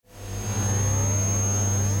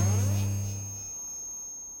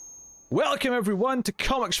Welcome everyone to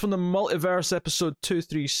Comics from the Multiverse episode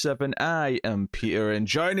 237. I am Peter and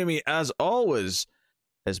joining me as always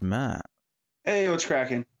is Matt. Hey, what's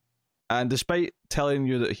cracking? And despite telling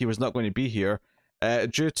you that he was not going to be here,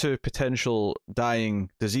 due to potential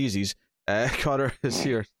dying diseases, Connor is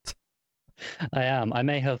here. I am. I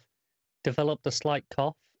may have developed a slight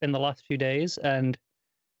cough in the last few days, and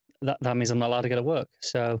that means I'm not allowed to go to work.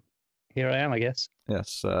 So here I am, I guess.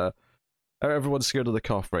 Yes, everyone's scared of the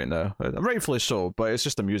cough right now. Rightfully so, but it's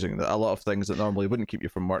just amusing that a lot of things that normally wouldn't keep you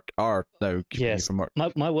from work are now keeping you from work.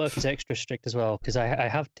 My work is extra strict as well, because I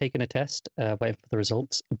have taken a test, waiting for the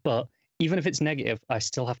results, but even if it's negative, I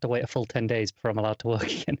still have to wait a full 10 days before I'm allowed to work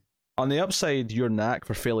again. On the upside, your knack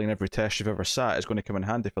for failing every test you've ever sat is going to come in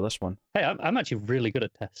handy for this one. Hey, I'm actually really good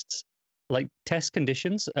at tests. Like, test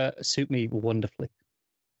conditions suit me wonderfully.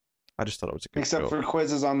 I just thought it was a good Except show. for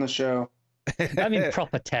quizzes on the show. I mean,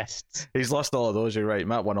 proper tests. He's lost all of those, you're right.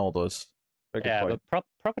 Matt won all those. Very good point. But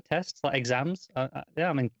proper tests, like exams,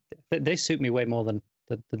 I mean, they suit me way more than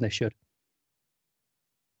they should.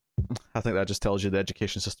 I think that just tells you the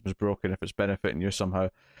education system is broken if it's benefiting you somehow.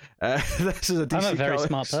 This is a DC I'm a very Comics.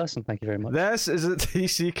 smart person, thank you very much. This is a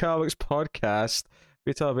DC Comics podcast.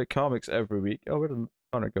 We talk about comics every week. Oh, where did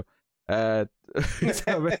Connor go? We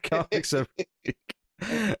talk about comics every week.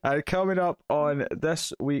 And coming up on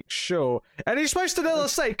this week's show, and he switched to the other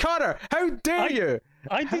side. Connor, how dare you?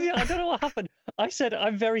 I don't know what happened. I said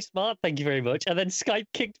I'm very smart, thank you very much, and then Skype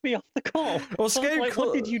kicked me off the call. Well, So I was Skype like,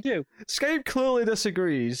 what did you do? Skype clearly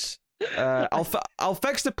disagrees. I'll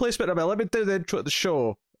fix the placement of it. Let me do the intro to the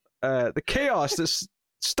show. The chaos that's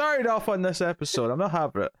started off on this episode. I'm not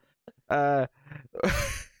having it.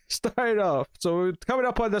 Started off. So coming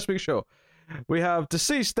up on this week's show, we have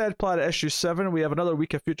Deceased Dead Planet issue 7. We have another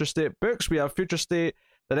week of Future State books. We have Future State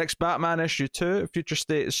The Next Batman issue 2. Future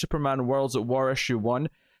State Superman Worlds at War issue 1.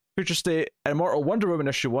 Future State Immortal Wonder Woman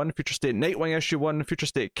issue 1, Future State Nightwing issue 1, Future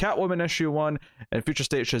State Catwoman issue 1, and Future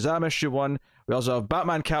State Shazam issue 1. We also have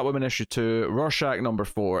Batman Catwoman issue 2, Rorschach number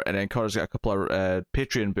 4, and then Connor's got a couple of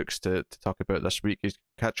Patreon books to talk about this week. He's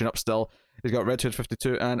catching up still. He's got Red Hood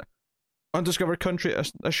 52 and Undiscovered Country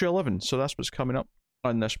issue 11, so that's what's coming up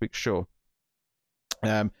on this week's show.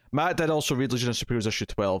 Matt did also read Legion of Superheroes issue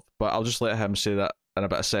 12, but I'll just let him say that in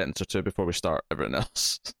about a sentence or two before we start everything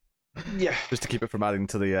else. Yeah. Just to keep it from adding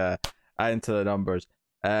to the numbers.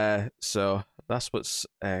 So that's what's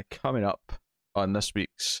coming up on this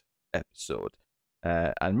week's episode.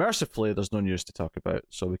 And mercifully, there's no news to talk about,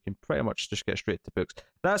 so we can pretty much just get straight to books.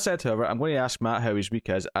 That said, however, I'm going to ask Matt how his week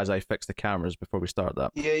is as I fix the cameras before we start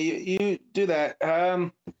that. Yeah, you do that.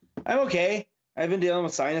 I'm okay. I've been dealing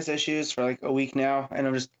with sinus issues for like a week now,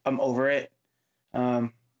 and I'm over it.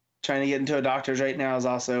 Trying to get into a doctor's right now is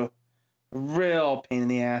also a real pain in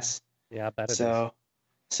the ass. Yeah, I bet it is.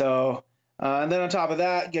 So, and then on top of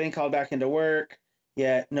that, getting called back into work,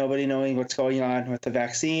 yet nobody knowing what's going on with the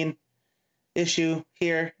vaccine issue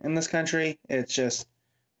here in this country. It's just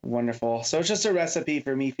wonderful. So it's just a recipe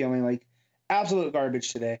for me feeling like absolute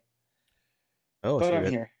garbage today. Oh, But so I'm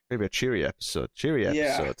here. maybe a cheery episode.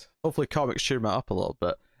 Yeah. Hopefully comics cheer Matt up a little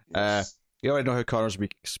bit. Yes. You already know how Connor's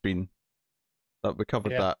week's been. We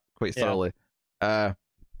covered that quite thoroughly. I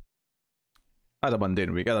had a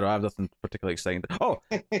mundane week. I don't know, I have nothing particularly exciting. Oh!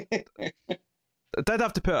 I did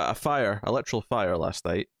have to put out a literal fire last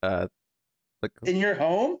night. In your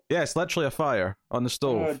home? Yes, literally a fire on the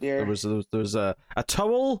stove. Oh, dear. There was a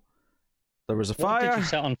towel. There was a What fire. did you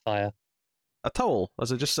set on fire? A towel,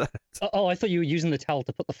 as I just said. Oh, I thought you were using the towel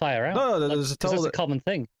to put the fire out. No, there's a 'Cause towel. that's a common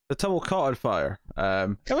thing. The towel caught on fire.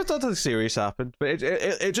 It was nothing serious happened, but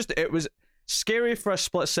it was scary for a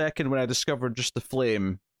split second when I discovered just the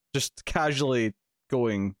flame just casually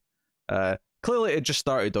going. Clearly, it just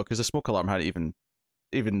started though, because the smoke alarm hadn't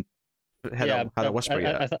even had a whisper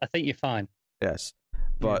yet. I think you're fine. Yes,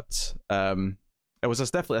 but it was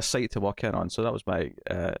definitely a sight to walk in on, so that was my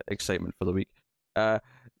excitement for the week.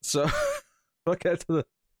 So we'll get to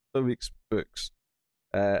the week's books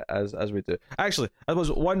as we do. Actually, there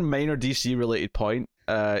was one minor DC related point.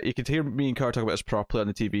 You could hear me and Carl talk about this properly on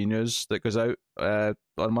the TV news that goes out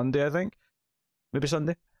on Monday, I think, maybe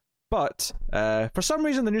Sunday. But for some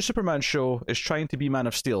reason, the new Superman show is trying to be Man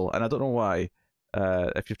of Steel, and I don't know why.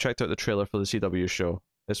 If you've checked out the trailer for the CW show,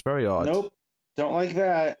 it's very odd. Nope. Don't like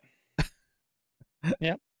that.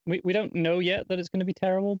 Yeah, we don't know yet that it's going to be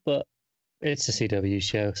terrible, but it's a CW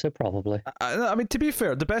show, so probably. I mean, to be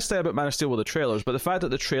fair, the best thing about Man of Steel were the trailers, but the fact that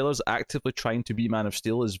the trailer's actively trying to be Man of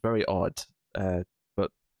Steel is very odd. But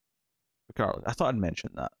Carl, I thought I'd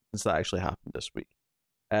mention that since that actually happened this week.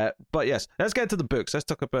 But yes, let's get into the books. Let's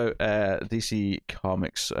talk about DC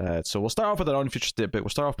Comics. So we'll start off with our own Future State book. We'll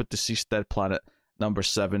start off with Deceased Dead Planet number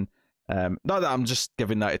 7. Not that I'm just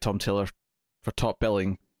giving that to Tom Taylor for top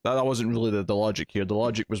billing. That wasn't really the logic here. The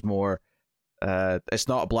logic was more, it's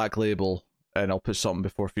not a black label, and I'll put something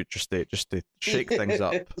before Future State just to shake things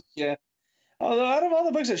up. Yeah. Although out of all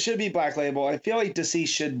the books that should be black label, I feel like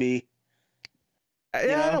Deceased should be.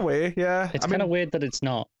 Yeah, in a way, yeah. It's kind of weird that it's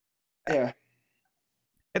not. Yeah.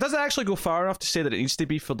 It doesn't actually go far enough to say that it needs to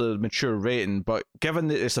be for the mature rating, but given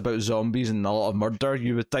that it's about zombies and a lot of murder,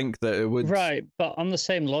 you would think that it would. Right, but on the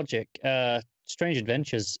same logic, Strange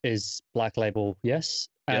Adventures is black label, yes,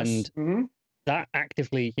 and that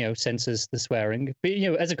actively, censors the swearing. But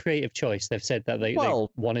as a creative choice, they've said that they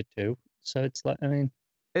wanted to. So it's like, I mean,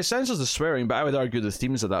 it censors the swearing, but I would argue the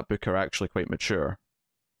themes of that book are actually quite mature.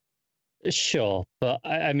 Sure, but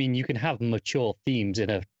I mean, you can have mature themes in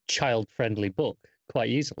a child-friendly book quite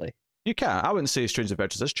easily. You can. I wouldn't say Strange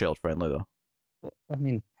Adventures is child-friendly, though. I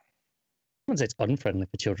mean, I wouldn't say it's unfriendly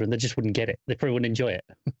for children. They just wouldn't get it. They probably wouldn't enjoy it.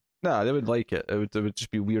 No, they would like it. It would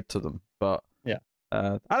just be weird to them. But yeah,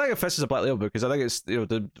 I think if this is a black label book, because I think it's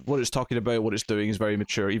what it's talking about, what it's doing is very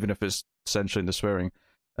mature, even if it's censoring the swearing.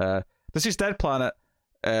 Deceased Dead Planet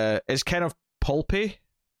is kind of pulpy,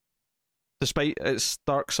 despite its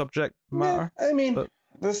dark subject matter. Yeah, I mean,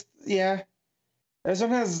 There's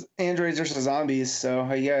sometimes androids versus zombies, so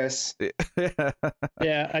I guess.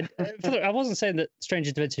 Yeah, I wasn't saying that Strange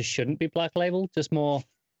Adventures shouldn't be black label, just more.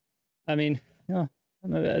 I mean,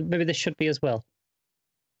 maybe this should be as well.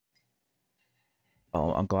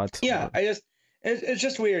 Oh, I'm glad. Yeah, it's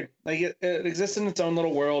just weird. Like it exists in its own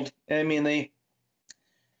little world. I mean,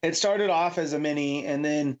 it started off as a mini, and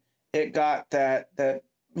then it got that the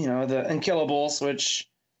Unkillables, which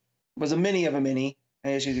was a mini of a mini, I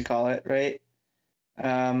guess you could call it, right?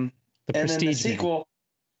 And then the sequel,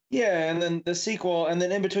 and then the sequel, and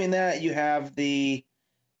then in between that you have the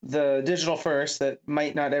digital first that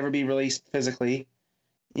might not ever be released physically.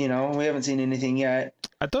 We haven't seen anything yet.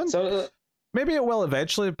 I don't. So maybe it will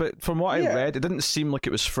eventually, but from what I read, it didn't seem like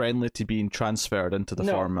it was friendly to being transferred into the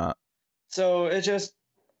format. So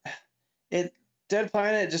Dead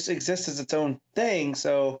Planet just exists as its own thing.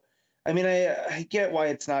 So I mean, I get why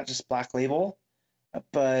it's not just black label,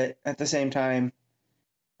 but at the same time,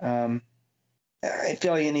 I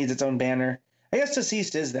feel like it needs its own banner. I guess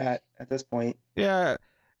Deceased is that at this point. Yeah,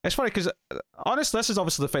 it's funny because honestly, this is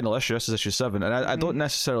obviously the final issue. This is issue 7, and I don't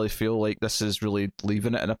necessarily feel like this is really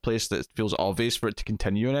leaving it in a place that feels obvious for it to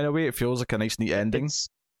continue in any way. It feels like a nice, neat ending.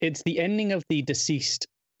 It's the ending of the Deceased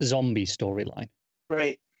zombie storyline,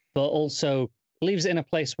 right? But also leaves it in a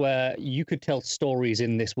place where you could tell stories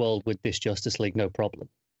in this world with this Justice League, no problem.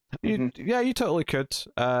 You totally could.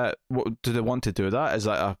 Do they want to do that? Is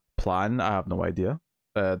that a plan? I have no idea.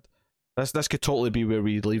 This could totally be where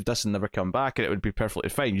we leave this and never come back, and it would be perfectly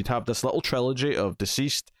fine. You'd have this little trilogy of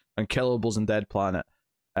Deceased, Unkillables, and Dead Planet,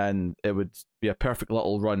 and it would be a perfect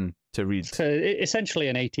little run to read. So essentially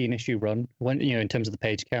an 18-issue run, in terms of the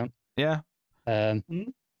page count. Yeah. That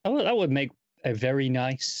would make a very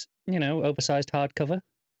nice, oversized hardcover.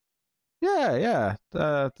 Yeah.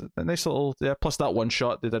 A nice little, plus that one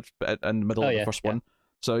shot they did in the middle of the first one.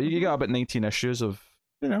 So you got about 19 issues of,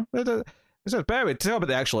 it's a better way to talk about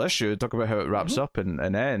the actual issue, talk about how it wraps up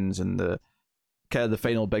and ends, and the kind of the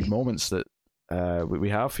final big moments that we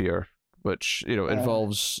have here, which,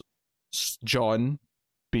 involves John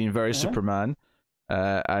being very Superman,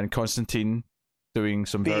 and Constantine doing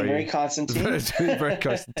some very Constantine. very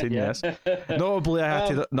Constantine, yes. Notably, I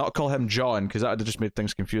had to not call him John, because that would have just made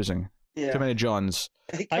things confusing. Yeah. Too many Johns.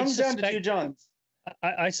 It comes down to 2 Johns.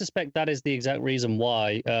 I suspect that is the exact reason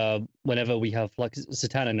why whenever we have like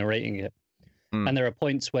Zatanna narrating it, and there are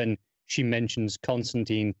points when she mentions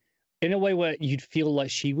Constantine in a way where you'd feel like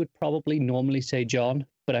she would probably normally say John,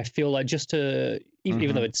 but I feel like just to,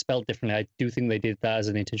 even though it's spelled differently, I do think they did that as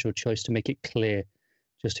an intentional choice to make it clear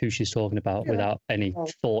just who she's talking about without any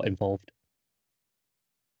thought involved.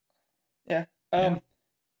 Yeah.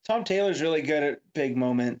 Tom Taylor's really good at big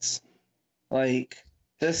moments. Like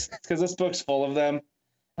this, because this book's full of them.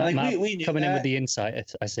 Like we knew coming in with the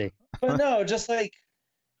insight, I see. But no, just like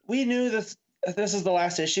we knew this is the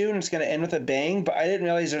last issue and it's going to end with a bang, but I didn't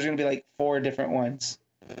realize there's going to be like 4 different ones.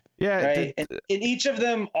 Yeah, right. And each of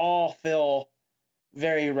them all feel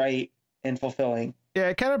very right and fulfilling. Yeah,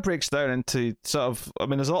 it kind of breaks down into sort of. I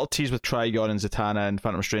mean, there's a lot of tease with Trigon and Zatanna and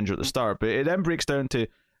Phantom Stranger at the start, but it then breaks down to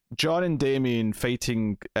John and Damien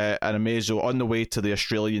fighting an Amazo on the way to the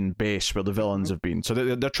Australian base where the villains have been. So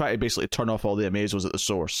they're trying to basically turn off all the Amazos at the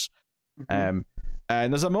source. And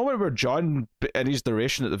And there's a moment where John, in his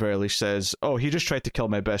narration at the very least, says, "Oh, he just tried to kill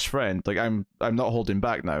my best friend. Like I'm not holding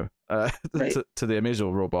back now." Right. to the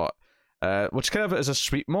Amazo robot, which kind of is a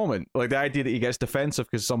sweet moment. Like the idea that he gets defensive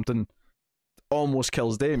because something almost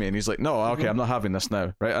kills Damien. He's like, "No, okay, I'm not having this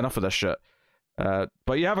now. Right, enough of this shit."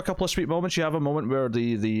 But you have a couple of sweet moments. You have a moment where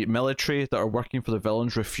the military that are working for the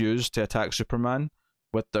villains refuse to attack Superman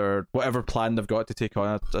with their whatever plan they've got to take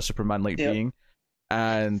on a Superman-like being.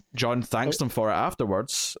 And John thanks them for it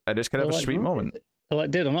afterwards, and it's kind of a sweet moment. They're like,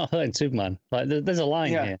 dude, I'm not hurting Superman. Like, there's a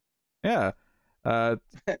line here. Yeah.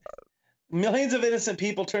 Millions of innocent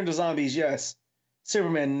people turn to zombies, yes.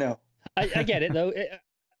 Superman, no. I get it, though.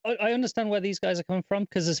 I understand where these guys are coming from,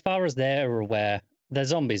 because as far as they're aware, they're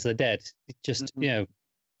zombies, they're dead. Just,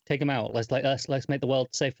 take them out. Let's make the world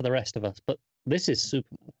safe for the rest of us. But this is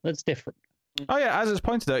Superman. That's different. Oh, yeah, as it's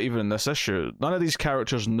pointed out even in this issue, none of these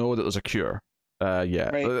characters know that there's a cure.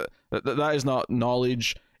 Right. That is not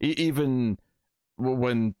knowledge. Even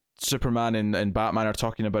when Superman and Batman are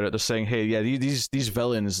talking about it, they're saying, "Hey, yeah, these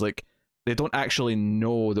villains, like, they don't actually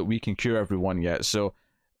know that we can cure everyone yet, so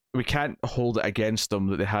we can't hold it against them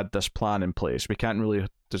that they had this plan in place. We can't really."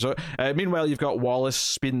 So, meanwhile, you've got Wallace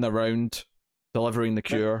speeding around, delivering the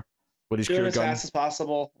cure with his Doing cure as gun. fast as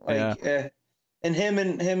possible. And him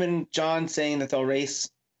and John saying that they'll race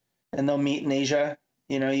and they'll meet in Asia.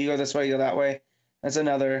 You go this way, you go that way. That's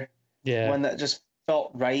another one that just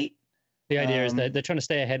felt right. The idea is that they're trying to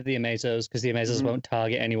stay ahead of the Amazos because the Amazos won't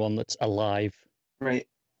target anyone that's alive. Right.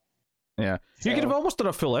 Yeah. So, you could have almost done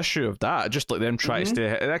a full issue of that, just like them trying to stay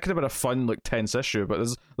ahead. That could have been a fun, like, tense issue, but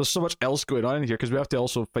there's so much else going on in here because we have to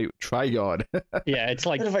also fight Trigon. Yeah, it's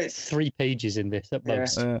like 3 pages in this at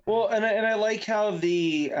most. Well, and I like how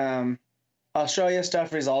the Australia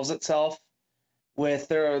stuff resolves itself with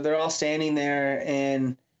they're all standing there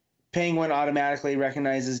and Penguin automatically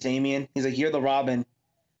recognizes Damien. He's like, "You're the Robin,"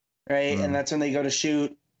 right? And that's when they go to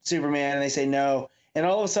shoot Superman and they say no. And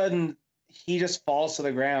all of a sudden, he just falls to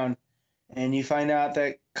the ground. And you find out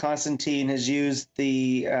that Constantine has used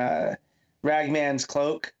the Ragman's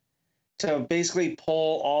cloak to basically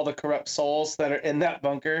pull all the corrupt souls that are in that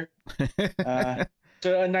bunker.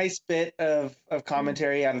 So a nice bit of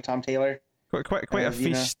commentary out of Tom Taylor. Quite a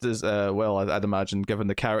feast as well, I'd imagine, given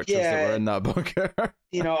the characters that were in that bunker.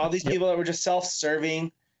 All these people that were just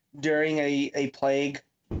self-serving during a plague.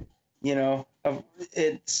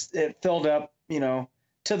 It filled up,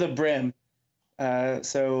 to the brim.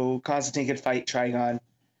 So Constantine could fight Trigon,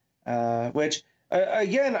 which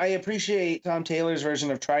again, I appreciate Tom Taylor's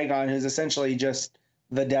version of Trigon, who's essentially just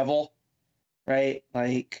the devil, right?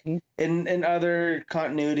 Like in other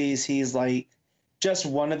continuities, he's like just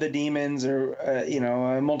one of the demons or,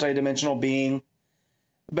 a multi-dimensional being.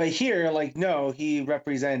 But here, like, no, he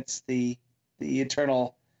represents the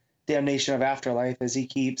eternal damnation of afterlife as he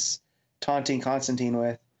keeps taunting Constantine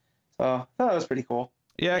with. So I thought that was pretty cool.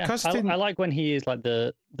 Yeah, Constantine... I like when he is like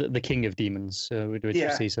the king of demons, which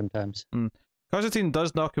you see sometimes. Constantine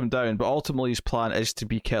does knock him down, but ultimately his plan is to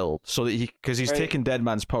be killed, so that because he's taken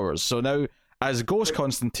Deadman's powers. So now, as Ghost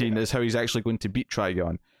Constantine, is how he's actually going to beat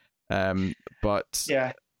Trigon. But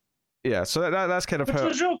so that's kind of how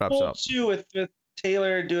it wraps cool up. Too, with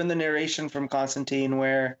Taylor doing the narration from Constantine,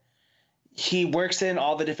 where he works in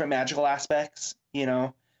all the different magical aspects,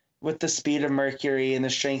 with the speed of Mercury and the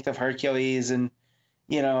strength of Hercules, and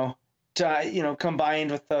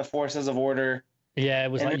combined with the forces of order. Yeah,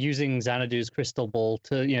 it was like using Xanadu's crystal ball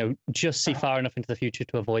to, just see far enough into the future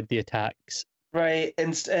to avoid the attacks. Right,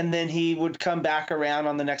 and then he would come back around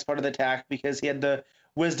on the next part of the attack because he had the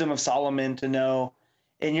wisdom of Solomon to know.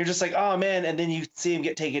 And you're just like, oh man, and then you see him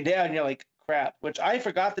get taken down, and you're like, crap. Which I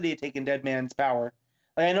forgot that he had taken Deadman's power.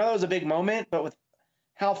 Like, I know that was a big moment, but with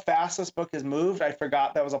how fast this book has moved, I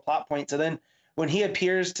forgot that was a plot point. So then when he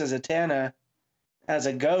appears to Zatanna as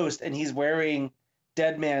a ghost and he's wearing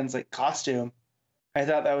Deadman's like costume, I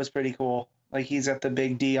thought that was pretty cool. Like, he's got the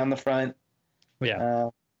big D on the front. Yeah.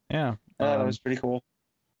 I thought that was pretty cool.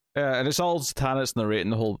 Yeah, and it's all Zatanna's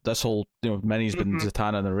narrating this whole Minnie's been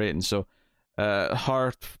Zatanna narrating, so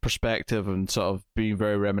her perspective and sort of being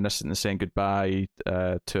very reminiscent and saying goodbye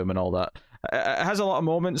to him and all that. It has a lot of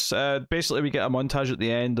moments. Basically, we get a montage at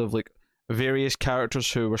the end of like various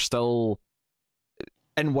characters who were still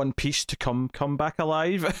in one piece to come back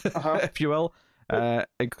alive, if you will,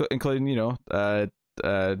 including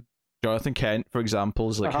Jonathan Kent, for example,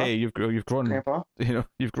 is like, hey, you've grown, Grandpa.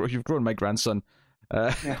 You've grown my grandson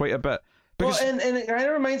quite a bit. Because... Well, and it kind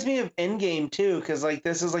of reminds me of Endgame too, because like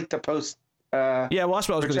this is like the post Yeah, well, that's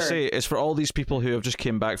what I was going to return. say. Is for all these people who have just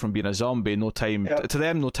came back from being a zombie, no time to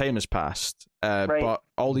them, no time has passed. Right. But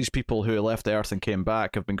all these people who left the Earth and came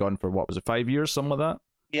back have been gone for what was it, 5 years, something like that.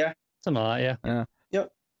 Yeah. Something like that, yeah.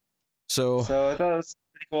 Yep. So I thought it was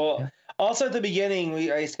pretty cool. Yeah. Also, at the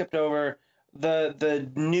beginning, I skipped over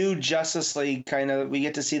the new Justice League. Kind of, we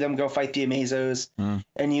get to see them go fight the Amazos,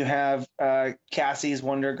 and you have Cassie's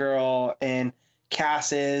Wonder Girl and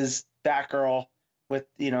Cass's Batgirl with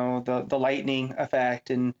the lightning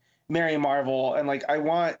effect, and Mary Marvel, and like I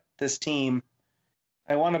want this team.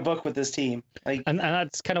 I want a book with this team. Like, and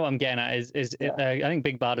that's kind of what I'm getting at. I think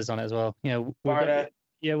Big Bad is on it as well. We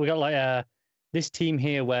got like this team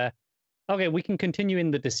here where, okay, we can continue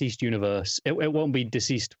in the deceased universe. It won't be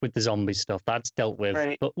deceased with the zombie stuff. That's dealt with.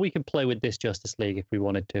 Right. But we can play with this Justice League if we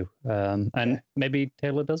wanted to. And maybe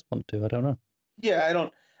Taylor does want to. I don't know. Yeah,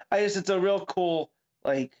 it's a real cool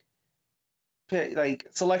like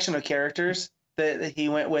selection of characters that he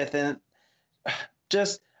went with, and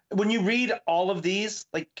just when you read all of these,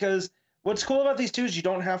 like, because what's cool about these two is you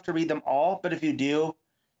don't have to read them all, but if you do,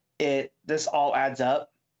 this all adds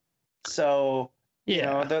up. So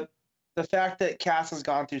the fact that Cass has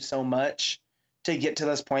gone through so much to get to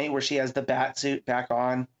this point where she has the bat suit back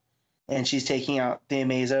on and she's taking out the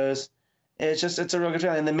Amazos, it's a real good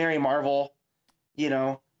feeling. And the Mary Marvel,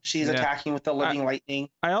 she's attacking with the living lightning.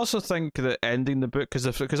 I also think that ending the book, because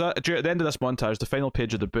at the end of this montage, the final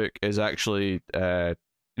page of the book is actually,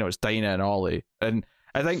 it's Dinah and Ollie, and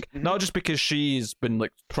I think not just because she's been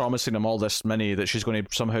like promising them all this mini that she's going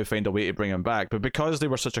to somehow find a way to bring him back, but because they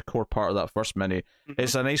were such a core part of that first mini,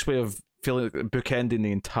 it's a nice way of feeling like bookending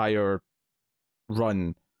the entire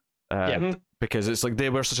run. Because it's like they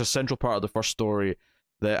were such a central part of the first story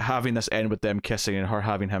that having this end with them kissing and her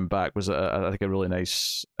having him back was, I think, a really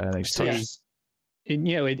nice touch. Yes.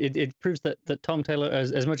 It proves that Tom Taylor,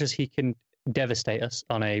 as much as he can devastate us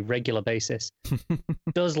on a regular basis,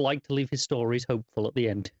 does like to leave his stories hopeful at the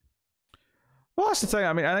end. Well, that's the thing.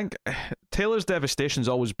 I mean, I think Taylor's devastation is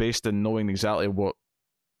always based in knowing exactly what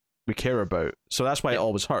we care about. So that's why it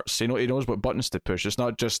always hurts. He knows what buttons to push. It's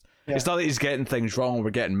not just it's not that he's getting things wrong and we're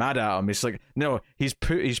getting mad at him. It's like, no, he's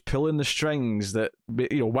pulling the strings that,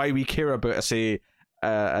 why we care about, say,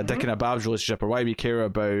 a Dick and a Babs relationship, or why we care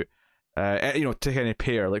about take any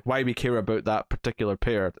pair, like why we care about that particular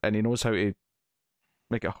pair, and he knows how to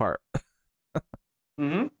make it hurt.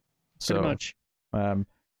 So, pretty much.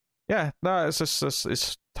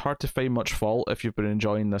 It's hard to find much fault if you've been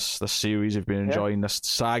enjoying this series, you've been enjoying this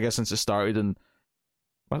saga since it started, and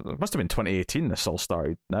it must have been 2018 this all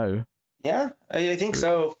started now. Yeah, I think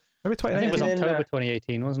so. Maybe 2019. I think it was October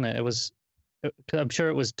 2018, wasn't it? I'm sure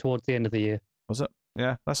it was towards the end of the year. Was it?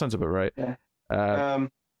 Yeah, that sounds about right. Yeah.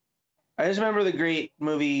 I just remember the great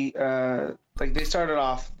movie, like they started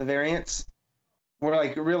off, the variants were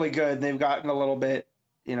like really good. They've gotten a little bit,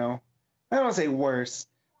 I don't want to say worse,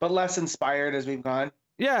 but less inspired as we've gone.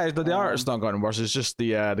 Yeah, the art's not gotten worse. It's just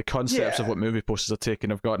the concepts of what movie posters are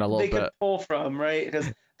taking have gotten a little bit. They could pull from, right?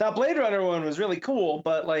 Because that Blade Runner one was really cool,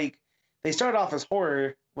 but like they started off as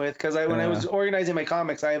horror because when I was organizing my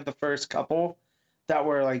comics, I have the first couple that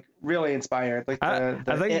were like really inspired. Like I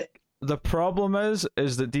think the problem is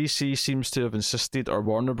that DC seems to have insisted, or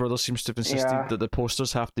Warner Brothers seems to have insisted, that the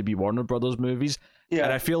posters have to be Warner Brothers movies. Yeah.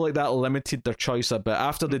 And I feel like that limited their choice a bit.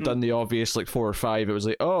 After they'd done the obvious like 4 or 5, it was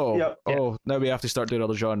like, now we have to start doing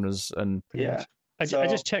other genres. And I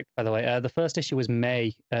just checked, by the way. The first issue was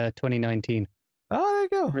May 2019. Oh, there you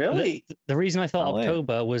go. Really? The reason I thought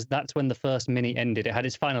October was that's when the first mini ended. It had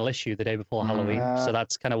its final issue the day before Halloween, so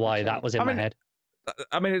that's kind of why that was in my head.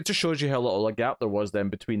 I mean, it just shows you how little a gap there was then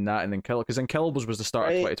between that and Unkillables, because Unkillables was the start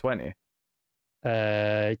of 2020.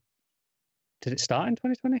 Did it start in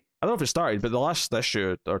 2020? I don't know if it started, but the last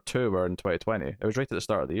issue or 2 were in 2020. It was right at the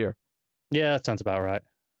start of the year. Yeah, that sounds about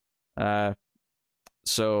right.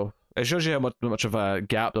 So it shows you how much of a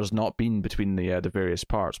gap there's not been between the various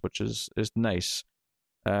parts, which is nice.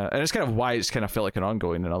 And it's kind of why it's kind of felt like an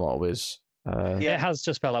ongoing in a lot of ways. It has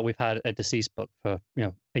just felt like we've had a deceased book for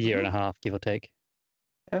a year and a half, give or take.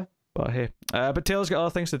 Yeah. But hey, but Taylor's got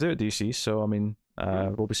other things to do at DC, so I mean,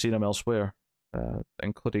 we'll be seeing him elsewhere,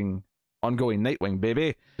 including ongoing Nightwing,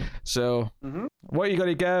 baby. So, what are you going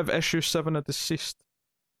to give issue 7 of Deceased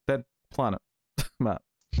Dead Planet, Matt?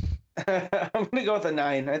 I'm going to go with a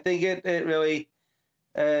 9. I think it really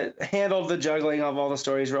handled the juggling of all the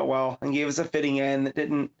stories real well and gave us a fitting end that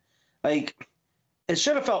didn't, like, it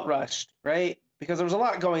should have felt rushed, right? Because there was a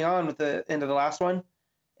lot going on with the end of the last one.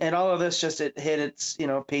 And all of this it hit its,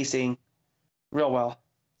 pacing real well.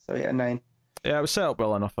 So yeah, 9. Yeah, it was set up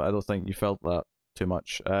well enough. I don't think you felt that too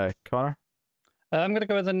much. Connor? I'm going to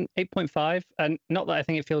go with an 8.5. And not that I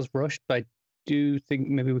think it feels rushed, but I do think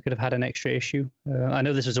maybe we could have had an extra issue. I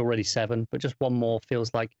know this was already 7, but just one more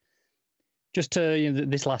feels like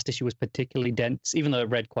this last issue was particularly dense, even though it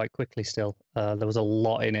read quite quickly still. There was a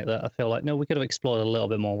lot in it that I feel like, no, we could have explored a little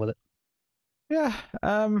bit more with it. Yeah.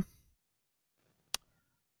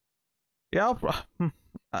 Yeah,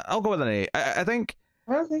 I'll go with an 8. I think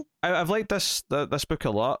I've liked this book a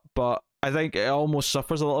lot, but I think it almost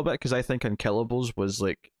suffers a little bit because I think Unkillables was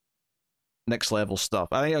like next level stuff.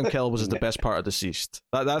 I think Unkillables is the best part of Deceased.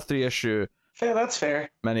 That 3-issue. Fair, that's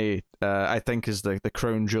fair. Mini, I think, is the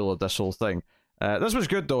crown jewel of this whole thing. This was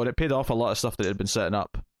good though, and it paid off a lot of stuff that it had been setting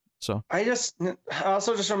up. So I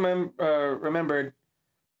also just remembered.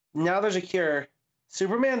 Now there's a cure.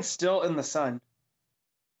 Superman's still in the sun.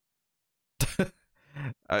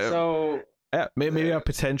 So yeah, maybe a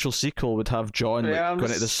potential sequel would have John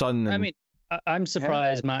going to the sun. And... I mean, I'm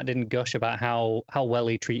surprised Matt didn't gush about how well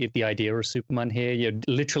he treated the idea of Superman here. You're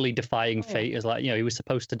literally defying fate as like, he was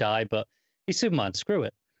supposed to die, but he's Superman. Screw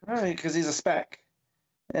it. Right, because he's a spec,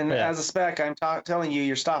 and as a spec, I'm telling you,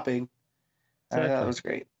 you're stopping. Exactly. That was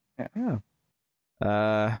great.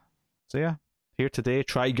 Yeah. So yeah, here today,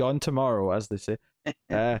 try gone tomorrow, as they say.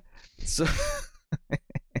 So.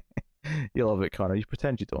 You love it, Connor. You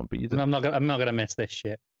pretend you don't, but you do. I'm not gonna miss this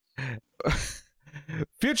shit.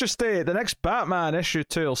 Future State, the next Batman issue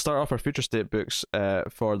 2. We'll start off our Future State books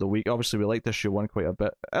for the week. Obviously, we liked issue 1 quite a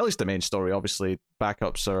bit. At least the main story. Obviously,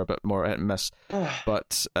 backups are a bit more hit and miss.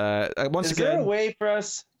 But once again, is there a way for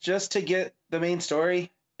us just to get the main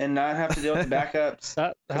story and not have to deal with the backups?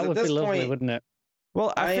 that would be lovely, wouldn't it?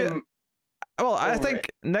 Well, I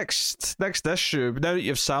think next issue, now that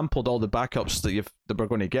you've sampled all the backups that we're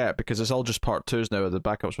going to get, because it's all just part 2s now of the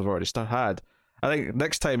backups we've already had. I think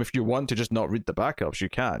next time, if you want to just not read the backups, you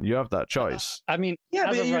can. You have that choice. I mean, yeah,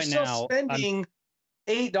 but you're right still now, spending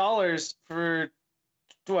 $8 for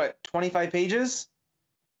what, 25 pages?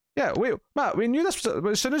 Yeah, wait, Matt, we knew this.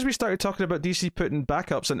 As soon as we started talking about DC putting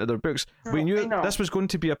backups into their books, we knew this was going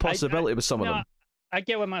to be a possibility with some of them. I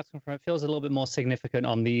get where Matt's coming from. It feels a little bit more significant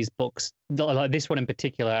on these books, like this one in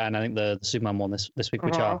particular, and I think the Superman one this week,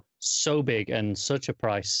 which are so big and such a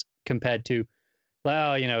price compared to,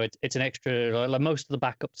 well, it's an extra. Like most of the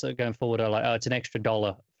backups that are going forward are like, it's an extra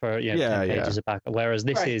 $1 for 10 pages of backup, whereas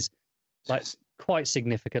this is like quite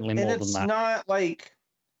significantly more than that. It's not like,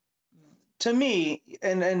 to me,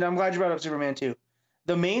 and I'm glad you brought up Superman too.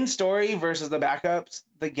 The main story versus the backups,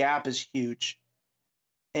 the gap is huge,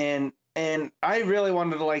 and I really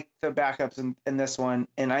wanted to like the backups in this one,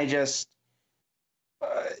 and I just,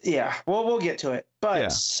 we'll get to it.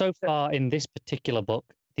 But so far in this particular book,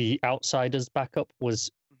 the Outsiders backup was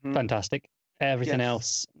fantastic. Everything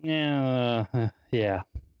else, yeah.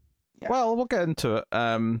 Well, we'll get into it,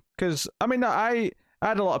 because I mean, I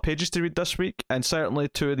had a lot of pages to read this week, and certainly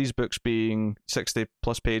 2 of these books being 60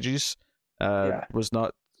 plus pages was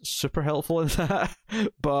not super helpful in that.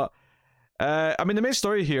 But I mean, the main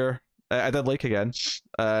story here, I did like again.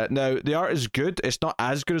 Now, the art is good. It's not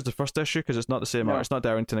as good as the first issue because it's not the same art. It's not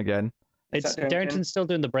Darrington again. It's Darrington's still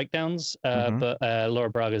doing the breakdowns, but Laura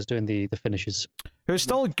Braga's doing the finishes. Who's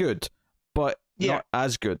still good, but not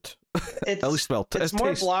as good. At least, it's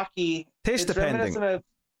more blocky. Taste depending.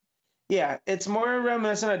 It's more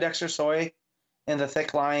reminiscent of Dexter Soy and the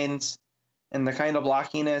thick lines and the kind of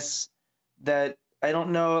blockiness that I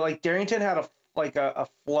don't know. Like Darrington had a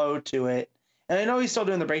flow to it. And I know he's still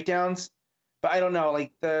doing the breakdowns, but I don't know.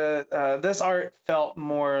 Like this art felt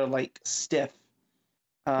more like stiff,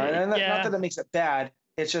 and not that makes it bad.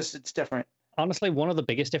 It's just it's different. Honestly, one of the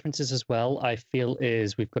biggest differences as well, I feel,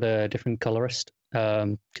 is we've got a different colorist.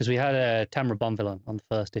 Because we had Tamara Bonvillain on the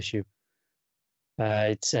first issue.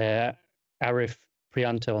 It's Arif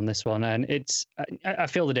Priyanto on this one, and it's I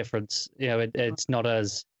feel the difference. It's not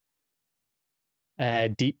as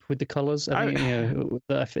deep with the colors. I think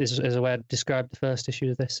is a way to describe the first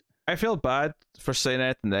issue of this. I feel bad for saying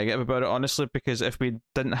anything negative about it, honestly, because if we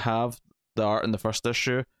didn't have the art in the first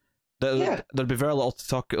issue, there'd be very little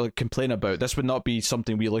to complain about. This would not be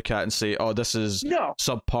something we look at and say, "Oh, this is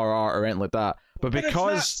subpar art" or anything like that. But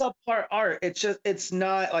because it's not subpar art, it's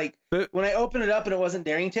not like when I opened it up and it wasn't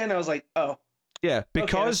Darrington, I was like, oh. Yeah,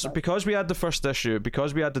 because we had the first issue,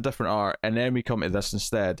 because we had the different art, and then we come to this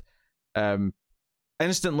instead.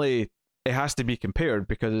 Instantly it has to be compared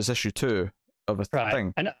because it's issue 2 of a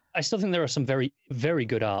thing. And I still think there are some very, very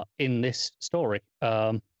good art in this story,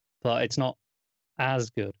 but it's not as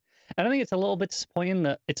good. And I think it's a little bit disappointing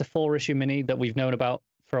that it's a 4-issue mini that we've known about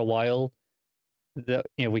for a while, that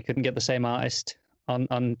we couldn't get the same artist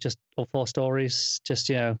on just all 4 stories, just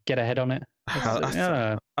get ahead on it.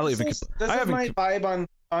 Yeah. I don't even. This I is haven't. my vibe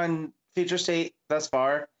on Future State thus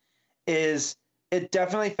far. Is it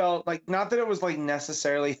definitely felt like, not that it was like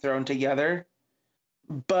necessarily thrown together,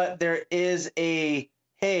 but there is a,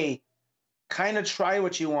 hey, kind of try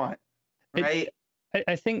what you want, right?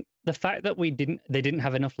 I think the fact that they didn't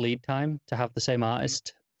have enough lead time to have the same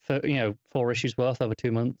artist for 4 issues worth over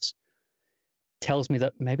 2 months tells me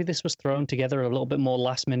that maybe this was thrown together a little bit more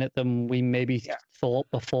last minute than we maybe thought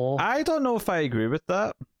before. I don't know if I agree with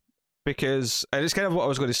that, because and it's kind of what I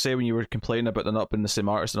was going to say when you were complaining about there not being the same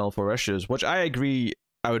artist in all 4 issues, which I agree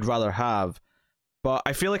I would rather have. But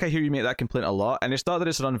I feel like I hear you make that complaint a lot, and it's not that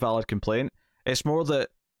it's an invalid complaint. It's more that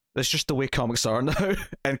it's just the way comics are now,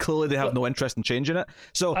 and clearly they have no interest in changing it.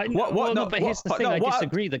 So here's the thing. I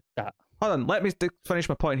disagree that. Hold on, let me finish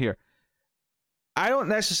my point here. I don't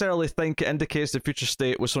necessarily think it indicates the Future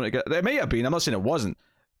State was something. It may have been. I'm not saying it wasn't,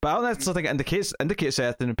 but I don't necessarily think it indicates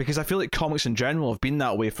anything, because I feel like comics in general have been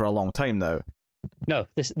that way for a long time now. No,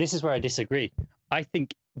 this is where I disagree. I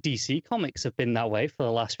think DC Comics have been that way for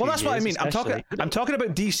the last few years. Well, that's what I mean. I'm talking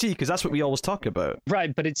about DC, because that's what we always talk about.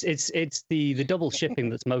 Right, but it's the double shipping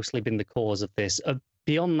that's mostly been the cause of this.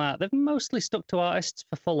 Beyond that, they've mostly stuck to artists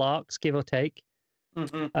for full arcs, give or take.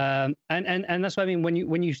 Mm-hmm. And that's what I mean when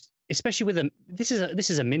you especially with this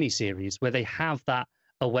is a mini series where they have that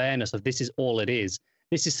awareness of this is all it is.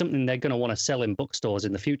 This is something they're going to want to sell in bookstores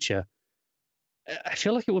in the future. I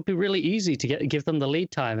feel like it would be really easy to give them the lead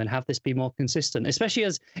time and have this be more consistent, especially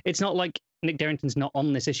as it's not like Nick Darrington's not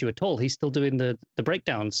on this issue at all. He's still doing the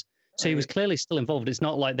breakdowns. So he was clearly still involved. It's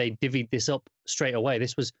not like they divvied this up straight away.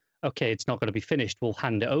 This was, okay, it's not going to be finished, we'll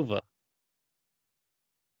hand it over.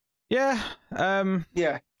 Yeah.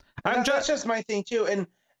 Yeah. That's just my thing too.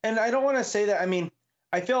 And I don't want to say that. I mean,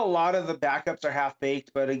 I feel a lot of the backups are half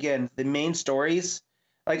baked, but again, the main stories,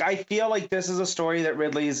 like I feel like this is a story that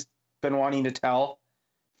Ridley's been wanting to tell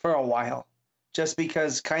for a while, just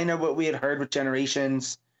because kind of what we had heard with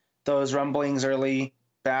Generations, those rumblings early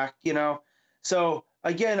back, So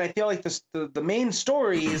again, I feel like the main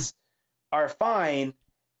stories are fine,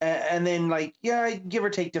 and then like, yeah, give or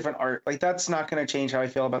take different art. Like that's not going to change how I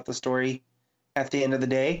feel about the story at the end of the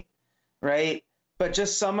day, right? But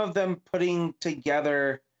just some of them putting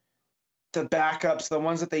together the backups, the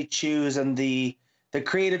ones that they choose, and the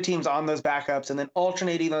creative teams on those backups, and then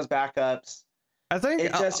alternating those backups. I think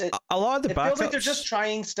a lot of the backups... It feels like they're just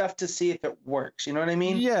trying stuff to see if it works, you know what I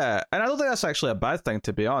mean? Yeah, and I don't think that's actually a bad thing,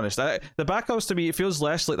 to be honest. The backups, to me, it feels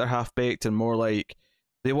less like they're half-baked and more like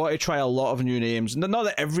they want to try a lot of new names. Not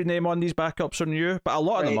that every name on these backups are new, but a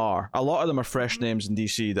lot of them are. A lot of them are fresh names in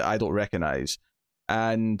DC that I don't recognize.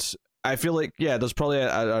 And I feel like, yeah, there's probably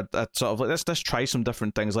a sort of like, let's try some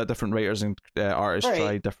different things, let different writers and artists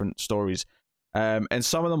try different stories. And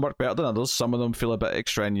some of them work better than others. Some of them feel a bit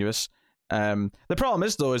extraneous. The problem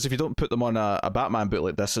is, though, is if you don't put them on a Batman book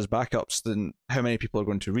like this as backups, then how many people are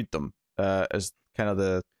going to read them? Is kind of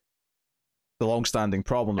the long-standing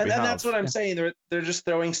problem that we have. And that's what I'm saying. They're just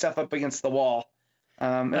throwing stuff up against the wall.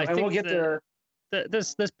 And we'll get there.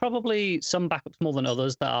 There's probably some backups more than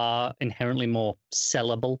others that are inherently more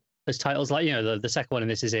sellable as titles. Like, the second one in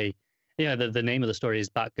this is the name of the story is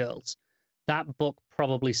Batgirls. That book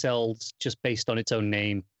probably sells just based on its own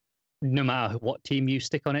name. No matter what team you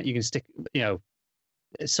stick on it, you can stick,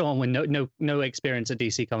 someone with no experience at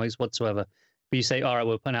DC Comics whatsoever. But you say, all right,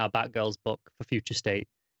 we're putting out a Batgirls book for Future State.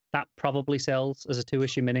 That probably sells as a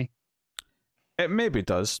 2-issue mini. It maybe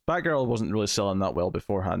does. Batgirl wasn't really selling that well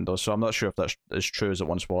beforehand, though, so I'm not sure if that's as true as it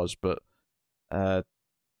once was. But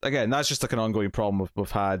again, that's just like an ongoing problem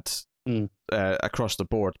we've had across the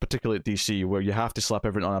board, particularly at DC, where you have to slap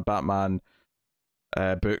everything on a Batman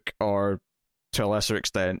book, or to a lesser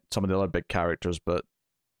extent some of the other big characters. But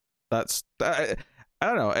that's I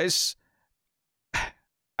don't know. It's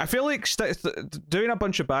I feel like doing a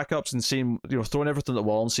bunch of backups and seeing, throwing everything at the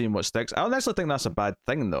wall and seeing what sticks. I don't necessarily think that's a bad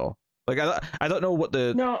thing, though. Like I don't know what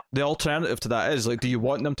the alternative to that is. Like, do you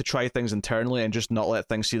want them to try things internally and just not let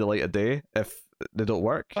things see the light of day if they don't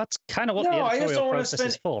work? That's kind of what the editorial process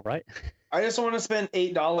is for, right? I just don't want to spend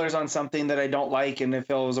 $8 on something that I don't like and it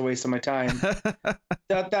feels a waste of my time.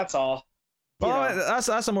 That's all. Well,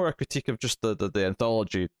 that's a more a critique of just the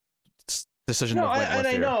anthology decision. No,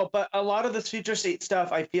 I know, but a lot of this Future State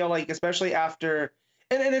stuff, I feel like, especially after,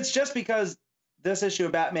 and it's just because this issue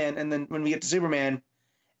of Batman, and then when we get to Superman,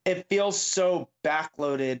 it feels so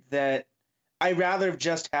backloaded that I'd rather have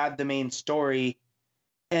just had the main story,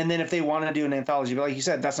 and then if they want to do an anthology, but like you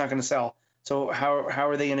said, that's not going to sell. So how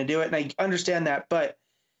are they going to do it? And I understand that, but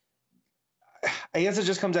I guess it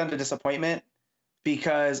just comes down to disappointment,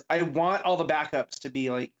 because I want all the backups to be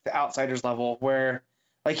like the Outsiders level, where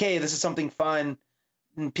like, hey, this is something fun,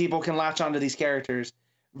 and people can latch onto these characters,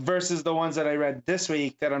 versus the ones that I read this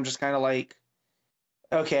week that I'm just kind of like,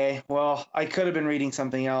 okay, well, I could have been reading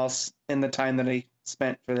something else in the time that I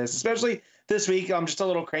spent for this. Especially this week, I'm just a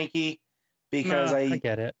little cranky because I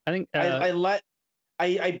get it. I think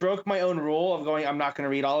I broke my own rule of going, I'm not going to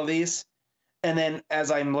read all of these. And then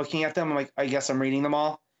as I'm looking at them, I'm like, I guess I'm reading them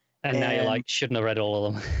all. And now you're like, shouldn't have read all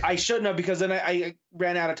of them. I shouldn't have, because then I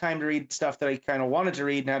ran out of time to read stuff that I kind of wanted to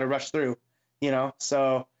read and had to rush through,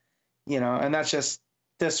 So, and that's just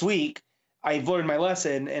this week. I've learned my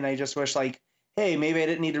lesson, and I just wish, like, hey, maybe I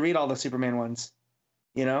didn't need to read all the Superman ones,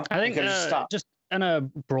 I think just in a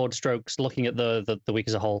broad strokes, looking at the week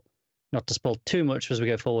as a whole, not to spoil too much as we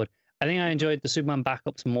go forward, I think I enjoyed the Superman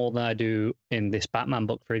backups more than I do in this Batman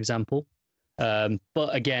book, for example.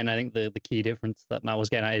 But again, I think the key difference that Matt was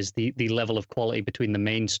getting at is the level of quality between the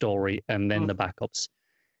main story and then the backups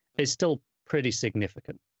is still pretty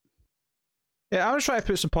significant. Yeah, I'm going to try to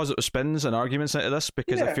put some positive spins and arguments into this,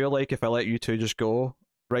 because I feel like if I let you two just go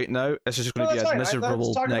right now, this is just going to be a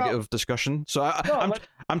miserable negative discussion. So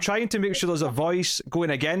I'm trying to make sure there's a voice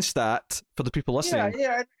going against that for the people listening.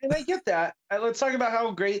 Yeah, and I get that. Let's talk about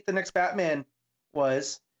how great the next Batman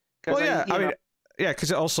was. Well, yeah, because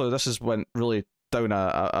this has went really down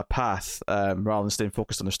a path rather than staying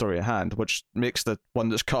focused on the story at hand, which makes the one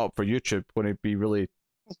that's cut up for YouTube going to be really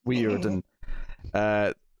weird and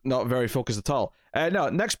not very focused at all. No,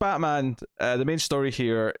 next Batman, the main story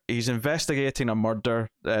here, he's investigating a murder.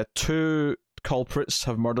 2 culprits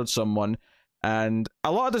have murdered someone, and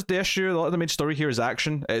a lot of the main story here is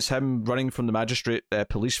action. It's him running from the magistrate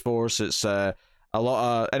police force. It's and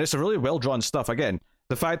it's a really well drawn stuff. Again,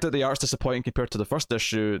 the fact that the art's disappointing compared to the first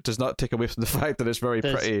issue does not take away from the fact that it's very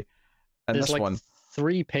pretty. And this one,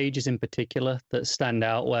 3 pages in particular that stand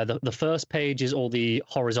out, where the first page is all the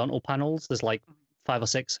horizontal panels. There's like 5 or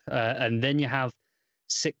 6, and then you have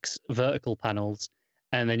 6 vertical panels,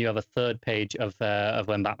 and then you have a third page of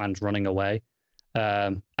when Batman's running away.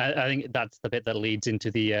 I think that's the bit that leads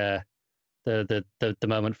into the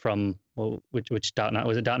moment from which Dark Knight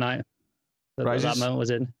was it? Dark Knight. Rises? That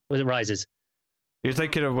moment was it Rises? You're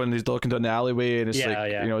thinking of when he's looking down the alleyway and it's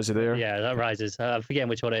is he there? Yeah, that Rises. I'm forgetting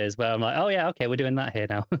which one it is, but I'm like, oh yeah, okay, we're doing that here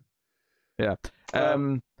now. Yeah.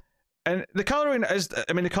 And the coloring is,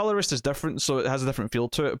 the colorist is different, so it has a different feel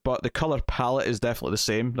to it, but the color palette is definitely the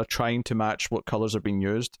same. They're trying to match what colors are being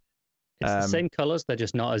used. It's the same colors, they're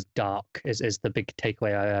just not as dark, is the big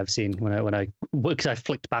takeaway I've seen because I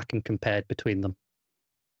flicked back and compared between them.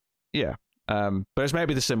 Yeah. But it's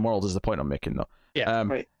maybe the same world is the point I'm making, though. Yeah.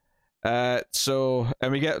 Right. So,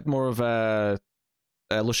 and we get more of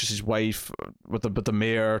Lucius's wife with the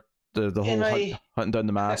mayor, the whole hunting down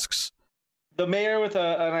the masks. The mayor with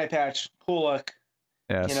an eye patch, cool look.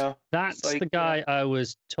 Yes. That's like, the guy I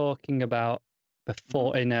was talking about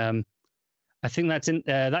before in I think that's in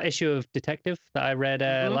that issue of Detective that I read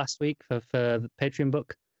last week for the Patreon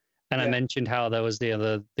book, and I mentioned how there was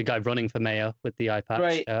the guy running for mayor with the eye patch.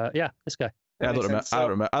 Right. This guy. Yeah, I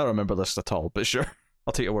don't remember this at all, but sure.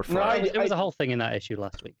 I'll take your word for it. There was a whole thing in that issue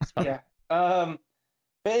last week. It's fun. Yeah. But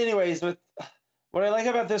anyways, what I like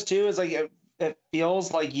about this too is like it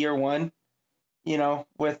feels like year one,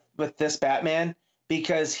 with this Batman,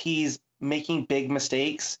 because he's making big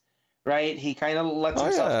mistakes, right? He kind of lets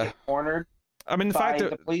himself get cornered. I mean, the by fact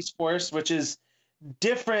that the police force, which is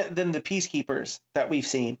different than the peacekeepers that we've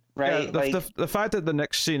seen, right? Yeah, the fact that the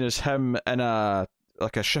next scene is him in a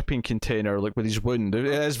shipping container, like with his wound, it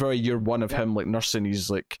is very year one of him, like nursing. He's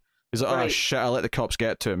like, oh shit, I let the cops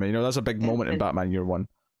get to him. That's a big moment in Batman year one.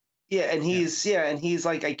 Yeah, and he's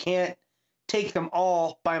like, I can't take them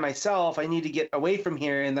all by myself. I need to get away from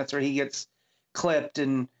here, and that's where he gets clipped.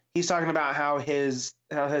 And he's talking about how his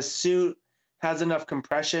suit has enough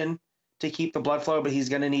compression to keep the blood flow, but he's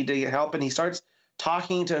going to need to get help. And he starts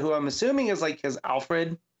talking to who I'm assuming is like his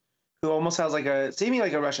Alfred, who almost has seemingly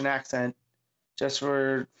like a Russian accent, just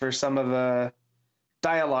for some of the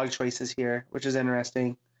dialogue choices here, which is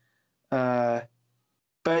interesting. But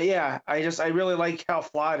yeah, I really like how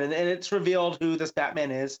flawed, and it's revealed who this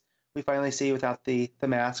Batman is. We finally see without the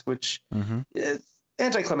mask, which is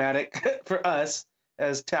anticlimactic for us,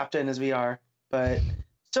 as tapped in as we are, but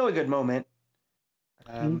still a good moment.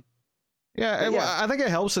 I think it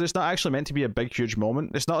helps that it's not actually meant to be a big, huge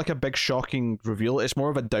moment. It's not like a big, shocking reveal. It's more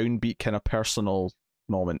of a downbeat kind of personal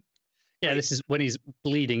moment. Yeah, this is when he's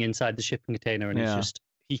bleeding inside the shipping container, and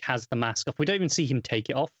he has the mask off. We don't even see him take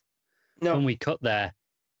it off. No. When we cut there,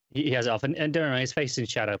 he has it off, and don't know, his face in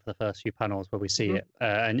shadow for the first few panels where we see it,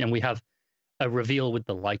 and we have a reveal with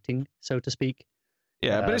the lighting, so to speak.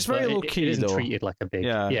 Yeah, but it's very low it key isn't though. treated like a big.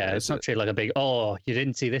 Yeah, It's not treated like a big. Oh, you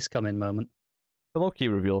didn't see this coming moment. The low key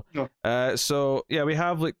reveal. No. So yeah, we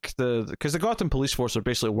have like because the Gotham police force are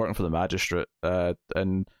basically working for the magistrate.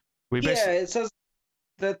 And we basically it says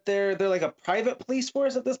that they're like a private police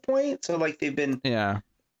force at this point. So like they've been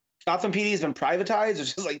Gotham PD has been privatized,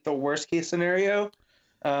 which is like the worst case scenario.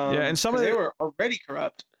 And some of they were already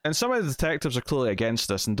corrupt. And some of the detectives are clearly against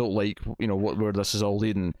this and don't like where this is all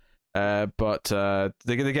leading. But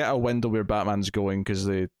they get a window where Batman's going because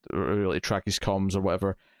they really track his comms or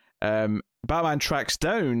whatever. Batman tracks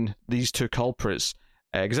down these two culprits,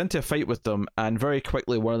 gets into a fight with them, and very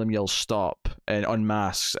quickly one of them yells "stop" and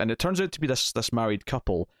unmasks. And it turns out to be this married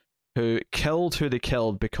couple who killed who they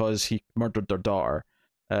killed because he murdered their daughter.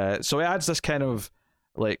 So it adds this kind of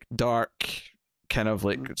like dark kind of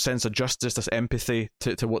like sense of justice, this empathy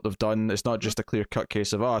to what they've done. It's not just a clear cut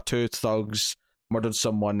case of two thugs murdered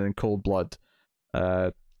someone in cold blood,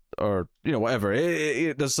 or whatever.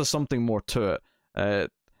 There's something more to it.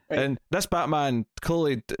 Right. And this Batman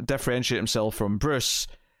clearly differentiate himself from Bruce.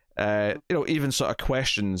 Even sort of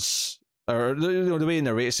questions, or the way he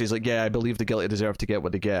narrates, he's like, "Yeah, I believe the guilty deserve to get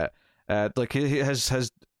what they get." Like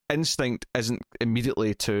his instinct isn't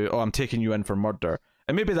immediately to, "Oh, I'm taking you in for murder."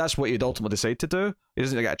 And maybe that's what he'd ultimately decide to do. He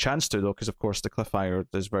doesn't get a chance to, though, because of course the cliffhanger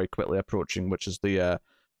is very quickly approaching, which is the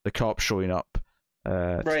cop showing up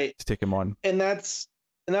to take him on. And that's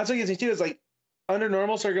what gets me too, is like under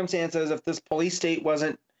normal circumstances, if this police state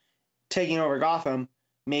wasn't taking over Gotham,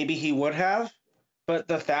 maybe he would have. But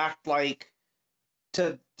the fact, like,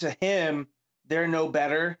 to him, they're no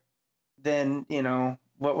better than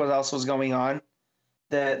what else was going on.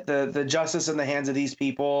 That the justice in the hands of these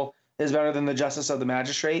people is better than the justice of the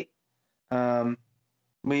magistrate. That's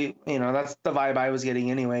the vibe I was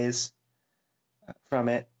getting anyways from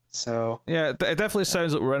it. So yeah, it definitely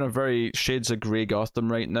sounds like we're in a very shades of grey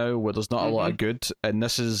Gotham right now, where there's not a lot of good, and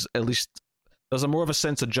this is at least there's more of a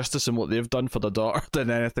sense of justice in what they've done for the daughter than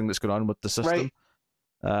anything that's going on with the system.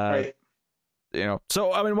 Right.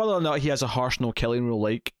 So I mean, whether or not he has a harsh no killing rule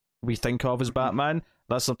like we think of as Batman,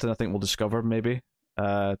 that's something I think we'll discover maybe.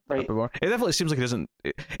 It definitely seems like he doesn't.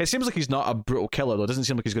 It seems like he's not a brutal killer, though. It doesn't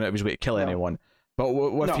seem like he's going to have his way to kill anyone. But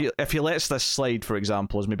if he lets this slide, for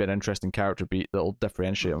example, as maybe an interesting character beat that'll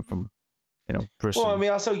differentiate him from, Bruce. Well, and we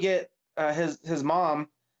also get his mom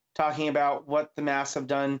talking about what the masks have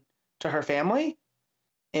done to her family,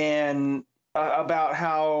 and about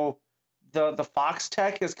how the Fox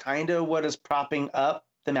tech is kind of what is propping up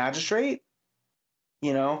the magistrate,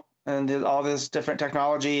 and all this different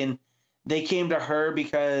technology, and they came to her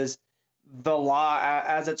because the law,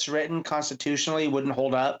 as it's written constitutionally, wouldn't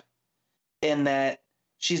hold up, in that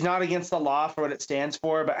she's not against the law for what it stands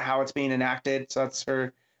for, but how it's being enacted. So that's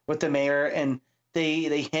her with the mayor, and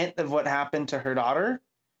they hint of what happened to her daughter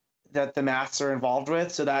that the masks are involved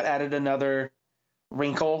with. So that added another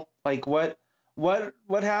wrinkle. Like what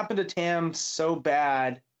happened to Tam so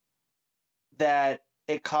bad that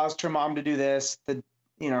it caused her mom to do this,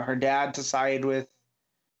 her dad to side with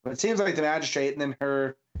what seems like the magistrate, and then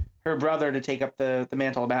her brother to take up the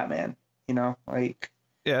mantle of Batman, Yeah,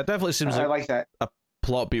 it definitely seems I like that. A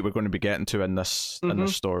plot beat we're going to be getting to in this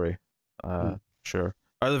story. Sure.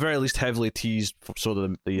 Or at the very least heavily teased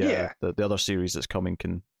so the other series that's coming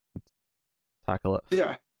can tackle it.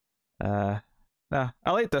 Yeah.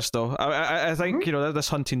 I like this though. I think this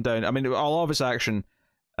hunting down. I mean, all of its action,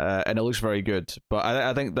 and it looks very good. But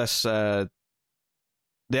I think this, the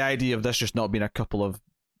idea of this just not being a couple of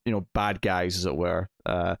bad guys, as it were,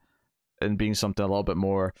 and being something a little bit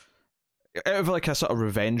more out of like a sort of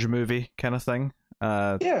revenge movie kind of thing.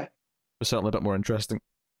 Was certainly a bit more interesting.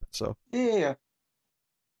 So yeah.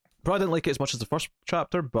 Probably didn't like it as much as the first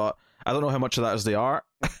chapter, but I don't know how much of that is the art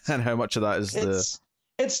and how much of that is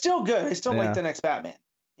It's still good. I still like the next Batman.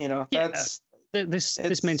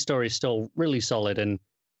 This main story is still really solid, and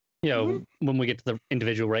when we get to the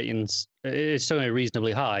individual ratings, it's still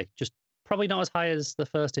reasonably high. Just probably not as high as the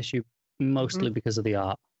first issue, mostly because of the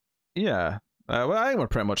art. Yeah. Well, I think we're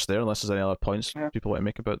pretty much there, unless there's any other points people want to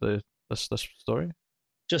make about this story.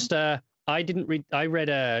 Just I read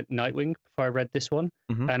Nightwing before I read this one,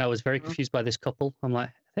 and I was very confused by this couple. I'm like,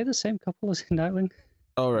 are they the same couple as in Nightwing?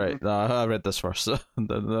 Oh, right. No, I read this first, so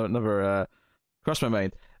never crossed my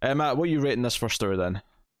mind. Matt, what are you rating this first story then?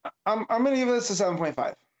 I'm going to give this a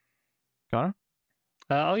 7.5. Connor?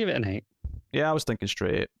 I'll give it an 8. Yeah, I was thinking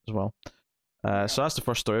straight 8 as well. So that's the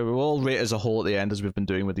first story. We will rate as a whole at the end, as we've been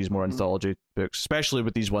doing with these more anthology books, especially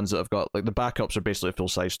with these ones that have got, like, the backups are basically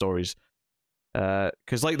full-size stories.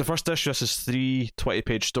 Because like the first issue, this is 3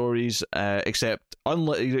 20-page stories, except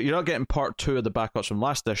you're not getting part 2 of the backups from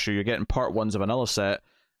last issue, you're getting part 1s of another set,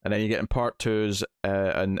 and then you're getting part 2s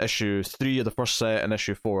in issue 3 of the first set and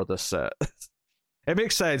issue 4 of this set. It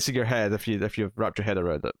makes sense in your head if you've wrapped your head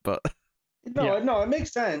around it, but no, it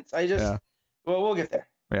makes sense. Well, we'll get there.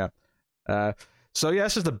 Yeah. So yeah,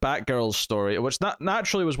 this is the Batgirl story, which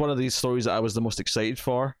naturally was one of these stories that I was the most excited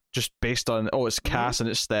for, just based on it's Cass and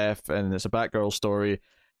it's Steph and it's a Batgirl story.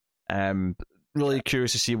 Really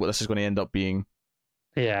curious to see what this is going to end up being.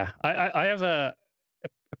 Yeah, I have a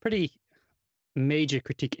pretty major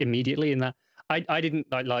critique immediately in that I didn't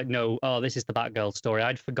like know, oh, this is the Batgirl story.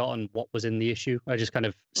 I'd forgotten what was in the issue. I just kind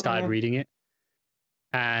of started reading it,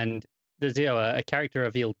 and there's a character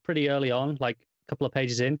revealed pretty early on, like a couple of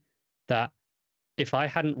pages in, that if I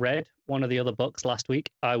hadn't read one of the other books last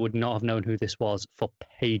week, I would not have known who this was for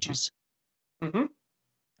pages. Mm-hmm.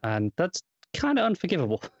 And that's kind of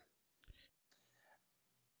unforgivable.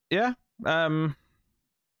 Yeah. I think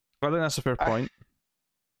that's a fair point.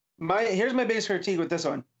 Here's my biggest critique with this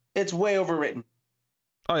one. It's way overwritten.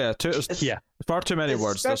 Oh yeah, far too many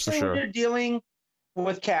words, that's for sure. Especially when you're dealing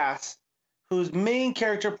with Cass, whose main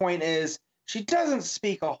character point is she doesn't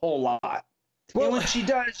speak a whole lot. Well, and when she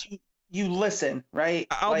does, you listen, right?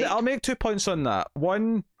 I'll make 2 points on that.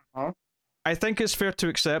 One, I think it's fair to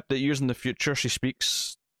accept that years in the future she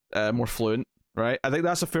speaks more fluent, right? I think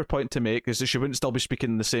that's a fair point to make, is that she wouldn't still be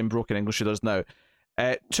speaking the same broken English she does now.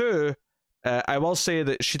 2, I will say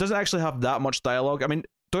that she doesn't actually have that much dialogue. I mean,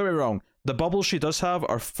 don't get me wrong, the bubbles she does have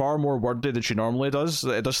are far more wordy than she normally does.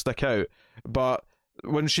 It does stick out. But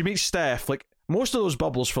when she meets Steph, like, most of those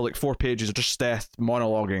bubbles for like 4 pages are just Steph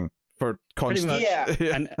monologuing for constant. Yeah.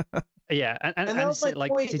 And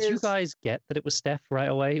like, did you guys get that it was Steph right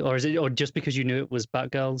away, or just because you knew it was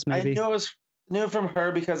Batgirls? Maybe I knew it from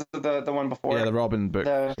her because of the one before. Yeah, the Robin book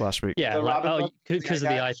last week. Yeah, because of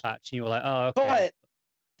the eye patch, and you were like, oh, okay. But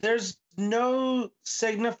there's no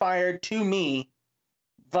signifier to me,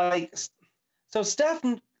 like, so Steph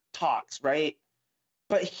talks, right?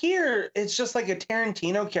 But here it's just like a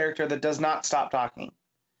Tarantino character that does not stop talking.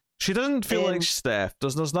 She doesn't feel like Steph.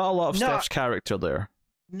 There's not a lot of Steph's character there.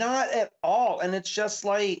 Not at all. And it's just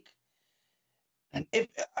like,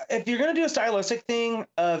 if you're gonna do a stylistic thing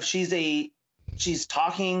of she's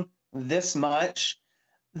talking this much,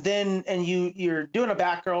 then and you're doing a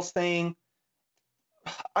Batgirls thing,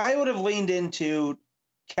 I would have leaned into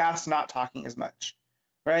Cass not talking as much,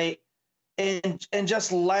 right? And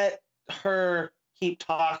just let her keep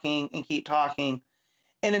talking and keep talking.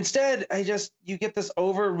 And instead, you get this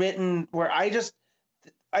overwritten where I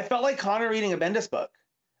felt like Connor reading a Bendis book.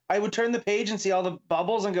 I would turn the page and see all the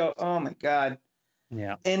bubbles and go, oh my God.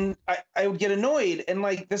 Yeah. And I would get annoyed. And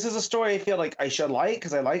like, this is a story I feel like I should like,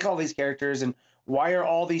 because I like all these characters. And why are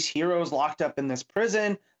all these heroes locked up in this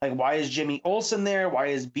prison? Like, why is Jimmy Olsen there? Why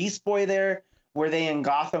is Beast Boy there? Were they in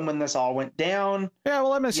Gotham when this all went down? Yeah,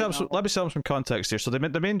 well, let me sell some context here. So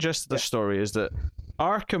the main gist of this story is that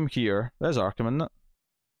Arkham here, there's Arkham, isn't it?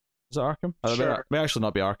 Is it Arkham? Sure. It may actually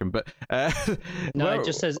not be Arkham, but no, it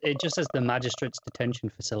just says the magistrate's detention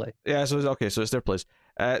facility. Yeah, so it's their place.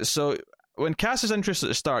 So when Cass is interested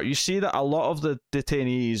at the start, you see that a lot of the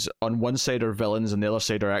detainees on one side are villains and the other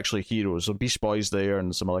side are actually heroes. So Beast Boy's there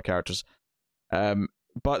and some other characters.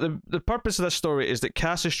 But the purpose of this story is that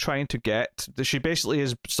Cass is trying to get. She basically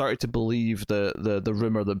has started to believe the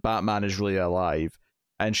rumor that Batman is really alive.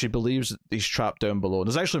 And she believes that he's trapped down below.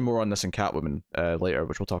 There's actually more on this in Catwoman later,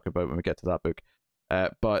 which we'll talk about when we get to that book.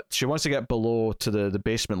 But she wants to get below to the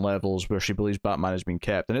basement levels where she believes Batman is being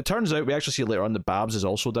kept. And it turns out, we actually see later on that Babs is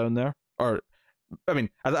also down there. Or, I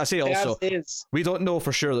mean, I say also, we don't know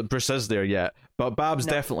for sure that Bruce is there yet, but Babs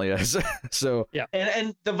definitely is. So yeah.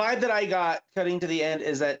 And the vibe that I got cutting to the end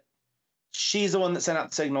is that she's the one that sent out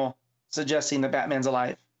the signal suggesting that Batman's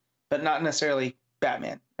alive, but not necessarily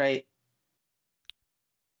Batman, right?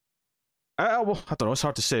 Well, I don't know. It's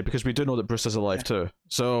hard to say because we do know that Bruce is alive too.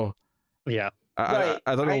 So yeah, I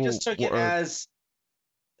don't know. I just took it as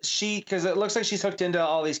because it looks like she's hooked into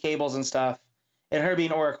all these cables and stuff, and her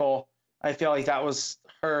being Oracle, I feel like that was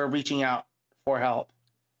her reaching out for help,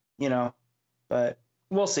 but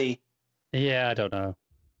we'll see. Yeah, I don't know.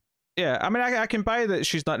 Yeah, I mean, I can buy that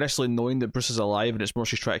she's not necessarily knowing that Bruce is alive, and it's more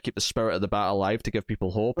she's trying to keep the spirit of the bat alive to give people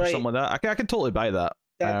hope or something like that. I can totally buy that.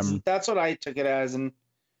 That's what I took it as, and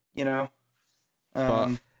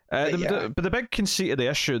But the big conceit of the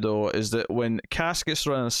issue, though, is that when Cass gets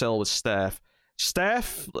thrown in a cell with Steph,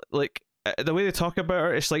 like, the way they talk about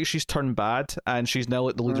her, it's like she's turned bad, and she's now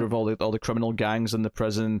like the leader of all the criminal gangs in the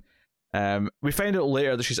prison, We find out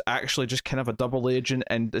later that she's actually just kind of a double agent,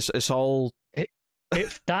 and it's all.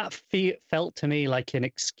 Felt to me like an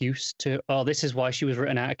excuse to, this is why she was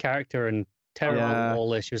written out of character and terrible. All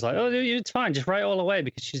this, she was like, it's fine, just write it all away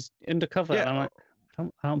because she's undercover. Yeah. And I'm like,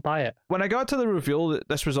 I don't buy it. When I got to the reveal that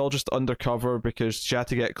this was all just undercover because she had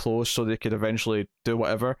to get close so they could eventually do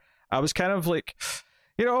whatever, I was kind of like,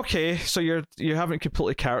 okay, so you haven't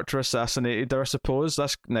completely character assassinated her, I suppose.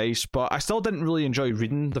 That's nice, but I still didn't really enjoy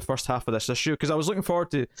reading the first half of this issue because I was looking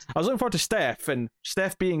forward to Steph, and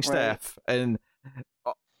Steph being Steph, and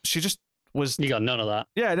she just was. You got none of that.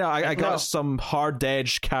 Yeah, no, I got some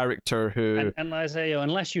hard-edged character who. And Isaiah,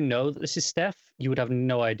 unless you know that this is Steph, you would have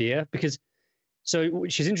no idea because. So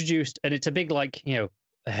she's introduced, and it's a big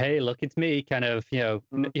hey, look, it's me, kind of,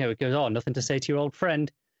 it goes, nothing to say to your old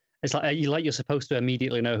friend. It's like you're supposed to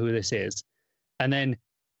immediately know who this is, and then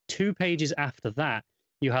 2 pages after that,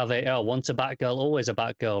 you have once a Batgirl, always a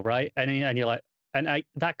Batgirl, right? And you're like,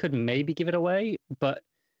 that could maybe give it away, but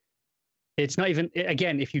it's not even.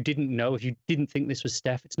 Again, if you didn't think this was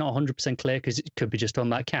Steph, it's not 100% clear because it could be just on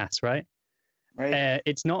that Cass, right? Right.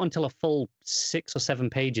 It's not until a full 6 or 7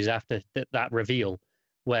 pages after that reveal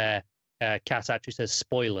where Cass actually says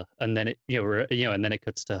spoiler, and then and then it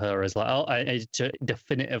cuts to her as like, to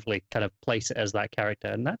definitively kind of place it as that character,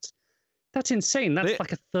 and that's insane. That's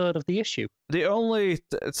like a third of the issue. The only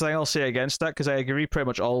thing I'll say against that, because I agree pretty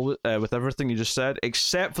much all with everything you just said,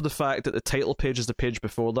 except for the fact that the title page is the page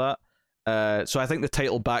before that. So I think the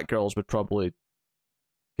title Batgirls would probably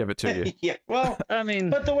give it to you. Yeah, well, I mean,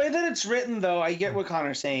 but the way that it's written, though, I get what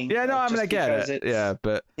Connor's saying. Yeah, no, I mean, I get it. Yeah,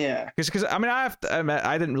 but because I mean, I have to admit,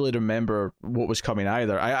 I didn't really remember what was coming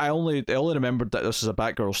either. I only remembered that this is a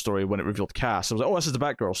Batgirl story when it revealed Cass. I was like, this is the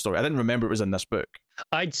Batgirl story. I didn't remember it was in this book.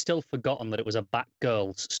 I'd still forgotten that it was a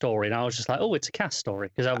Batgirl's story, and I was just like, it's a Cass story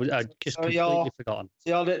because I'd just completely forgotten.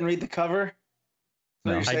 So y'all didn't read the cover?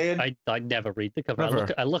 No, you're saying? I never read the cover. Never.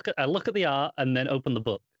 I look at the art and then open the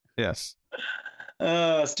book. Yes.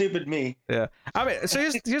 Stupid me. Yeah. I mean, so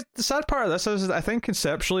here's the sad part of this is I think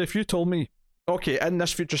conceptually, if you told me, okay, in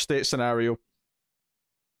this future state scenario,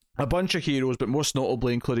 a bunch of heroes, but most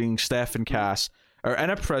notably including Steph and Cass, are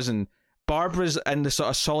in a prison, Barbara's in the sort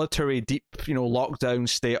of solitary, deep, lockdown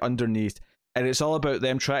state underneath, and it's all about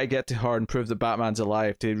them trying to get to her and prove that Batman's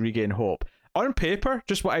alive to regain hope. On paper,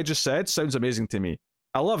 just what I just said sounds amazing to me.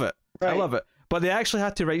 I love it. Right. I love it. But they actually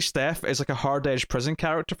had to write Steph as like a hard-edged prison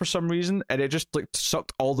character for some reason, and it just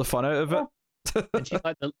sucked all the fun out of it. And she's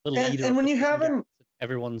like the leader. And when you haven't,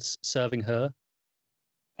 everyone's serving her.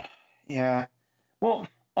 Yeah. Well,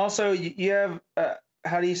 also you have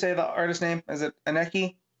how do you say the artist name? Is it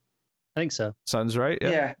Aneki? I think so. Sounds right.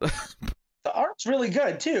 Yeah. The art's really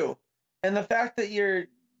good too, and the fact that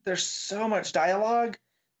there's so much dialogue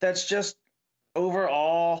that's just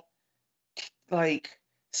overall like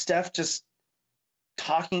Steph just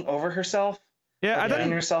talking over herself. Yeah,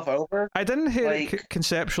 getting herself over. I didn't hate it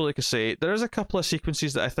conceptually, Cassette. There's a couple of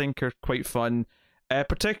sequences that I think are quite fun.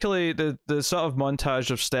 Particularly the sort of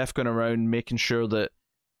montage of Steph going around making sure that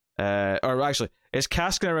or actually, it's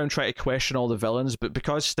Cass going around trying to question all the villains, but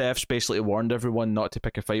because Steph's basically warned everyone not to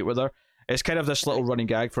pick a fight with her, it's kind of this little running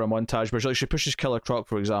gag for a montage where she pushes Killer Croc,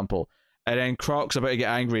 for example, and then Croc's about to get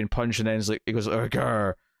angry and punch, and then he goes,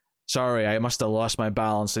 "Grr, sorry, I must have lost my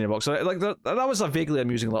balance in your box." So like that was a vaguely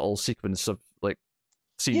amusing little sequence of like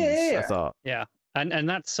scenes. I thought. Yeah, and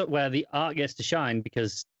that's where the art gets to shine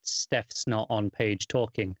because Steph's not on page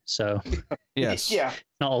talking, so yes, yeah,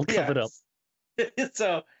 not all covered up.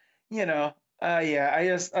 So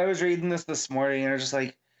I was reading this morning and I was just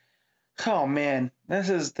like, oh man, this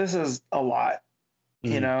is a lot,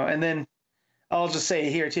 and then I'll just say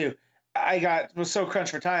it here too. I was so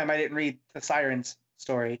crunched for time I didn't read the Sirens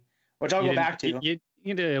story, which I'll go back to.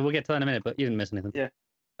 We'll get to that in a minute, but you didn't miss anything.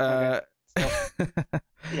 Yeah.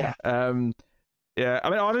 Yeah. Yeah, I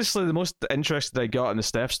mean, honestly, the most interested I got in the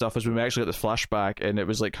Steph stuff is when we actually got the flashback, and it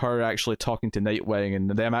was like her actually talking to Nightwing, and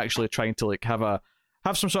them actually trying to like have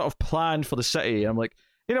some sort of plan for the city. And I'm like,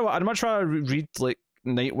 you know what? I'd much rather read like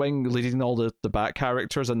Nightwing leading all the Bat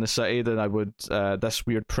characters in the city than I would this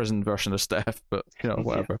weird prison version of Steph. But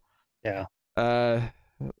whatever. Yeah.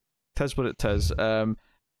 Tis what it tis. So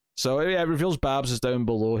yeah, it reveals Babs is down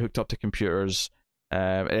below, hooked up to computers.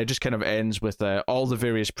 And it just kind of ends with all the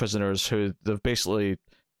various prisoners who they've basically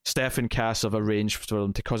Steph and Cass have arranged for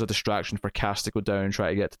them to cause a distraction for Cass to go down and try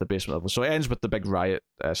to get to the basement level. So it ends with the big riot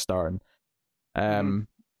starting.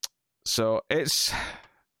 So it's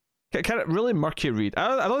kind of really murky read.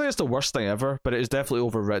 I don't think it's the worst thing ever, but it is definitely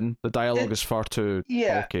overwritten. The dialogue is far too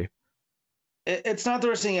bulky. It's not the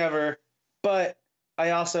worst thing ever, but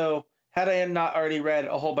I also had I not already read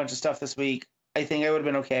a whole bunch of stuff this week, I think I would have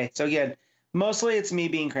been okay. So again, mostly it's me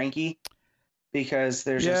being cranky because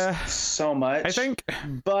there's just so much. I think,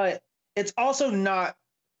 but it's also not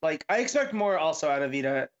like I expect more also out of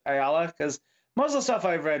Vita Ayala because most of the stuff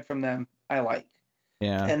I've read from them I like.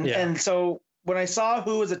 Yeah. And so when I saw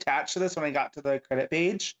who was attached to this when I got to the credit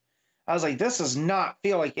page, I was like, this does not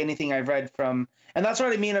feel like anything I've read from. And that's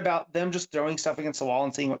what I mean about them just throwing stuff against the wall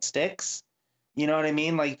and seeing what sticks. You know what I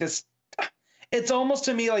mean? Like this, it's almost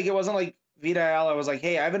to me like it wasn't like Vita Ayala was like,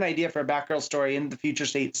 hey, I have an idea for a Batgirl story in the future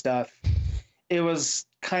state stuff. It was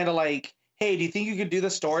kind of like, hey, do you think you could do the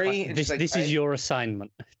story? Like, this is your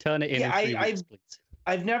assignment. Turn it in 3 weeks, please.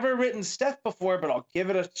 I've never written Steph before, but I'll give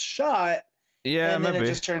it a shot. Yeah, and maybe. Then it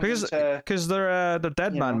just turns because their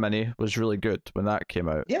Dead Man mini was really good when that came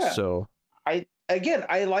out. Yeah. So I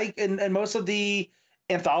like and most of the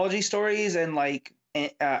anthology stories and like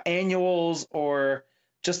annuals or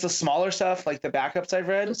just the smaller stuff like the backups I've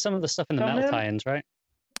read. Some of the stuff in the metal tie-ins, right?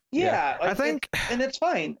 Yeah, like I think, and it's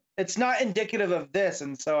fine. It's not indicative of this,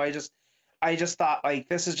 and so I just thought like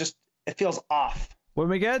this is just it feels off. When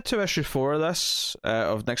we get to issue 4 of this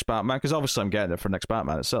of Next Batman, because obviously I'm getting it for Next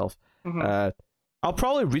Batman itself. Mm-hmm. I'll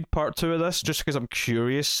probably read part 2 of this just because I'm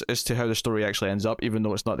curious as to how the story actually ends up, even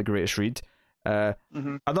though it's not the greatest read. I'm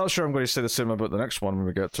not sure I'm going to say the same about the next one when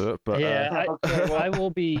we get to it. But yeah, I will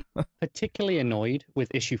be particularly annoyed with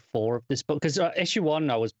issue 4 of this book because issue 1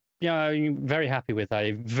 I was very happy with.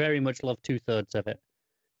 I very much loved 2/3 of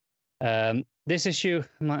it. This issue,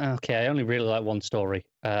 I'm like, okay, I only really like one story.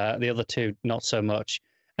 The other 2, not so much.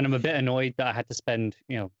 And I'm a bit annoyed that I had to spend,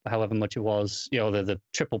 however much it was, the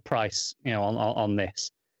triple price, on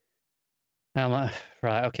this. And I'm like,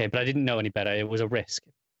 right, okay, but I didn't know any better. It was a risk.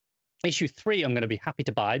 Issue 3, I'm going to be happy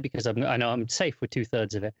to buy because I know I'm safe with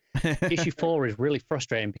 2/3 of it. Issue 4 is really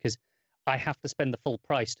frustrating because I have to spend the full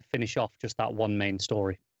price to finish off just that one main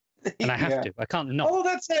story. And I have to. I can't not. Although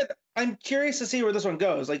that said, I'm curious to see where this one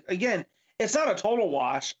goes. Like, again, it's not a total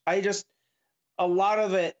wash. A lot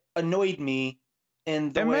of it annoyed me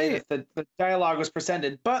in the way that the dialogue was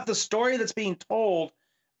presented. But the story that's being told,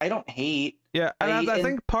 I don't hate. Yeah, and I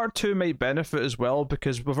think part 2 might benefit as well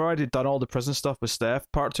because we've already done all the prison stuff with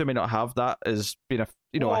Steph. Part 2 may not have that as being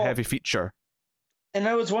a heavy feature. And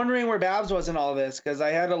I was wondering where Babs was in all of this because I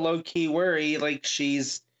had a low-key worry like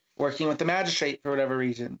she's working with the magistrate for whatever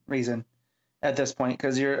reason at this point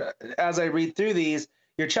because as I read through these,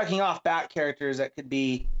 you're checking off Bat characters that could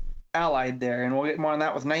be allied there, and we'll get more on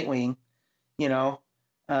that with Nightwing. At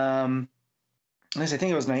least I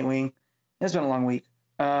think it was Nightwing. It's been a long week.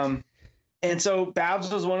 And so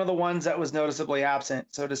Babs was one of the ones that was noticeably absent.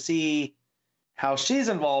 So to see how she's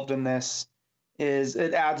involved in this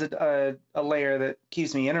it adds a layer that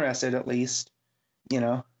keeps me interested, at least,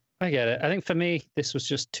 I get it. I think for me, this was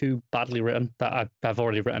just too badly written that I've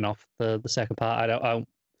already written off the second part. I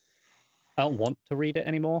don't want to read it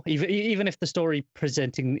anymore. Even if the story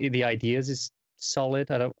presenting the ideas is solid,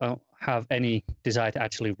 I don't have any desire to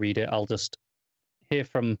actually read it. I'll just hear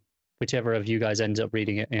from whichever of you guys ends up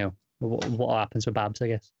reading it. What happens with Babs, I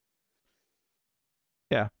guess.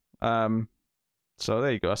 Yeah. So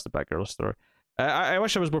there you go. That's the Batgirl story. I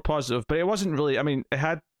wish I was more positive, but it wasn't really. I mean, it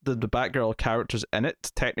had the Batgirl characters in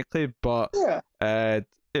it technically, but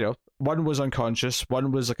one was unconscious,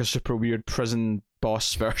 one was like a super weird prison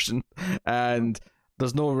boss version, and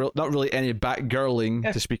there's not really any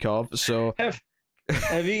Batgirling to speak of. So,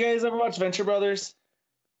 have you guys ever watched Venture Brothers?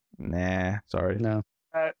 Nah, sorry, no.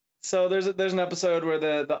 So there's an episode where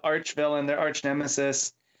the arch villain, their arch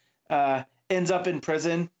nemesis, ends up in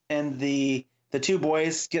prison, and the 2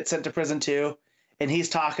 boys get sent to prison too, and he's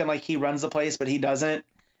talking like he runs the place, but he doesn't.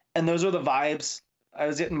 And those are the vibes. I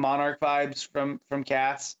was getting Monarch vibes from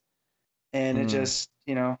Cass, and it just,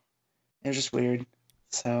 it was just weird.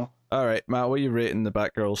 So. All right, Matt, what are you rating the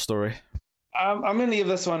Batgirl story? I'm gonna give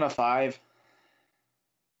this one a 5.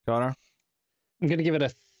 Connor? I'm gonna give it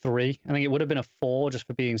a 3. I think it would have been a 4 just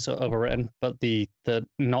for being so overwritten, but the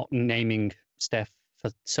not naming Steph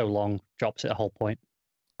for so long drops it a whole point.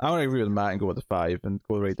 I want to agree with Matt and go with the 5 and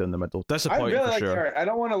go right down the middle. Disappointing I really for like sure. art. I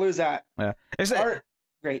don't want to lose that. Yeah, art,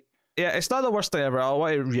 great. Yeah, it's not the worst thing ever. I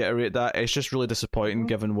want to reiterate that. It's just really disappointing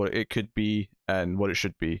given what it could be and what it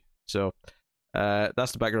should be. So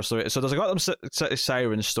that's the Batgirl story. So there's a Gotham City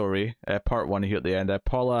Sirens story, part 1 here at the end.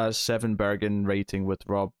 Paula Sevenbergen writing with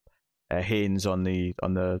Rob Haynes on the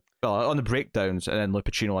breakdowns, and then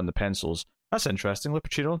Lupacino on the pencils. That's interesting.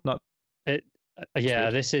 Lupacino, not it. Yeah,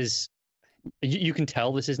 this is. You can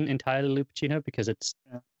tell this isn't entirely Lupacino because it's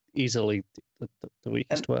easily the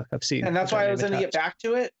weakest work I've seen. And that's why I was going to get back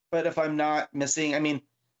to it. But if I'm not missing, I mean,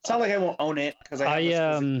 it's not like I won't own it because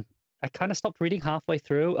I kind of stopped reading halfway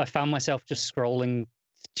through. I found myself just scrolling,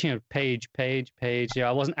 page. Yeah,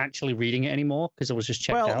 I wasn't actually reading it anymore because I was just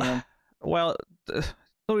checked out. Well,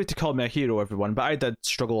 no need to call me a hero, everyone, but I did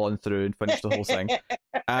struggle on through and finish the whole thing.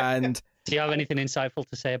 And do you have anything insightful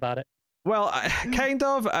to say about it? Well, kind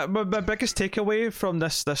of. My biggest takeaway from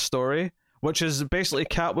this story, which is basically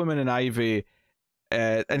Catwoman and Ivy,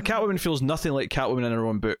 and Catwoman feels nothing like Catwoman in her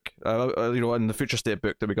own book, in the Future State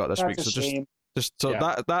book that we got this week. So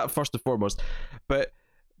that first and foremost. But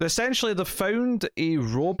essentially, they found a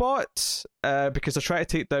robot because they're trying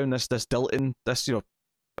to take down this Dilton,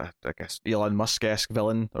 I guess Elon Musk-esque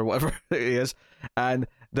villain or whatever he is, and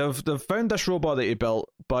they've found this robot that he built,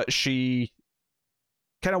 but she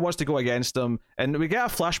kind of wants to go against them, and we get a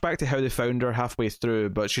flashback to how they found her halfway through,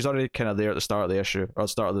 but she's already kind of there at the start of the issue or the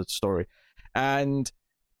start of the story. And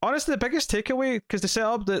honestly, the biggest takeaway, because they set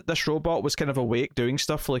up that this robot was kind of awake doing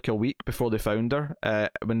stuff for like a week before they found her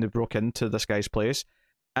when they broke into this guy's place,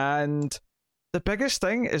 and the biggest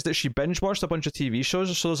thing is that she binge watched a bunch of TV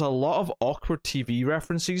shows, so there's a lot of awkward TV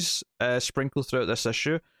references sprinkled throughout this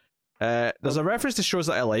issue. There's a reference to shows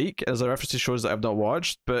that I like, there's a reference to shows that I've not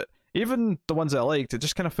watched, but even the ones that I liked, it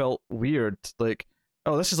just kind of felt weird. Like,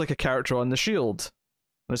 oh, this is like a character on The Shield.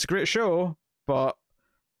 And it's a great show, but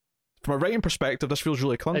from a writing perspective, this feels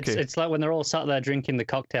really clunky. It's like when they're all sat there drinking the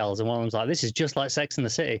cocktails, and one of them's like, this is just like Sex and the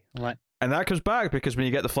City. I'm like... And that comes back because when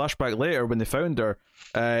you get the flashback later, when they found her,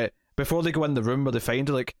 before they go in the room where they find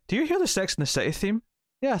her, like, do you hear the Sex and the City theme?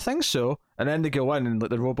 Yeah, I think so. And then they go in, and like,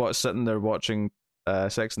 the robot's sitting there watching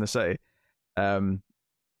Sex and the City.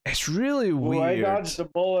 It's really weird. I dodged a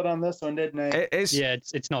bullet on this one, didn't I?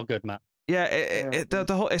 It's not good, Matt. Yeah, the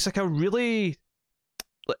whole, it's like a really,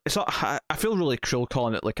 it's not. I feel really cruel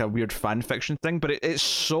calling it like a weird fan fiction thing, but it's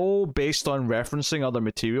so based on referencing other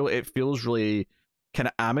material. It feels really kind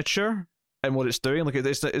of amateur in what it's doing. Like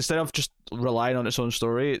it's instead of just relying on its own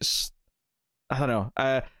story, it's, I don't know.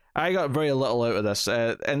 I got very little out of this,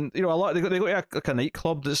 and a lot. They got like a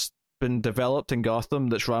nightclub that's been developed in Gotham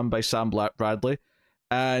that's run by Sam Bradley.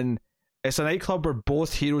 And it's a nightclub where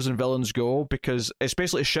both heroes and villains go because it's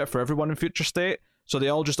basically shit for everyone in Future State. So they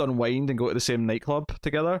all just unwind and go to the same nightclub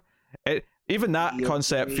together. Even that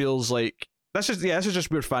concept feels like this is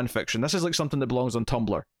just weird fan fiction. This is like something that belongs on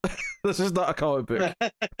Tumblr. This is not a comic book.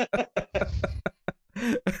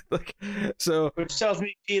 Which tells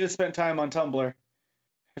me Pete has spent time on Tumblr,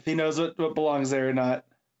 if he knows what belongs there or not.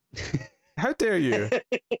 How dare you?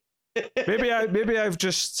 Maybe I've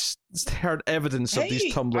just heard evidence of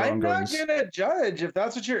these Tumblr ongoings. I'm not gonna judge if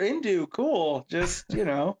that's what you're into. Cool, just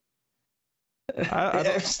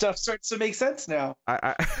stuff starts to make sense now.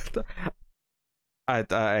 I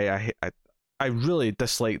really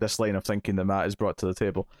dislike this line of thinking that Matt has brought to the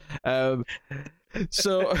table.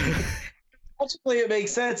 So logically, it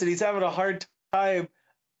makes sense, and he's having a hard time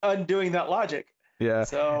undoing that logic. Yeah.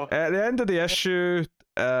 So at the end of the issue,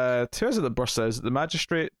 who is it that bursts out? Is it the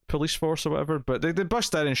magistrate police force or whatever? But they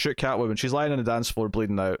bust in and shoot Catwoman. She's lying on the dance floor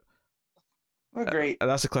bleeding out. Oh, great. And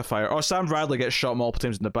that's a cliffhanger. Oh, Sam Bradley gets shot multiple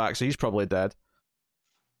times in the back, so he's probably dead.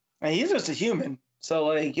 And he's just a human. So,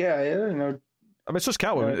 like, yeah, I don't know. I mean, it's just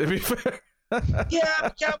Catwoman, to be fair. Yeah,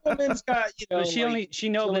 Catwoman's got, But she only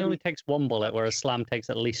takes one bullet, whereas Slam takes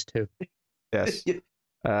at least two. Yes.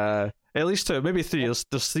 At least two, maybe three.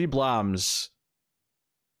 There's three blams.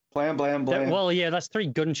 Blam, blam, blam. Well, yeah, that's 3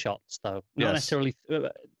 gunshots, though. Not necessarily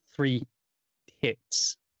 3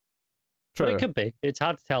 hits. True. But it could be. It's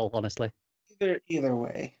hard to tell, honestly. Either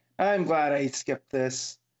way. I'm glad I skipped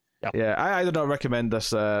this. Yeah, I do not recommend this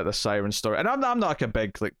Siren story. And I'm not like a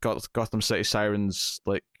big like Gotham City Sirens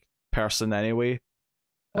like person anyway.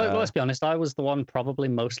 Well, let's be honest, I was the one probably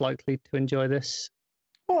most likely to enjoy this.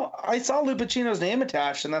 Well, I saw Lou Pacino's name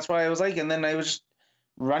attached, and that's why I was like, and then I was just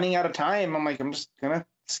running out of time. I'm like, I'm just gonna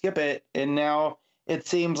skip it, and now it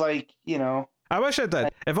seems like I wish I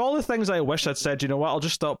did. If all the things I wish I'd said, you know what, I'll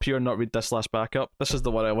just stop here and not read this last backup. This is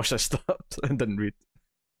the one I wish I stopped and didn't read.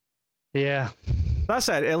 Yeah. That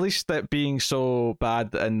said, at least that being so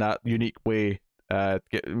bad in that unique way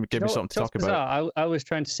give me something to talk about. I was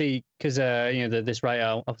trying to see, because this writer,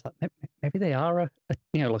 I was like, maybe they are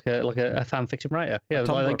like a fan fiction writer. Yeah,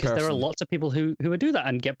 because there are lots of people who would do that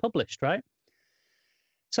and get published, right?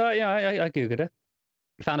 So I googled it,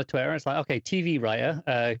 found a Twitter, and it's like, okay, TV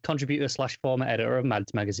writer, contributor / former editor of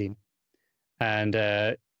Mads magazine, and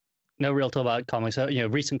no real talk about comics.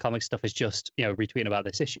 Recent comic stuff is just retweeting about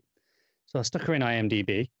this issue. So I stuck her in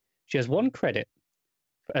IMDb. She has 1 credit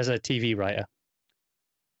as a TV writer,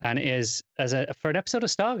 and it is for an episode of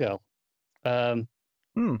Stargirl,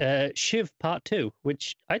 Shiv Part 2,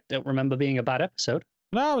 which I don't remember being a bad episode.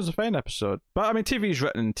 No, it was a fine episode. But I mean, TV's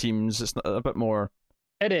written in teams. It's a bit more.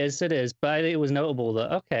 It is. But I think it was notable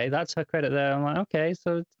that, okay, that's her credit there. I'm like, okay,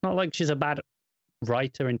 so it's not like she's a bad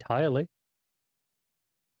writer entirely.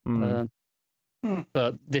 Mm.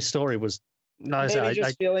 But this story was... Maybe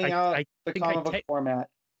just feeling out the comic book format.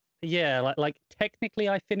 Yeah, like technically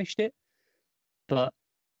I finished it, but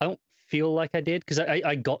I don't feel like I did, because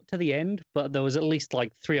I got to the end, but there was at least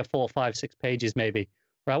like 3 or 4, 5, 6 pages maybe,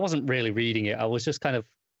 where I wasn't really reading it. I was just kind of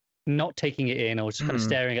not taking it in. I was just kind of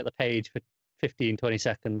staring at the page for 15, 20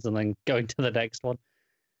 seconds and then going to the next one.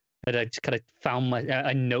 And I just kind of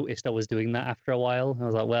I noticed I was doing that after a while. I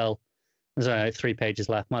was like, well, there's only like 3 pages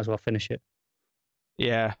left. Might as well finish it.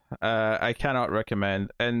 Yeah, I cannot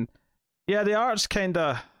recommend. And yeah, the art's kind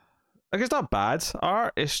of... Like, it's not bad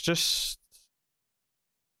art. It's just...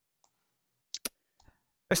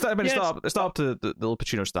 It's not up to the Al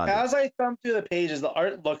Pacino standard. As I thumb through the pages, the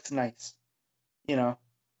art looks nice. You know,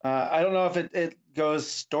 I don't know if it goes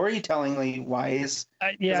storytellingly wise.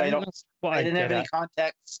 I didn't have any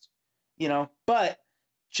context. You know, but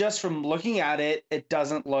just from looking at it, it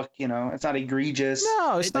doesn't look. You know, it's not egregious.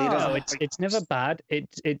 No, it's not. No, it's never bad.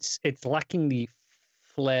 It's lacking the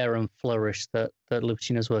flair and flourish that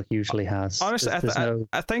Lupacino's work usually has. Honestly,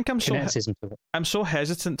 I think I'm so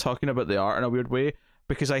hesitant talking about the art in a weird way,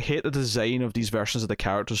 because I hate the design of these versions of the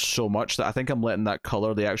characters so much that I think I'm letting that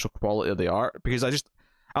color the actual quality of the art, because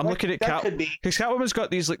I'm looking at because Catwoman's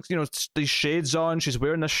got these, like, you know, these shades on. She's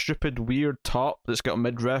wearing this stupid weird top that's got a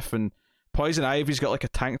midriff, and Poison Ivy's got like a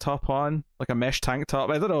tank top on, like a mesh tank top.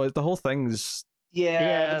 I don't know. The whole thing's...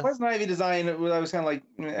 Yeah, the Poison Ivy design, I was kind of like,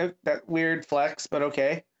 that weird flex, but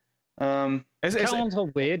okay. Catwoman's all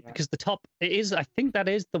weird because the top, it is, I think that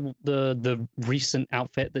is the recent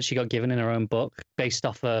outfit that she got given in her own book, based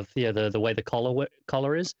off of the way the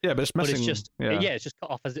collar is. Yeah, but it's missing. But it's just it's just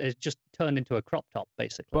cut off, as it's just turned into a crop top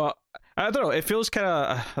basically. But I don't know. It feels kind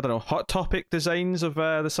of, I don't know, Hot Topic designs of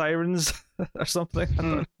the sirens or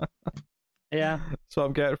something. Yeah, that's what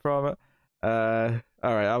I'm getting from it.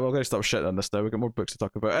 All right, I'm going to stop shitting on this now. We've got more books to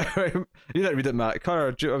talk about. You didn't read it, Matt.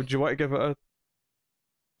 Connor, do you want to give it a...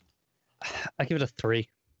 I give it a 3.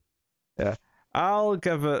 Yeah, I'll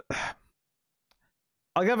give it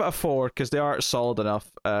a 4 because the art's solid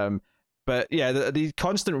enough. But yeah, the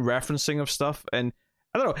constant referencing of stuff, and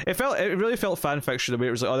I don't know, it really felt fan fiction the way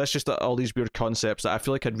it was like, oh, that's just all these weird concepts that I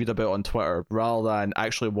feel like I'd read about on Twitter, rather than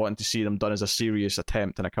actually wanting to see them done as a serious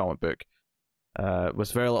attempt in a comic book.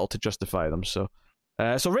 With very little to justify them. So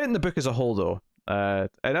rating the book as a whole, though, and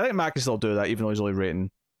I think Matt can still do that, even though he's only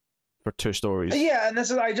rating for 2 stories. Yeah, and this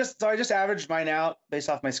is I just averaged mine out based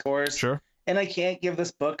off my scores. Sure. And I can't give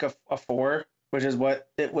this book a 4, which is what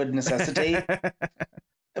it would necessitate,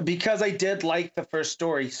 because I did like the first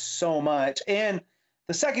story so much, and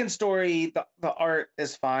the second story, the art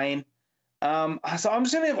is fine. So I'm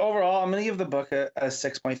just gonna give the book a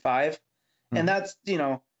 6.5, and that's, you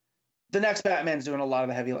know, the next Batman's doing a lot of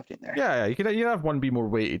the heavy lifting there. Yeah, you could have one be more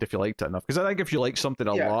weighted if you liked it enough, because I think if you like something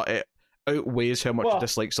a lot, it outweighs how much you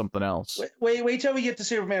dislike something else. Wait till we get to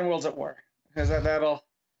Superman Worlds at War, because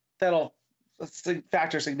that'll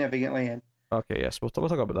factor significantly in. Okay, yes, we'll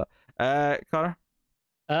talk about that. Connor?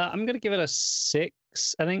 I'm going to give it a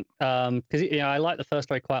 6, I think, because I like the first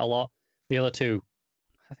story quite a lot. The other two,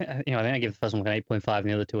 I think I give the first one an 8.5, and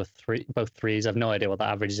the other two are 3, both 3s. I've no idea what that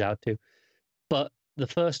averages out to, but the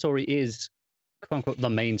first story is, quote unquote, the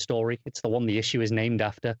main story. It's the one the issue is named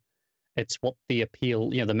after. It's what the appeal,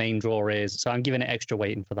 the main draw is. So I'm giving it extra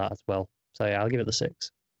weighting for that as well. So yeah, I'll give it the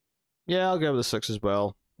 6. Yeah, I'll give it the 6 as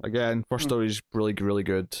well. Again, first story's really, really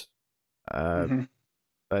good. And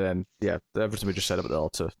then, yeah, everything we just said about the other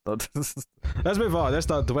two. Let's move on. Let's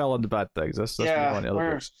not dwell on the bad things. Let's move on to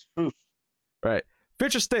other books. Right.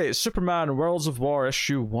 Future State, Superman, Worlds of War,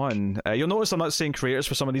 issue 1. You'll notice I'm not saying creators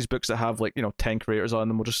for some of these books that have 10 creators on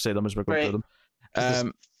them. We'll just say them as we're going through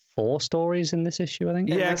them. 4 stories in this issue, I think.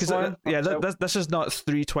 Yeah, because this is not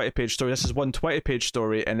 3 20-page stories. This is 1 20-page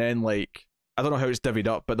story, and then I don't know how it's divvied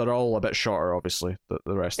up, but they're all a bit shorter, obviously. The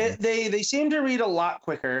rest of them. They seem to read a lot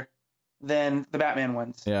quicker than the Batman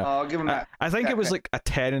ones. Yeah, I'll give them that. I think it was a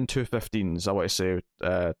 10 and 2 15s. I want to say,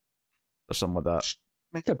 or something like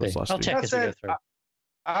that. Could be. I'll check as we go through.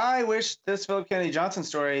 I wish this Philip Kennedy Johnson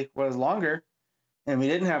story was longer, and we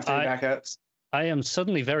didn't have 3 backups. I am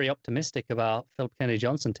suddenly very optimistic about Philip Kennedy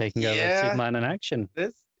Johnson taking over Superman in action.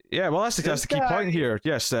 Yeah, well, that's the key point here.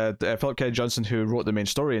 Yes, Philip Kennedy Johnson, who wrote the main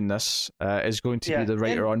story in this, is going to be the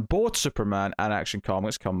writer on both Superman and Action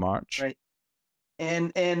Comics come March. Right.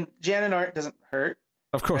 And Jan art doesn't hurt.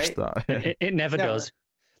 Of course not. It never does.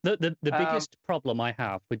 The biggest problem I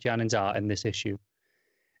have with Janen's art in this issue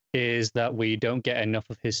is that we don't get enough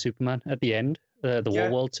of his Superman at the end, the Yeah.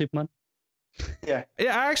 Warworld Superman. Yeah.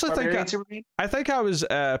 Yeah, I actually think Barbarian Superman? I think I was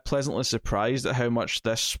pleasantly surprised at how much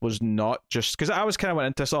this was not just because I was kind of went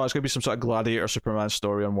into this. Oh, it's going to be some sort of Gladiator Superman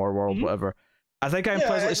story on Warworld, Mhm. whatever. I think I'm Yeah,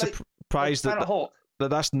 pleasantly like- surprised Planet that Hulk.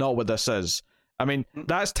 that's not what this is. I mean, Mm.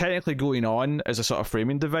 that's technically going on as a sort of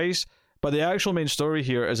framing device, but the actual main story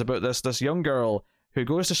here is about this young girl who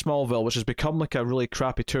goes to Smallville, which has become like a really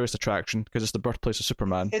crappy tourist attraction because it's the birthplace of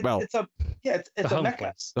Superman. It's well, it's The a home mecca.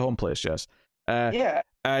 place. the home place, yes. Yeah.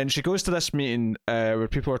 And she goes to this meeting where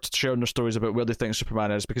people are sharing their stories about where they think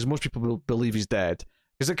Superman is, because most people will believe he's dead.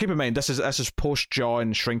 Because keep in mind, this is post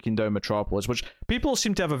John shrinking down Metropolis, which people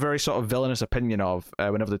seem to have a very sort of villainous opinion of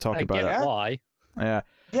whenever they talk I about get it. why. Yeah.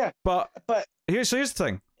 Yeah. But But here's the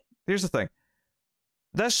thing. Here's the thing.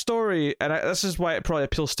 This story, and this is why it probably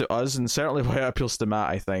appeals to us, and certainly why it appeals to Matt,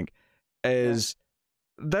 I think, is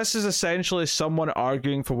this is essentially someone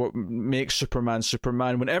arguing for what makes Superman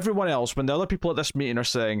Superman, when everyone else, when the other people at this meeting are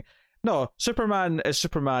saying, no, Superman is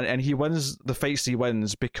Superman, and he wins the fights he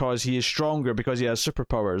wins because he is stronger, because he has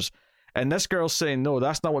superpowers. And this girl's saying, no,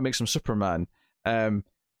 that's not what makes him Superman.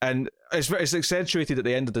 And it's accentuated at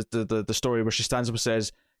the end of the story where she stands up and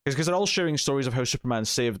says, because they're all sharing stories of how Superman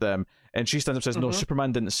saved them, and she stands up and says, no, Mhm.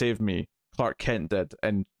 Superman didn't save me, Clark Kent did.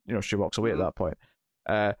 And, she walks away at that point.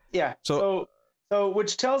 yeah. So- So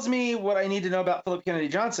which tells me what I need to know about Philip Kennedy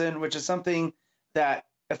Johnson, which is something that,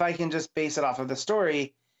 if I can just base it off of the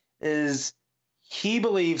story, is he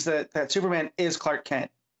believes that Superman is Clark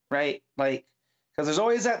Kent, right? Like, because there's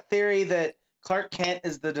always that theory that Clark Kent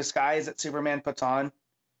is the disguise that Superman puts on,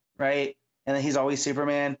 right? And that he's always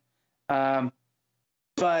Superman.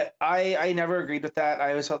 But I never agreed with that. I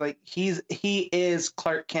always felt like he is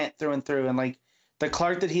Clark Kent through and through, and like the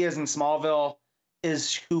Clark that he is in Smallville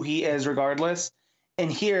is who he is regardless.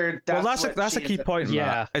 And here, that's what a she key ends up- point. Yeah.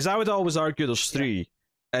 Matt, is I would always argue there's three,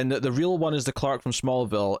 and that the real one is the Clark from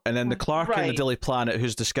Smallville, and then the Clark in the Right. Daily Planet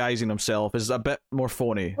who's disguising himself is a bit more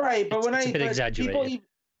phony. Right, but It's a bit exaggerated.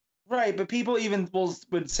 But people even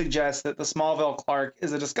would suggest that the Smallville Clark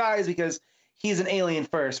is a disguise because he's an alien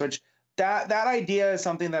first, which that idea is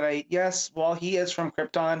something that while he is from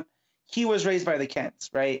Krypton, he was raised by the Kents,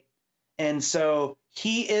 right? And so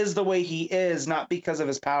he is the way he is, not because of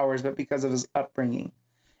his powers, but because of his upbringing.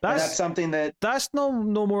 And that's something that That's no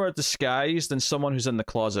more a disguise than someone who's in the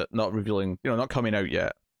closet, not revealing, not coming out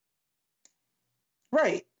yet.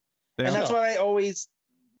 right. Yeah. And that's what I always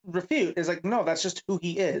refute is like, no, that's just who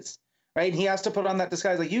he is, right? And he has to put on that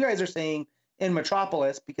disguise, like you guys are saying in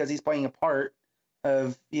Metropolis, because he's playing a part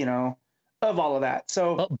of, of all of that.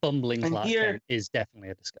 So But bumbling And Clark here- Kent is definitely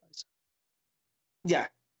a disguise. yeah.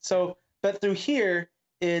 So, but through here,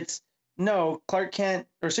 it's no, Clark Kent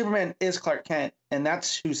or Superman is Clark Kent, and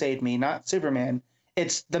that's who saved me, not Superman.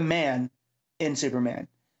 It's the man in Superman.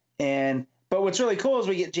 But what's really cool is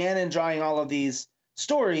we get Janin drawing all of these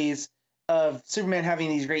stories of Superman having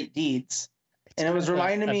these great deeds. And it was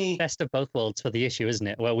reminding me best of both worlds for the issue, isn't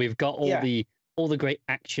it? Where we've got all the great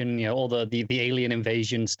action, all the alien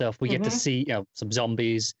invasion stuff. We get to Mhm. see some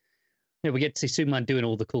zombies. We get to see Superman doing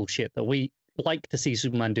all the cool shit that we like to see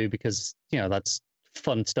Superman do because that's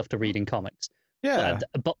fun stuff to read in comics. Yeah.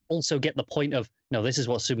 But also get the point of no, this is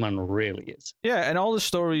what Superman really is. Yeah, and all the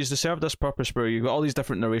stories, they serve this purpose where you've got all these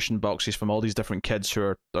different narration boxes from all these different kids who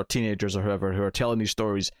are teenagers or whoever who are telling these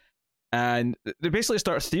stories. And they basically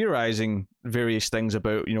start theorizing various things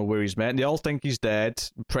about, where he's met. And they all think he's dead,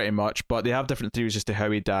 pretty much, but they have different theories as to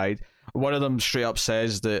how he died. One of them straight up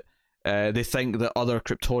says that they think that other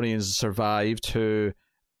Kryptonians survived who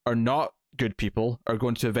are not good people, are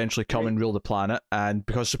going to eventually come and rule the planet. And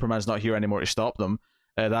because Superman's not here anymore to stop them,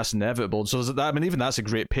 that's inevitable. So even that's a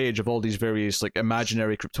great page of all these various like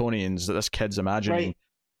imaginary Kryptonians that this kid's imagining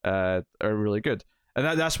are really good. And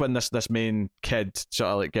that's when this main kid sort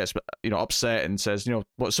of like gets upset and says,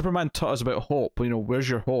 what Superman taught us about hope. Where's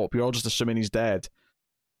your hope? You're all just assuming he's dead.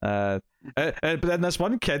 But then this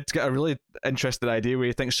one kid's got a really interesting idea where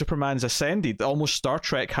he thinks Superman's ascended, almost Star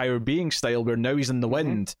Trek higher being style, where now he's in the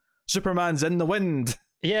wind. Superman's in the wind.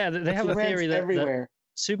 Yeah, they have a Superman's theory that everywhere.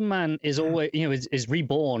 Superman is always, is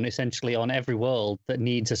reborn essentially on every world that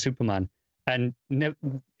needs a Superman, and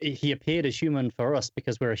he appeared as human for us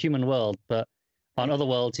because we're a human world, but on other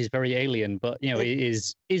worlds he's very alien. But he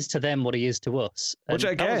is to them what he is to us. And Which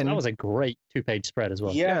again, that was a great 2-page spread as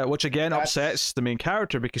well. Yeah. Which again That's- upsets the main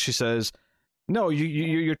character because she says, "No,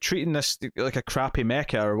 you're treating this like a crappy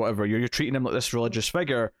mecha or whatever. You're treating him like this religious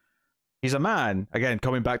figure. He's a man." Again,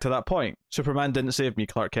 coming back to that point, Superman didn't save me,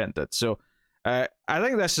 Clark Kent did. So I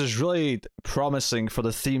think this is really promising for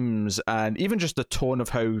the themes and even just the tone of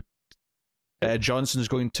how Johnson's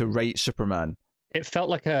going to write Superman. It felt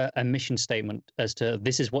like a mission statement as to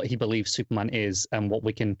this is what he believes Superman is and what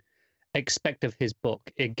we can expect of his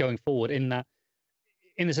book going forward. In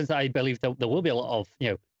the sense that I believe there will be a lot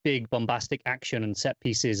of big bombastic action and set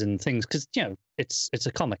pieces and things because it's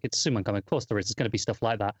a comic, it's a Superman comic. Of course, there's going to be stuff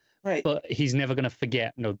like that. Right. But he's never going to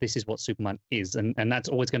forget. No, this is what Superman is, and that's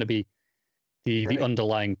always going to be the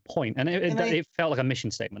underlying point. And it felt like a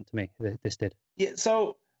mission statement to me. This did. Yeah.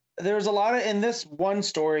 So there's a lot in this one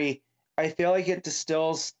story. I feel like it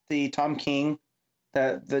distills the Tom King,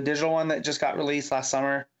 the digital one that just got released last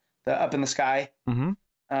summer, the Up in the Sky,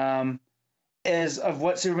 is of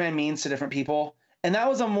what Superman means to different people. And that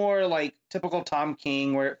was a more like typical Tom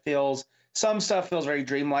King, where some stuff feels very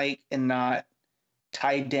dreamlike and not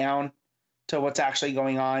tied down to what's actually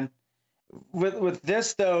going on. With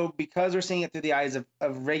this, though, because we're seeing it through the eyes of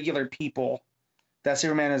regular people that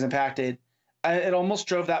Superman has impacted, it almost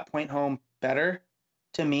drove that point home better,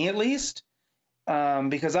 to me at least,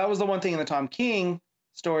 because that was the one thing in the Tom King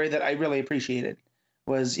story that I really appreciated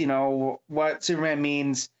was, what Superman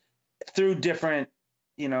means through different,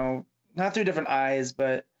 not through different eyes,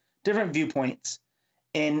 but different viewpoints.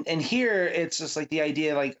 And here it's just like the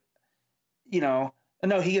idea, like, no,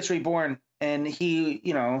 he gets reborn and he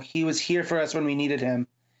was here for us when we needed him.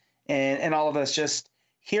 And all of us just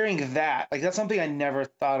hearing that, like, that's something I never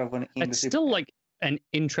thought of when it came to Superman. It's still like an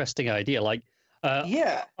interesting idea. Like,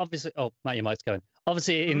 obviously, Matt, your mic's going.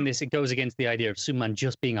 Obviously, in this, it goes against the idea of Superman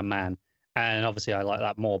just being a man. And obviously, I like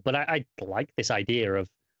that more. But I like this idea of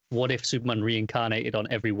what if Superman reincarnated on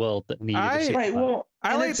every world that needed a Superman?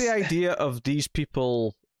 I like the idea of these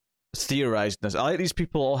people theorizing this. I like these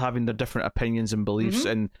people all having their different opinions and beliefs,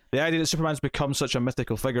 and the idea that Superman's become such a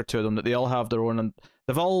mythical figure to them that they all have their own, and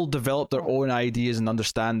they've all developed their own ideas and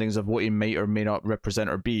understandings of what he might or may not represent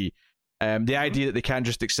or be. The idea that they can't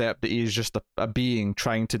just accept that he's just a being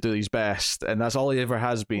trying to do his best, and that's all he ever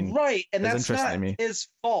has been. Right, and that's not his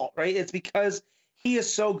fault, right? It's because he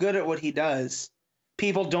is so good at what he does.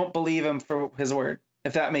 People don't believe him for his word,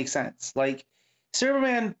 if that makes sense. Like,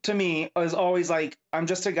 Superman, to me, is always like, I'm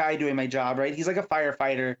just a guy doing my job, right? He's like a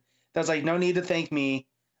firefighter that's like, no need to thank me.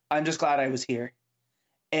 I'm just glad I was here.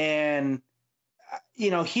 And,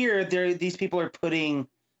 here, these people are putting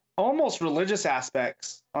almost religious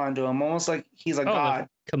aspects onto him, almost like he's a god.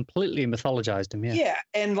 Completely mythologized him, yeah. Yeah,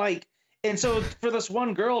 and so for this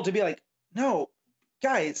one girl to be like, no,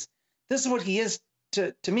 guys, this is what he is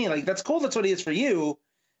to me. Like, that's cool, that's what he is for you,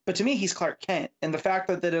 but to me, he's Clark Kent. And the fact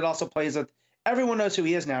that it also plays with, everyone knows who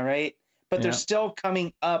he is now, right? But they're still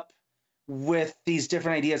coming up with these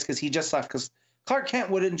different ideas because he just left, because Clark Kent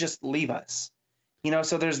wouldn't just leave us.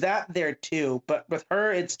 So there's that there too. But with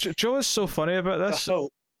her, it's... Joe is so funny about this.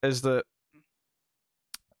 Is that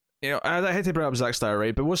I hate to bring up Zack Snyder,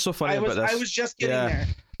 right? But what's so funny about this? I was just getting there.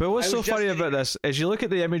 But what's so funny about this is you look at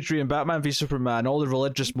the imagery in Batman v Superman, all the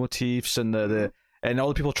religious motifs and and all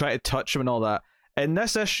the people trying to touch him and all that. And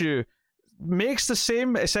this issue makes the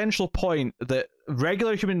same essential point that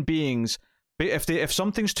regular human beings, if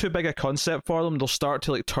something's too big a concept for them, they'll start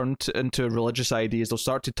to turn into religious ideas. They'll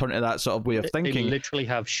start to turn to that sort of way of thinking. They literally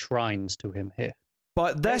have shrines to him here.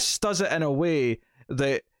 But this does it in a way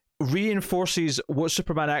that reinforces what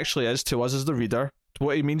Superman actually is to us as the reader,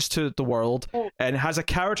 what he means to the world, and has a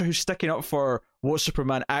character who's sticking up for what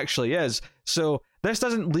Superman actually is. So this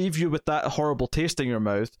doesn't leave you with that horrible taste in your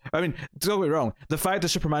mouth. I mean, don't get me wrong, the fact that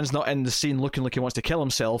Superman's not in the scene looking like he wants to kill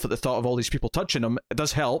himself at the thought of all these people touching him, it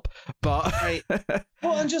does help, but... Right.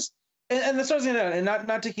 Well, and that's what I was going to, and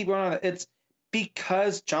not to keep going on, it's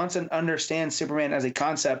because Johnson understands Superman as a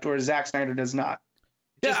concept, where Zack Snyder does not.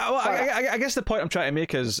 Yeah, well, I guess the point I'm trying to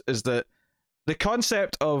make is that the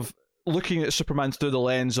concept of looking at Superman through the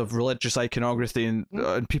lens of religious iconography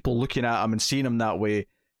and people looking at him and seeing him that way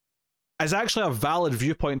is actually a valid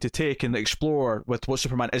viewpoint to take and explore with what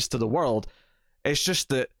Superman is to the world. It's just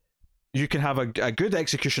that you can have a good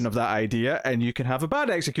execution of that idea and you can have a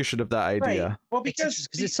bad execution of that idea. Right. Well, because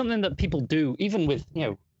it's something that people do, even with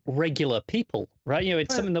regular people, right?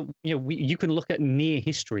 It's something that you can look at near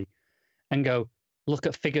history and go, look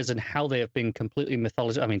at figures and how they have been completely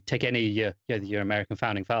mythologized. I mean, take any your American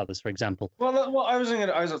founding fathers, for example. Well,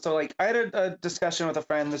 I had a discussion with a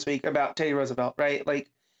friend this week about Teddy Roosevelt, right?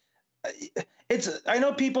 Like, I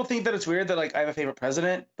know people think that it's weird that like I have a favorite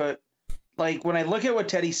president, but like when I look at what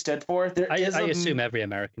Teddy stood for, I assume every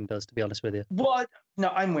American does, to be honest with you. Well, no,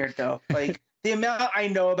 I'm weird though. Like the amount I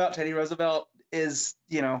know about Teddy Roosevelt is,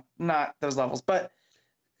 not those levels. But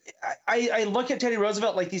I look at Teddy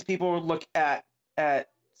Roosevelt like these people would look at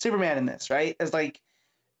Superman in this, right? As like,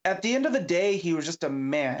 at the end of the day, he was just a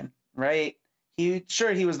man, right?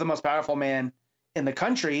 he was the most powerful man in the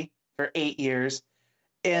country for 8 years,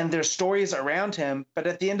 and there's stories around him, but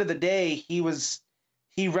at the end of the day,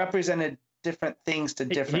 he represented different things to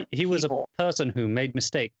different he was a people. person who made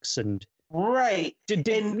mistakes and Right.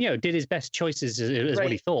 did his best choices is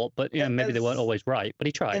what he thought, but maybe they weren't always right, but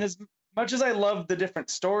he tried. And as much as I love the different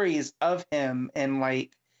stories of him and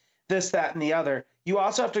like this, that, and the other, you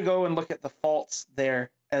also have to go and look at the faults there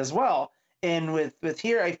as well. And with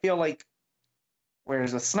here, I feel like,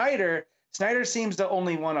 whereas with Snyder seems to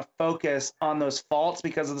only want to focus on those faults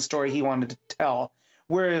because of the story he wanted to tell.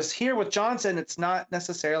 Whereas here with Johnson, it's not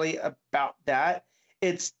necessarily about that.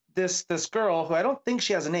 It's this girl who I don't think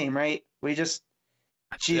she has a name, right?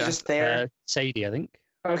 She's just there. Sadie, I think.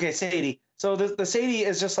 Okay, Sadie. So the Sadie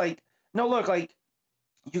is just like, no, look, like,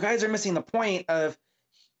 you guys are missing the point of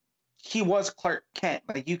he was Clark Kent.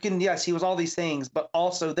 Like, yes, he was all these things, but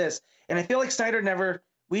also this. And I feel like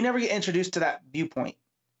we never get introduced to that viewpoint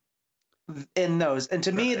in those. And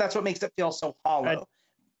to me, that's what makes it feel so hollow.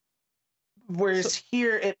 Whereas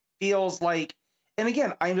here, it feels like, and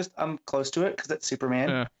again, I'm close to it because it's Superman.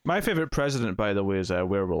 Yeah. My favorite president, by the way, is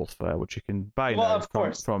Werewolf, which you can buy now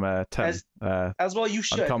from Tim. As well, you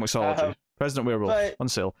should. On Comixology. President Werewolf on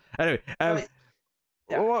sale. Anyway,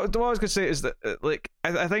 what I was going to say is that,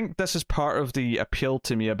 I think this is part of the appeal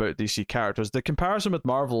to me about DC characters. The comparison with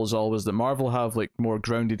Marvel is always that Marvel have more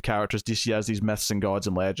grounded characters. DC has these myths and gods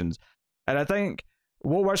and legends. And I think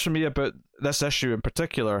what works for me about this issue in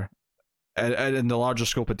particular, and in the larger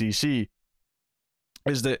scope of DC,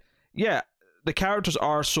 is that, the characters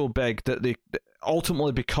are so big that they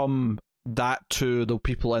ultimately become that to the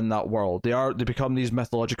people in that world. They become these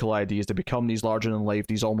mythological ideas. They become these larger than life,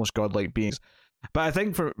 these almost godlike beings. But I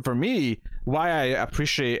think for me, why I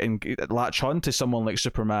appreciate and latch on to someone like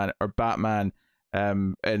Superman or Batman,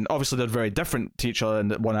 and obviously they're very different to each other, and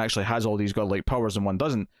that one actually has all these godlike powers and one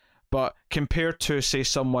doesn't. But compared to, say,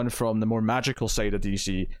 someone from the more magical side of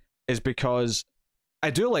DC, is because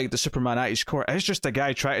I do like the Superman at his core. It's just a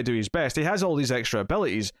guy trying to do his best. He has all these extra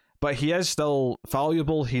abilities, but he is still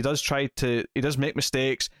valuable. He does make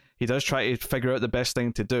mistakes. He does try to figure out the best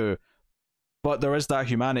thing to do. But there is that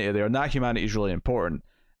humanity there, and that humanity is really important.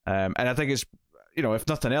 And I think it's, if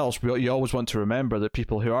nothing else, you always want to remember that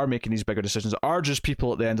people who are making these bigger decisions are just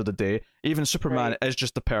people at the end of the day. Even Superman is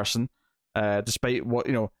just a person, despite what,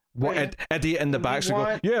 Eddie in the back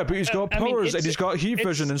go, but he's got powers, and he's got heat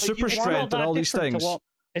vision and super strength and all these things.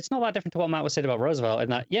 It's not that different to what Matt was saying about Roosevelt, in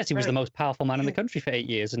that, yes, he was the most powerful man in the country for 8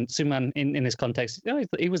 years, and Superman, in this context,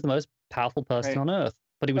 he was the most powerful person on Earth,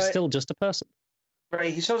 but he was still just a person.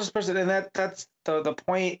 Right, he's still just a person, and that's the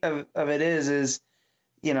point of it is,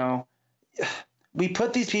 we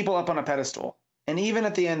put these people up on a pedestal, and even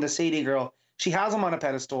at the end, the Sadie girl, she has them on a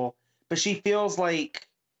pedestal, but she feels like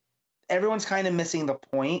everyone's kind of missing the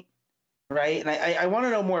point, right? And I want to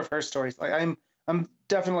know more of her stories. Like, I'm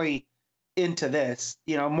definitely into this,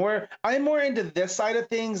 I'm more into this side of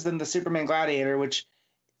things than the Superman Gladiator, which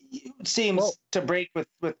seems to break with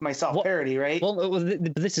my self-parody, right? Well,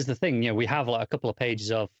 this is the thing. We have a couple of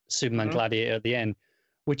pages of Superman Gladiator at the end,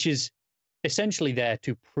 which is essentially there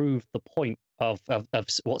to prove the point of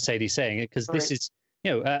what Sadie's saying, because this is,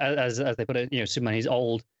 as they put it, Superman, he's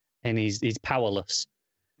old and he's powerless,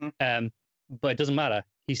 but it doesn't matter.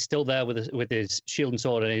 He's still there with his shield and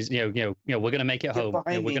sword, and he's we're gonna make it home.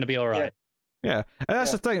 We're gonna be all right. Yeah, and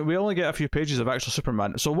that's the thing. We only get a few pages of actual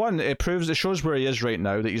Superman. So one, it shows where he is right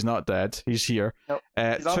now, that he's not dead. He's here. Yep.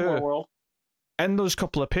 He's on Warworld. In those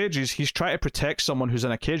couple of pages, he's trying to protect someone who's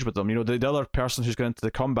in a cage with him. The other person who's going into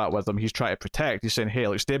the combat with him, he's trying to protect. He's saying,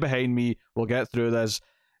 hey, stay behind me. We'll get through this.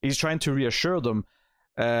 He's trying to reassure them.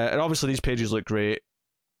 And obviously these pages look great.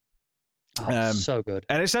 So good.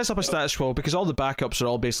 And it sets up a status quo, because all the backups are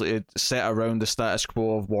all basically set around the status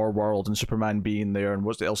quo of Warworld and Superman being there and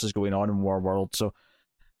what else is going on in Warworld. So,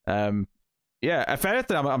 if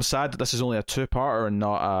anything, I'm sad that this is only a 2-parter and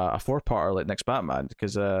not a 4-parter like next Batman,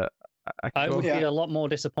 because I would be a lot more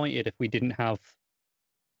disappointed if we didn't have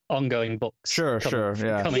ongoing books. Coming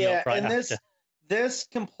up right and after. This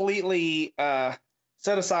completely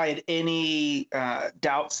set aside any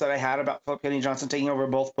doubts that I had about Philip Kennedy Johnson taking over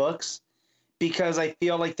both books, because I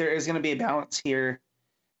feel like there is going to be a balance here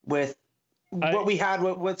with what we had,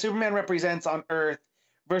 what Superman represents on Earth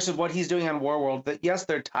versus what he's doing on Warworld. That, yes,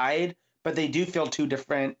 they're tied, but they do feel two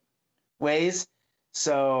different ways.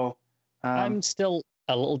 So I'm still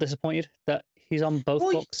a little disappointed that he's on both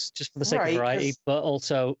books, just for the sake of variety, but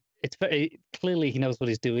also it's very clearly he knows what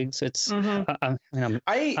he's doing. So it's I'm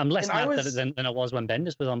less mad than I was when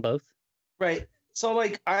Bendis was on both. Right. So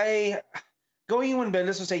going in when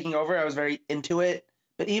Bendis was taking over, I was very into it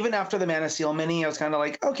But even after the Man of Steel mini, I was kind of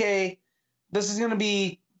like, okay, this is going to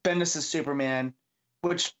be Bendis' Superman,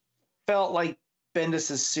 which felt like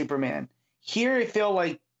Bendis' Superman. Here, I feel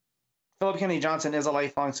like Philip Kennedy Johnson is a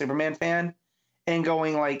lifelong Superman fan and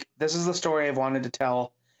going like, this is the story I've wanted to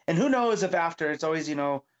tell. And who knows if after, it's always,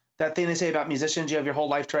 that thing they say about musicians, you have your whole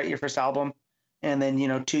life to write your first album and then,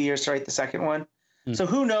 2 years to write the second one. So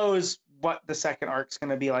who knows what the second arc's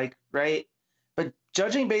going to be like, right? But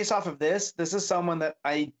judging based off of this is someone that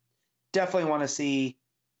I definitely want to see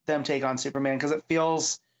them take on Superman because it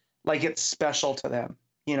feels like it's special to them,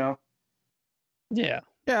 Yeah. Yeah,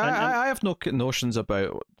 And- I have no notions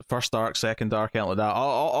about the first arc, second arc, anything like that.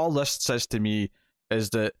 All this says to me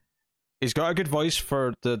is that he's got a good voice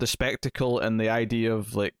for the spectacle and the idea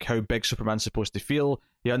of like how big Superman's supposed to feel.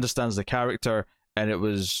 He understands the character, and it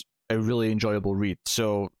was a really enjoyable read.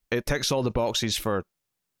 So it ticks all the boxes for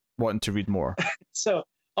wanting to read more. So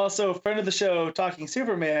also, friend of the show, Talking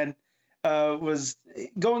Superman, was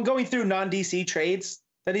going through non-DC trades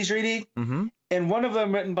that he's reading, and one of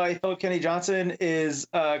them written by Philip Kennedy Johnson is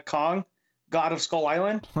Kong, God of Skull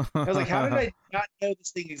Island. I was like, how did I not know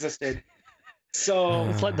this thing existed? So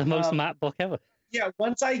It's like the most Matt book ever. yeah,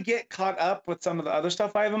 once I get caught up with some of the other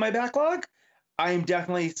stuff I have in my backlog, I'm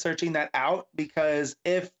definitely searching that out because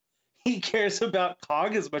if he cares about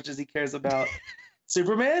Kong as much as he cares about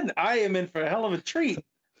Superman, I am in for a hell of a treat.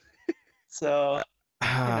 So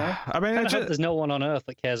I mean, I it's hope just, there's no one on Earth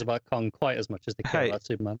that cares about Kong quite as much as they care Hey, about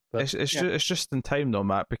Superman. But it's just in time though,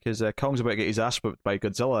 Matt, because Kong's about to get his ass whipped by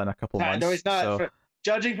Godzilla in a couple of months. no, he's not. So...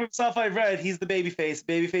 Judging from stuff I've read, he's the babyface.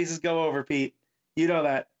 Babyfaces go over, Pete. You know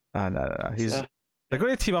that. No. He's So- they're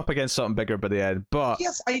going to team up against something bigger by the end, but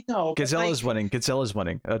Yes, I know. but, Godzilla's like, winning. Godzilla's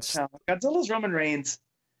winning. That's no, Godzilla's Roman Reigns.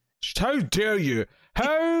 how dare you?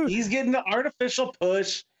 How? He's getting the artificial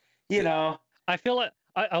push. I feel like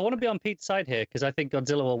I want to be on Pete's side here because I think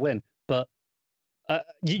Godzilla will win. But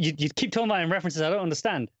you keep talking about him references I don't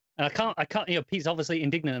understand, and I can't. Pete's obviously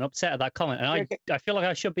indignant and upset at that comment, and I feel like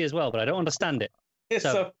I should be as well, but I don't understand it.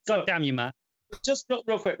 So God damn you, Matt. Just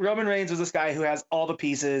real quick, Roman Reigns was this guy who has all the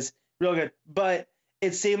pieces, real good, but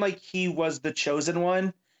it seemed like he was the chosen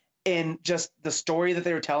one. And just the story that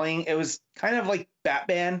they were telling, it was kind of like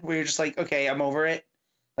Batman, where you're just like, okay, I'm over it.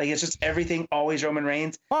 Like it's just everything always Roman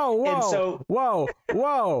Reigns. Whoa! And so- Whoa!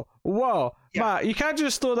 Yeah. Matt, you can't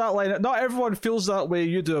just throw that line. Not everyone feels that way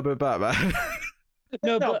you do about Batman.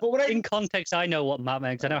 No, No, but but in context, I know what Matt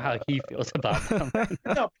makes. I know how he feels about him.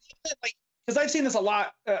 No, like because I've seen this a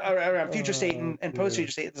lot around Future State and post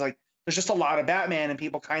Future State. It's like there's just a lot of Batman, and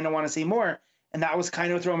people kind of want to see more. And that was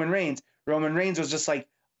kind of with Roman Reigns. Roman Reigns was just like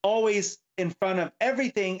always in front of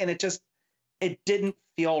everything, and it didn't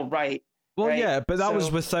feel right. Well, right? yeah, but that was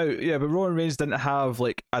So- without. Yeah, but Roman Reigns didn't have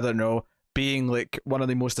like I don't know, being like one of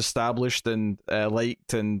the most established and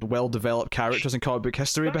liked and well developed characters in comic book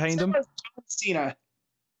history behind him. John Cena.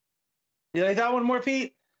 You like that one more,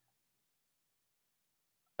 Pete?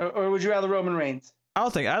 Or would you rather Roman Reigns? I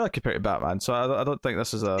don't think I like compared to Batman, so I don't think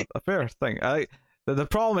this is a fair thing. The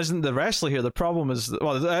problem isn't the wrestler here. The problem is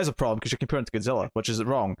there is a problem because you're comparing to Godzilla, which is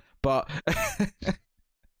wrong. But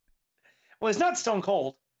Well, he's not Stone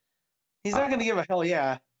Cold. He's not going to give a hell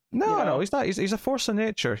yeah. no, he's not. He's a force of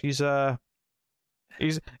nature. He's more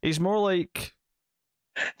like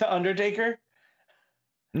The Undertaker.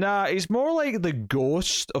 he's more like the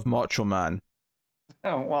ghost of Macho Man.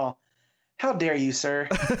 Oh well, how dare you, sir?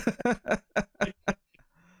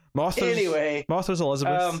 Martha's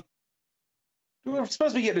Elizabeth. We're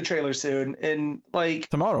supposed to be getting a trailer soon, and like,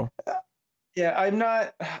 Tomorrow. yeah,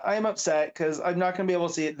 I'm upset because I'm not going to be able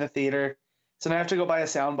to see it in the theater, so now I have to go buy a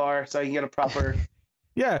sound bar so I can get a proper.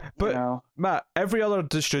 Yeah, but you know. Matt, every other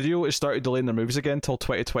studio has started delaying their movies again till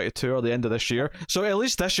 2022 or the end of this year. So at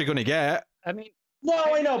least this you're going to get. I mean, No,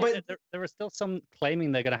 I know, but there are still some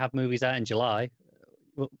claiming they're going to have movies out in July.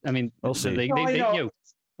 Well, I mean, We'll see. No, I know.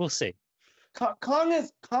 We'll see. Kong and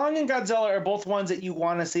Godzilla are both ones that you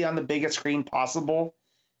want to see on the biggest screen possible,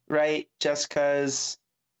 right? Just because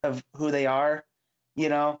of who they are,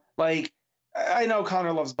 Like, I know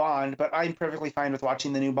Connor loves Bond, but I'm perfectly fine with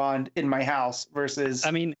watching the new Bond in my house versus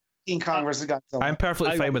I mean, King Kong versus Godzilla. I'm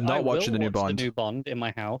perfectly fine with I not watching will the new watch Bond. The new Bond in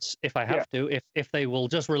my house if I have to. If they will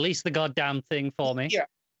just release the goddamn thing for me. Yeah.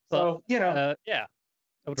 But, So, yeah.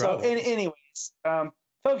 I would So, rather. anyways, Philip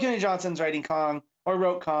Kennedy Johnson's writing Kong or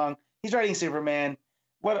wrote Kong. He's writing Superman.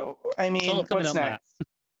 It's all coming What's up, next?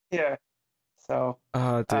 Yeah. So,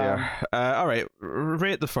 Oh dear. All right,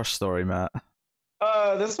 rate the first story, Matt.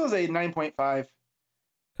 this was a 9.5.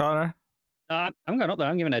 Connor. I'm going up there.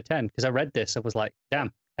 I'm giving it a 10 because I read this. I was like,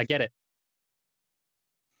 damn, I get it.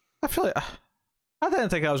 I feel like I didn't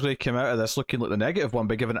think I was going to come out of this looking like the negative one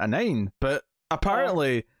by giving it a 9, but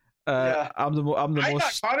apparently I'm the I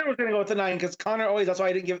most. thought Connor was going to go with the 9 because Connor always. That's why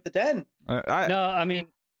I didn't give it the 10. No, I mean,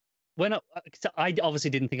 I obviously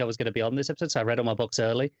didn't think I was going to be on this episode, so I read all my books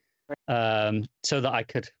early, so that I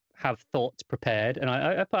could have thoughts prepared, and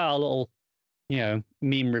I put out a little,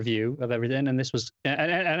 meme review of everything, and this was,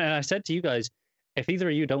 and I said to you guys, if either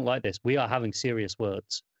of you don't like this, we are having serious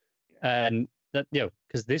words, and that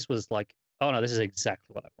because this was like, oh no, this is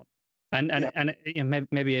exactly what I want, and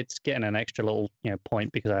maybe it's getting an extra little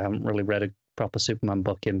point because I haven't really read a proper Superman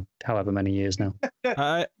book in however many years now.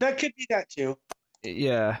 That could be that too.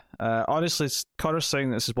 Yeah, honestly, Connor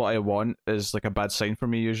saying this is what I want is like a bad sign for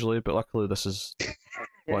me usually, but luckily this is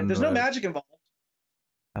one. There's no magic involved.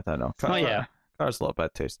 I don't know. Yeah. Connor's a lot of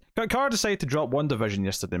bad taste. Connor decided to drop WandaVision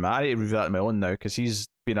yesterday, man. I need to review that on my own now because he's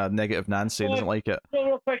been a negative Nancy and doesn't like it.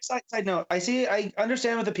 Real quick side note. I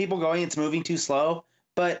understand with the people going, it's moving too slow,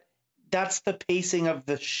 but that's the pacing of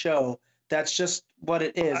the show. That's just what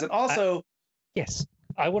it is. And also, yes,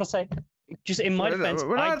 I want to say, just in my defense,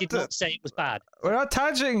 I did not say it was bad. We're not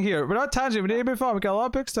tangenting here. We need to move on. We got a lot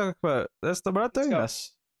of books to talk about. We're not doing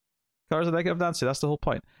this. Connor's a negative Nancy. That's the whole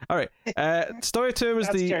point. All right. Story 2 was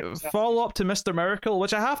the follow-up to Mr. Miracle,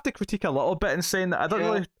 which I have to critique a little bit in saying that I don't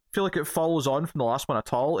really feel like it follows on from the last one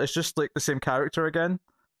at all. It's just like the same character again.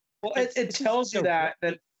 Well, it tells you that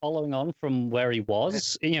following on from where he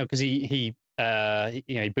was, because he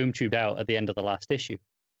boom tubed out at the end of the last issue.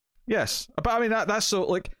 Yes, but I mean that's so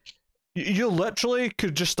like you literally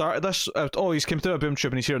could just start this. He's come through a boom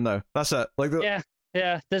tube and he's here now. That's it. Like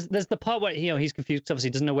Yeah, there's the part where he's confused. Obviously,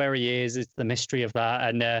 he doesn't know where he is. It's the mystery of that,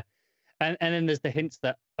 and then there's the hints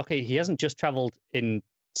that he hasn't just traveled in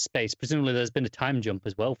space. Presumably, there's been a time jump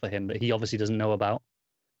as well for him that he obviously doesn't know about.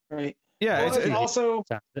 Right. Yeah. Well,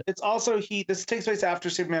 it's also this takes place after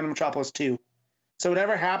Superman and Metropolis 2, so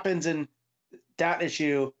whatever happens in that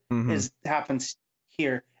issue happens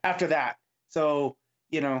here after that. So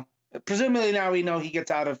presumably now we know he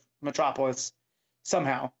gets out of Metropolis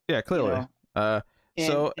somehow. Yeah, clearly.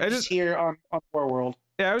 So it's just here on War World.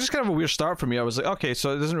 Yeah, it was just kind of a weird start for me. I was like, okay,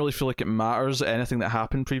 so it doesn't really feel like it matters anything that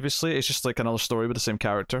happened previously. It's just like another story with the same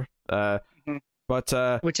character. But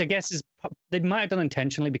which I guess is they might have done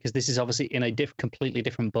intentionally because this is obviously in a completely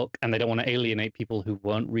different book, and they don't want to alienate people who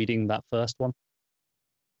weren't reading that first one.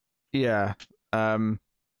 Yeah.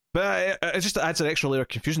 But it just adds an extra layer of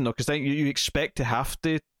confusion though, because then you expect to have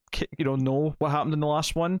to know what happened in the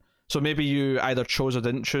last one. So maybe you either chose or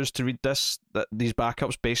didn't choose to read these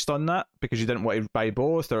backups based on that because you didn't want to buy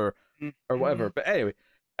both or whatever. But anyway,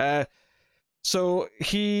 so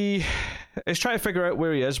he is trying to figure out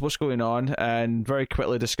where he is, what's going on, and very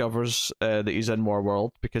quickly discovers that he's in War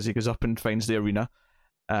World because he goes up and finds the arena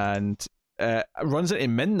and runs into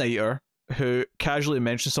Midnighter, who casually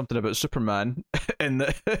mentions something about Superman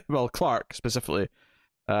Clark specifically.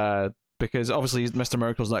 Because obviously Mr.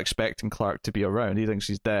 Miracle's not expecting Clark to be around. He thinks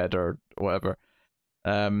he's dead or whatever.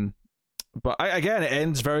 But again, it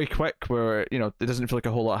ends very quick where, it doesn't feel like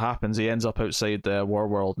a whole lot happens. He ends up outside the War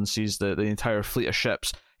World and sees the entire fleet of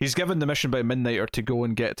ships. He's given the mission by Midnighter to go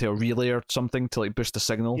and get to a relay or something to like boost the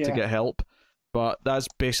signal to get help. But that's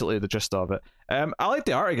basically the gist of it. I like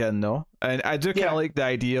the art again though. And I do kind of like the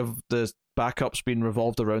idea of the backups being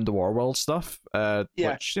revolved around the War World stuff.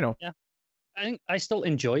 Which, Yeah. I think I still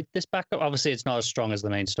enjoyed this backup. Obviously, it's not as strong as the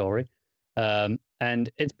main story, and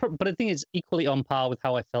but I think it's equally on par with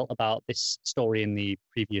how I felt about this story in the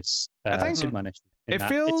previous Superman issue. It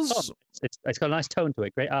feels it's got a nice tone to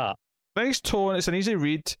it, great art, nice tone. It's an easy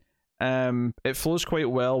read. It flows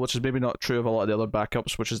quite well, which is maybe not true of a lot of the other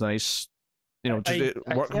backups, which is nice.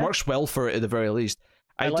 Works well for it at the very least.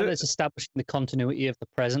 I like that it's establishing the continuity of the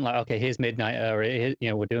present. Like, okay, here's Midnighter.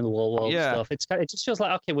 We're doing the War World stuff. It just feels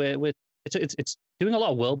like okay, It's doing a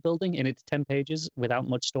lot of world building in its 10 pages without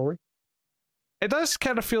much story. It does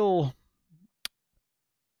kind of feel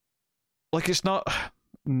like it's not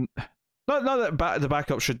that the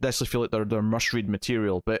backup should necessarily feel like they're must-read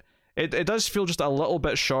material, but it does feel just a little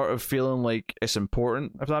bit short of feeling like it's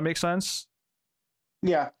important, if that makes sense.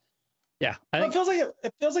 Yeah. Yeah. It feels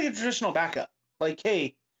like a traditional backup. Like,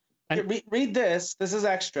 hey, read this. This is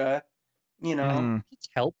extra. It's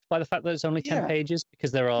helped by the fact that it's only 10 pages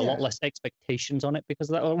because there are a lot less expectations on it because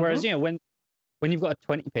of that. Whereas, when you've got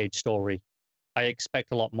a 20-page story, I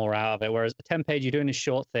expect a lot more out of it. Whereas a 10-page, you're doing a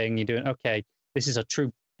short thing, you're doing, okay, this is a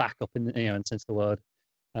true backup in the sense of the word.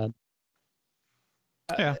 I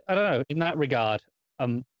don't know. In that regard,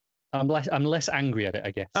 I'm less angry at it, I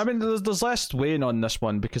guess. I mean, there's less weighing on this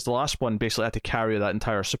one because the last one basically had to carry that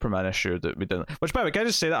entire Superman issue that we did. Which, by the way, can I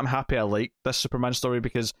just say that I'm happy I like this Superman story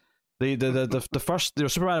because The first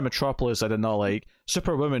Superman in Metropolis I did not like.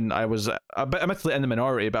 Superwoman I was a bit admittedly in the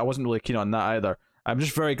minority, but I wasn't really keen on that either. I'm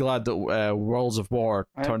just very glad that Worlds of War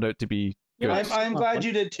turned out to be good. I'm glad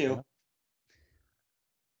you did too.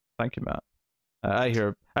 Thank you, Matt. I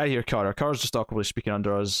hear Carter. Carter's just awkwardly speaking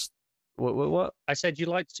under us. What? I said you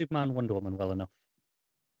liked Superman and Wonder Woman well enough.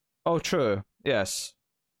 Oh, true. Yes.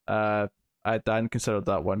 I hadn't considered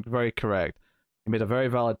that one. Very correct. You made a very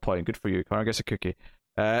valid point. Good for you. Connor gets a cookie.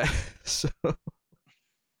 So.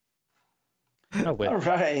 Oh, wait. All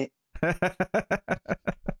right.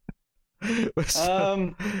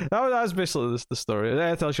 So, that was basically the story.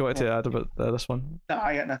 Anything else you wanted to add about this one? No,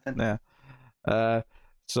 I got nothing. Yeah.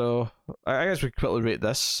 So I guess we can quickly rate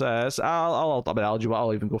this. I'll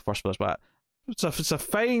even go first for this, but it's a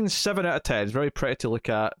fine 7 out of 10. It's very pretty to look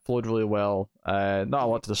at, flowed really well. Not a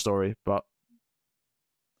lot to the story, but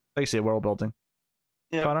like you say, world building.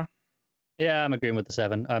 Yeah. Connor? Yeah, I'm agreeing with the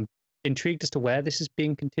 7. I'm intrigued as to where this is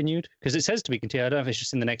being continued, because it says to be continued. I don't know if it's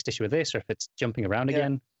just in the next issue of this or if it's jumping around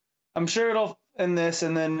again. I'm sure it'll in this,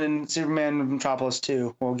 and then in Superman Metropolis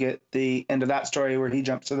 2, we'll get the end of that story where he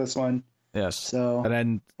jumps to this one. Yes. So, and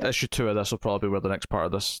then issue 2 of this will probably be where the next part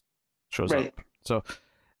of this shows right. up. So,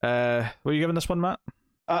 what are you giving this one, Matt?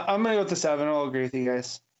 I'm gonna go with the 7. I'll agree with you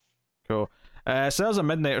guys. Cool. So there's a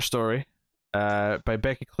Midnighter story by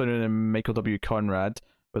Becky Cloonan and Michael W. Conrad,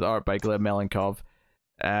 with art by Gleb Melenkov.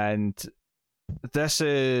 And this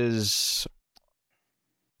is...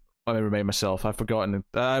 Let me remind myself. I've forgotten.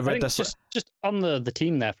 I read this. Just on the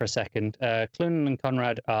team there for a second. Cloonan and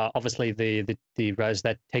Conrad are obviously the writers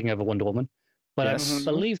that taking over Wonder Woman. But Yes. I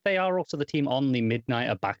believe they are also the team on the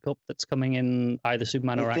Midnighter backup that's coming in either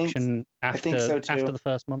Superman or Action after the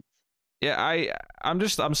first month. Yeah,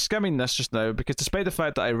 I'm skimming this just now because despite the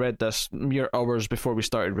fact that I read this mere hours before we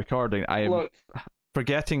started recording, I am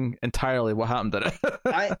forgetting entirely what happened in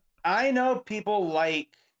it. I know people like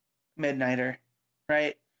Midnighter,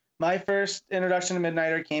 right? My first introduction to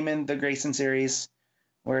Midnighter came in the Grayson series,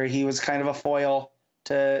 where he was kind of a foil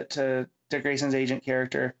to Dick Grayson's agent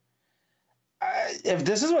character. If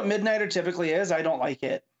this is what Midnighter typically is, I don't like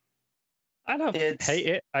it. I don't hate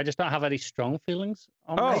it. I just don't have any strong feelings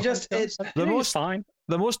on it. It's fine.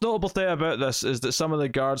 The most notable thing about this is that some of the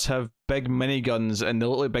guards have big miniguns and they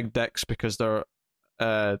look like big dicks because they're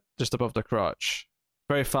just above the crotch.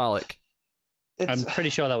 Very phallic. I'm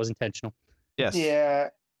pretty sure that was intentional. Yes. Yeah.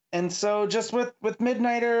 And so just with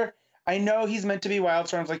Midnighter, I know he's meant to be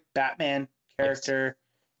Wildstorm's like Batman character,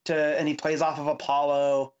 and he plays off of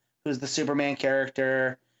Apollo, who's the Superman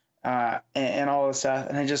character, and all this stuff.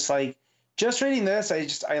 And I just reading this,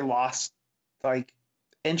 I lost like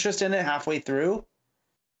interest in it halfway through.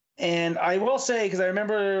 And I will say, because I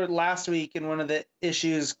remember last week in one of the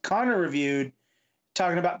issues Connor reviewed,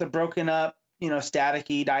 talking about the broken up,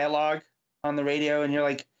 staticky dialogue on the radio, and you're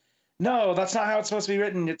like, no, that's not how it's supposed to be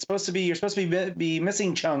written. It's supposed to be, you're supposed to be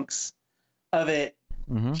missing chunks of it.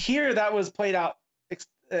 Mm-hmm. Here, that was played out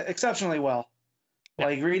exceptionally well. Yeah.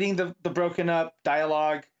 Like reading the broken up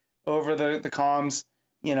dialogue over the comms,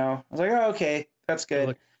 I was like, oh, okay, that's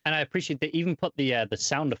good. And I appreciate they even put the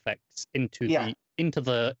sound effects into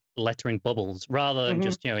the lettering bubbles rather than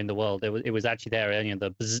just in the world. It was actually there, and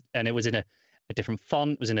it was in a different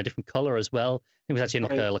font. It was in a different color as well. It was actually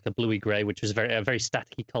in like a bluey gray, which was a very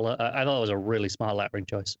staticky color. I thought it was a really smart lettering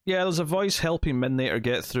choice. Yeah, there's a voice helping Midnighter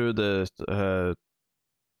get through the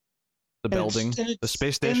building, the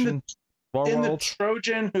space station. The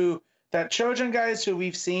Trojan guys who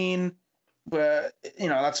we've seen,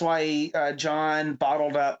 that's why John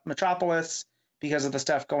bottled up Metropolis because of the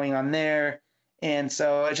stuff going on there. And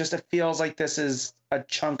so it feels like this is a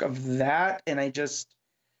chunk of that. And I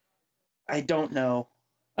don't know.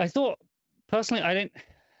 I thought personally,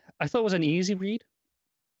 I thought it was an easy read.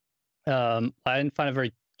 I didn't find it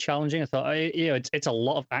very challenging. I thought, it's a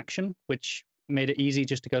lot of action, which made it easy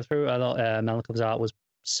just to go through. I thought Melenkov's art was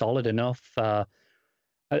solid enough. I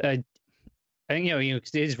think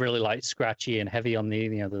it is really like scratchy and heavy on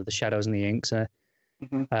the shadows and the inks. It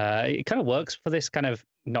kind of works for this kind of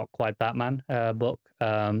not quite Batman book.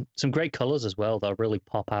 Some great colors as well that really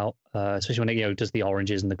pop out, especially when it does the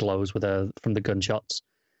oranges and the glows from the gunshots.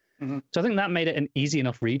 Mm-hmm. So I think that made it an easy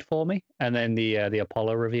enough read for me. And then the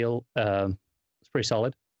Apollo reveal was pretty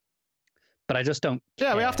solid. But I just don't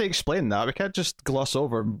care. We have to explain that. We can't just gloss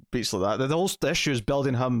over beats like that. The whole issue is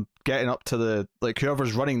building him getting up to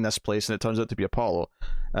whoever's running this place, and it turns out to be Apollo.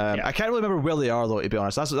 I can't really remember where they are, though, to be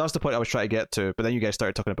honest. That's the point I was trying to get to, but then you guys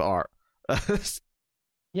started talking about art.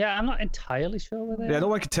 Yeah, I'm not entirely sure where they Yeah, are. no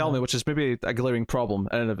one can tell me, which is maybe a glaring problem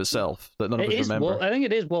in and of itself that none of It us is remember. I think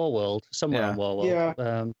it is Warworld, somewhere Yeah. on Warworld.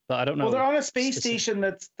 Yeah. But I don't know. Well, they're on a space specific- station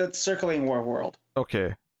that's circling Warworld.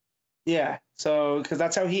 Okay. Yeah, so because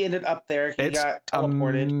that's how he ended up there. He It's got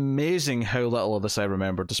teleported. amazing how little of this I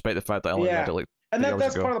remember, despite the fact that I only read it like And 3 hours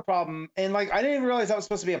that's ago. part of the problem. And like, I didn't even realize that was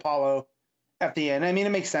supposed to be Apollo at the end. I mean,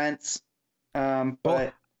 it makes sense.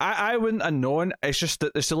 But I wouldn't have known. It's just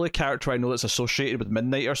that it's the only character I know that's associated with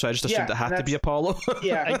Midnighter, so I just assumed Yeah, it had to that's- be Apollo.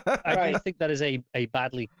 yeah, I do Right. think that is a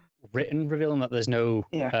badly written reveal, and that there's no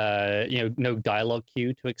no dialogue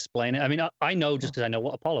cue to explain it. I mean, I know just because I know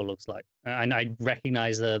what Apollo looks like, and I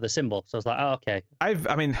recognize the symbol, so I was like, oh, okay.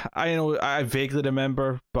 I know I vaguely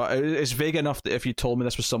remember, but it's vague enough that if you told me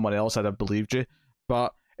this was someone else, I'd have believed you.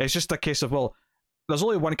 But it's just a case of, well, there's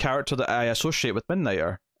only one character that I associate with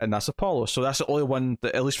Midnighter, and that's Apollo. So that's the only one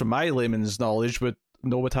that, at least from my layman's knowledge, would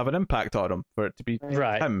have an impact on him for it to be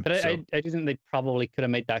Right, him. but so. I do think they probably could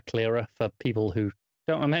have made that clearer for people who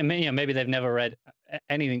don't. I mean, maybe they've never read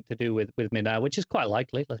anything to do with Midnight, which is quite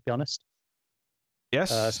likely. Let's be honest. Yes,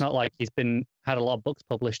 It's not like he's had a lot of books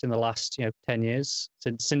published in the last 10 years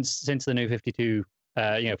since the New 52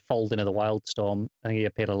 fold into the Wildstorm. I think he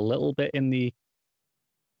appeared a little bit in the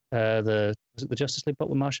was it the Justice League book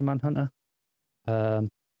with Martian Manhunter?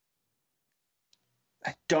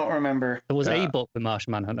 I don't remember. There was Yeah. a book with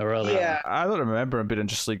Martian Manhunter earlier. Yeah, I don't remember him being in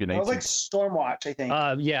Justice League it United. was like Stormwatch, I think.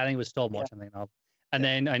 Yeah, I think it was Stormwatch. I'm thinking of. And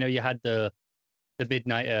then I know you had the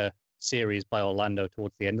Midnighter series by Orlando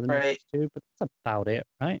towards the end of the Right. movie too, but that's about it,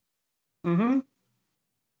 right? Mm-hmm.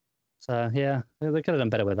 So yeah, they could have done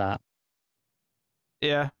better with that.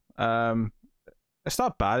 Yeah, it's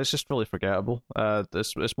not bad. It's just really forgettable.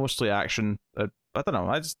 It's mostly action. I don't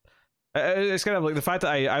know. It's kind of like the fact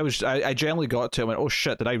that I generally got to it and went, oh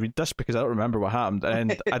shit, did I read this? Because I don't remember what happened,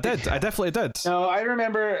 and I did. I definitely did. No, I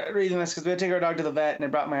remember reading this because we had to take our dog to the vet, and I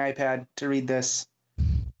brought my iPad to read this.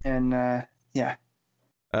 And yeah.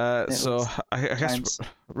 So was I guess times.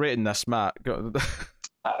 rating this, Matt. Go,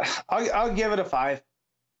 I'll give it a 5.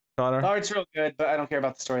 Connor. Oh, it's real good, but I don't care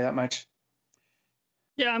about the story that much.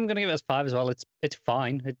 Yeah, I'm gonna give it a 5 as well. It's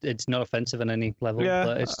fine. It's not offensive on any level, Yeah,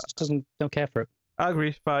 but it just don't care for it. I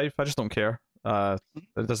agree. 5. I just don't care. It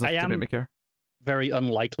doesn't I have to make am- me care. Very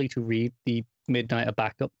unlikely to read the Midnighter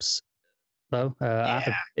backups, though.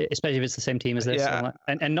 Especially if it's the same team as this. Yeah.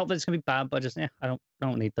 And not that it's gonna be bad, but just I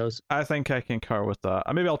don't need those. I think I concur with that.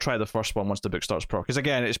 And maybe I'll try the first one once the book starts pro. Because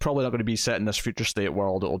again, it's probably not going to be set in this future state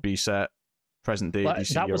world. It'll be set present day. But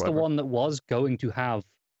DC that or was the whatever. one that was going to have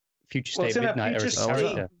Future Well, State it's in a Midnighter future as a Oh, was it?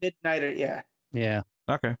 character. state Midnighter, yeah. Yeah.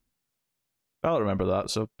 Okay. I don't remember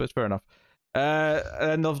that, so it's fair enough.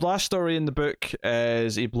 And the last story in the book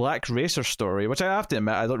is a Black Racer story, which I have to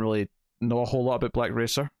admit I don't really know a whole lot about Black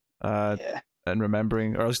Racer. Yeah. And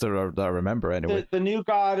remembering, or at least that I remember anyway. The new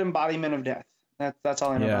god embodiment of death. That's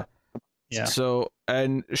all I know Yeah. about. Yeah. So,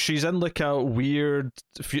 and she's in like a weird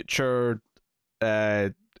future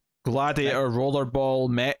gladiator rollerball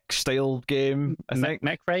mech style game, I think.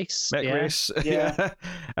 Mech Race. Mech yeah. race.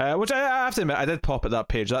 Yeah. Which I have to admit, I did pop at that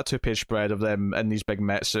page, that 2-page spread of them in these big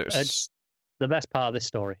mech suits. It's the best part of this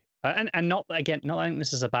story. And not I think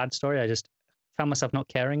this is a bad story. I just found myself not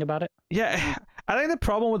caring about it. Yeah, I think the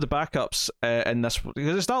problem with the backups in this,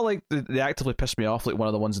 because it's not like they actively pissed me off like one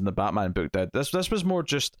of the ones in the Batman book did. This was more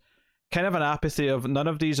just kind of an apathy of none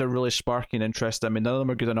of these are really sparking interest. I mean, none of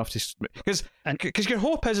them are good enough to, because your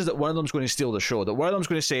hope is that one of them's going to steal the show, that one of them's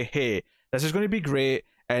going to say, hey, this is going to be great,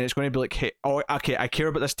 and it's going to be like, hey, oh, okay, I care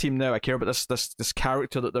about this team now, I care about this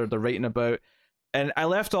character that they're writing about, and I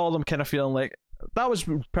left all of them kind of feeling like that was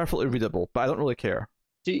perfectly readable, but I don't really care.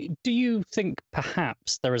 Do you think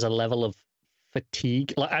perhaps there is a level of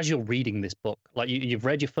fatigue, like as you're reading this book, like you've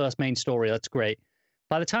read your first main story, that's great.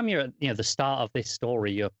 By the time you're at the start of this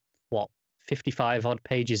story, you're 55 odd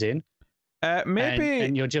pages in, Maybe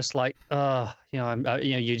and you're just like,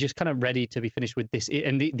 you're just kind of ready to be finished with this,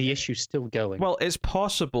 and the issue's still going. well, it's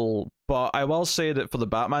possible, but I will say that for the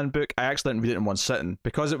Batman book, I actually didn't read it in one sitting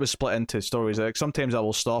because it was split into stories. Like sometimes I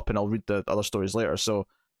will stop and I'll read the other stories later. So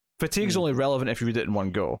fatigue's only relevant if you read it in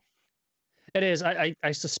one go. It is. I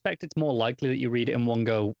suspect it's more likely that you read it in one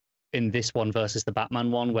go in this one versus the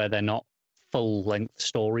Batman one, where they're not full length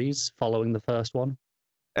stories following the first one.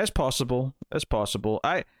 It's possible. It's possible.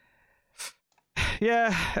 I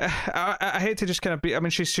hate to just kind of be. I mean,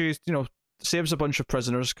 she saves a bunch of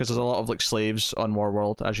prisoners because there's a lot of like slaves on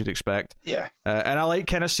Warworld, as you'd expect. Yeah. And I like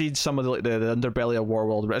kind of seeing some of the underbelly of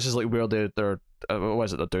Warworld. This is like where they're what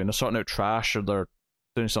is it they're doing? They're sorting out trash or they're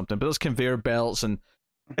doing something. But there's conveyor belts and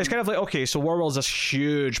it's kind of like, okay, so Warworld's this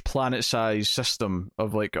huge planet-sized system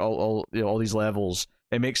of like all these levels,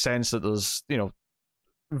 it makes sense that there's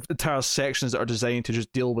entire sections that are designed to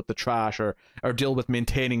just deal with the trash or deal with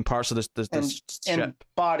maintaining parts of this ship. And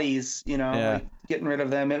bodies, like getting rid of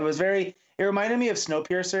them. It reminded me of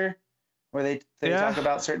Snowpiercer, where they talk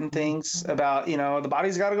about certain things about, the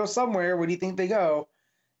bodies got to go somewhere. Where do you think they go?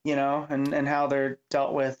 And how they're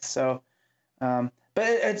dealt with. So, but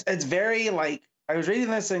it's very like, I was reading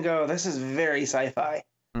this and go, this is very sci-fi.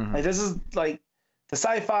 Mm-hmm. Like, this is like the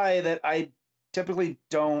sci-fi that I typically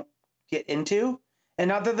don't get into. And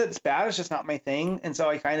not that it's bad, it's just not my thing. And so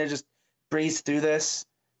I kind of just breeze through this.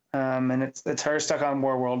 And it's her stuck on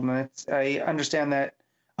Warworld, and I understand that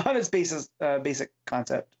on its basic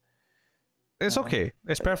concept. It's okay.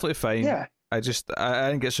 It's perfectly fine. Yeah. I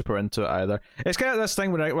didn't get super into it either. It's kind of this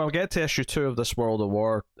thing when I get to issue 2 of this World of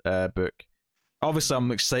War book. Obviously,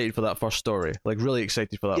 I'm excited for that first story. Like, really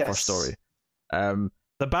excited for that first story.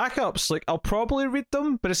 The backups, like, I'll probably read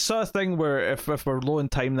them, but it's sort of thing where if we're low in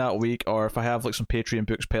time that week, or if I have like some Patreon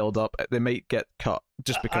books piled up, they might get cut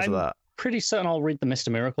just because of that. Pretty certain I'll read the Mr.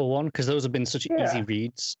 Miracle one, because those have been such easy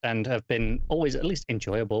reads and have been always at least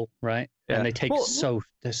enjoyable, right? Yeah. And they take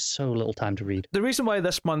there's so little time to read. The reason why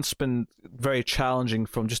this month's been very challenging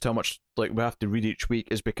from just how much like we have to read each week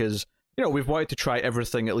is because we've wanted to try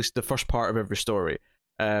everything, at least the first part of every story.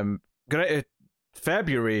 Going into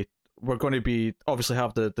February, we're going to be obviously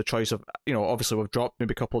have the choice of obviously we've dropped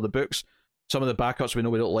maybe a couple of the books. Some of the backups we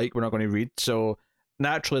know we don't like, we're not going to read. So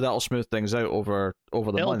naturally, that'll smooth things out over the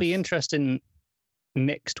month. It'll be interesting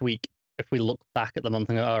next week if we look back at the month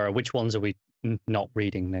and go, all right, which ones are we not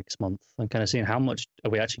reading next month, and kind of seeing how much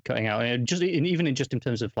are we actually cutting out, and even in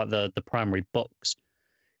terms of like the primary books,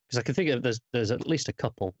 because I can think of there's at least a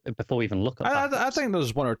couple before we even look at. I think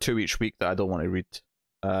there's 1 or 2 each week that I don't want to read,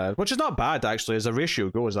 which is not bad actually. As a ratio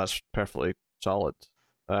goes, that's perfectly solid.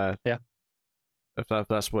 Yeah, if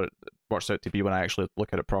that's what it works out to be when I actually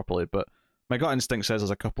look at it properly, but. My gut instinct says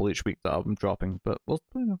there's a couple each week that I'm dropping, but we'll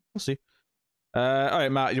see. All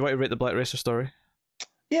right, Matt, you want to rate the Black Racer story?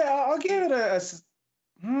 Yeah, I'll give it a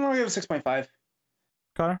 6.5.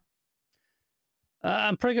 Connor?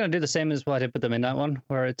 I'm probably going to do the same as what I did with the Midnight one,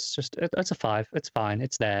 where it's just it's a 5. It's fine.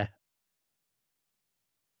 It's there.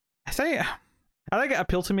 I think it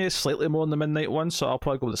appealed to me slightly more than the Midnight one, so I'll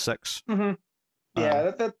probably go with a 6. Mm-hmm.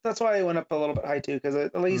 Yeah, that's why I went up a little bit high too, because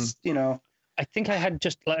at least I think I had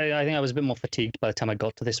I think I was a bit more fatigued by the time I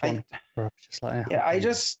got to this one. I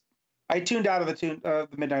tuned out of the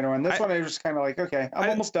Midnight one. This one I was just kind of like, okay, I'm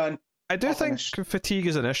almost done. I do think fatigue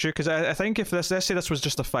is an issue, because I think if let's say this was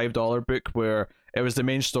just a $5 book where it was the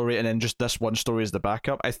main story and then just this one story is the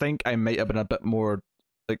backup, I think I might have been a bit more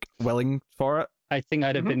like willing for it. I think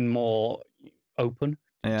I'd have been more open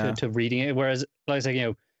to reading it, whereas like I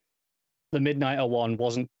said, the Midnighter one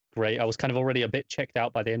wasn't great. I was kind of already a bit checked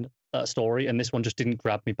out by the end of that story, and this one just didn't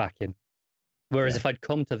grab me back in. Whereas if I'd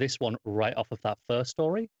come to this one right off of that first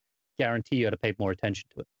story, guarantee you I'd have paid more attention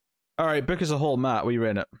to it. All right, book as a whole, Matt, what are you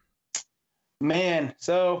rating it? Man,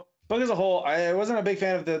 so book as a whole, I wasn't a big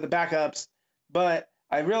fan of the backups, but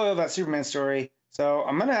I really love that Superman story, so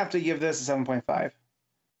I'm gonna have to give this a 7.5.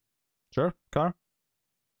 Sure, Connor?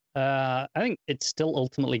 I think it's still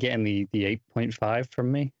ultimately getting the 8.5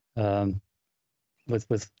 from me.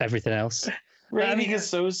 With everything else. Rating is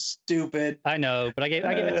so stupid. I know, but I gave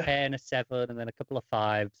it a 10, a 7, and then a couple of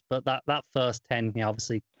 5s. But that first 10,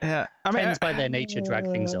 obviously, tends by their nature drag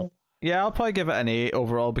things up. Yeah, I'll probably give it an 8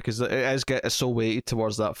 overall, because it's so weighted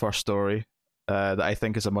towards that first story that I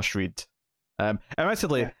think is a must read.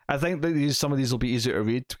 Admittedly, I think that some of these will be easier to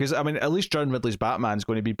read, because at least John Ridley's Batman is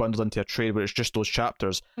going to be bundled into a trade where it's just those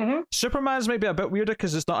chapters. Mm-hmm. Superman's maybe a bit weirder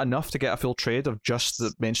because it's not enough to get a full trade of just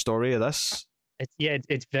the main story of this.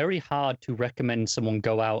 It's very hard to recommend someone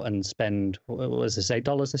go out and spend, what was this,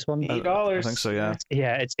 $8 this one? $8. I think so, yeah.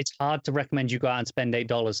 Yeah, it's hard to recommend you go out and spend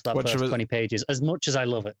 $8 for that first 20 pages, as much as I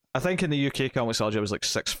love it. I think in the UK Comixology it was like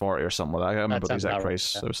 $6.40 or something like that. I can't remember the exact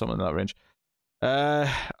price. There was something in that range.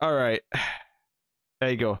 All right. There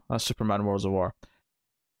you go. That's Superman Worlds of War.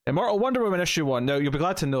 Immortal Wonder Woman issue 1. Now, you'll be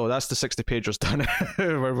glad to know that's the 60-pagers done.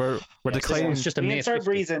 we're declining. It's just a mere start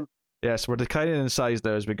breezing. Yes, we're declining in size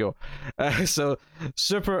now as we go. Immortal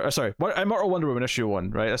Wonder Woman issue 1,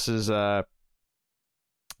 right? This is I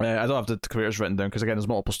don't have the creators written down because again there's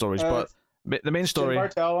multiple stories, but the main story. Jim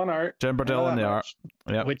Bartel on art. Jim Bartel on the art.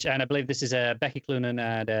 Yeah. And I believe this is Becky Cloonan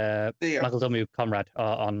and Michael W. Conrad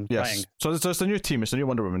on writing. So it's a new team. It's a new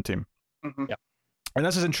Wonder Woman team. Mm-hmm. Yeah. And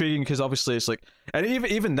this is intriguing because obviously it's like, and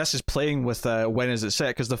even this is playing with when is it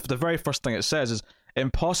set, because the very first thing it says is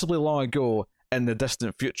impossibly long ago in the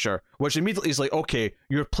distant future, which immediately is like, okay,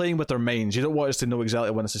 you're playing with their minds. You don't want us to know exactly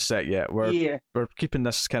when this is set yet. We're keeping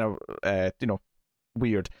this kind of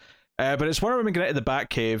weird. But it's Wonder Woman getting into the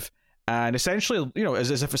Batcave, and essentially,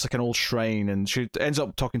 as if it's like an old shrine, and she ends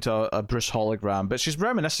up talking to a Bruce hologram, but she's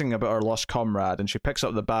reminiscing about her lost comrade, and she picks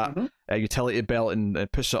up the Bat utility belt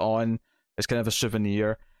and puts it on. It's kind of a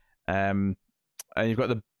souvenir. And you've got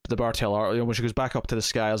the Bartel art, when she goes back up to the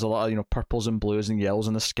sky, there's a lot of, purples and blues and yellows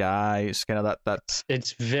in the sky. It's kind of that.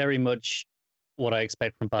 It's very much what I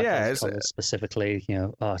expect from Bartel's colors specifically.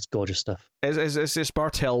 It's gorgeous stuff. It's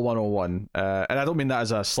Bartel 101. And I don't mean that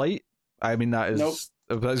as a slight. I mean that as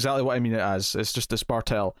exactly what I mean it as. It's just this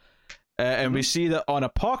Bartel. And we see that on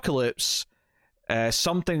Apocalypse,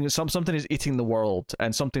 something is eating the world,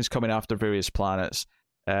 and something's coming after various planets.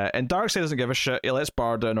 And Darkseid doesn't give a shit. He lets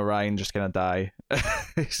Barda and Orion just kind of die.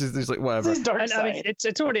 he's like, whatever.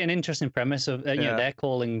 It's already an interesting premise of they're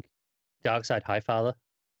calling Darkseid Highfather.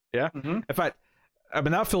 Yeah. In fact,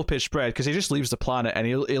 that full page spread, because he just leaves the planet and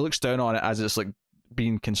he looks down on it as it's like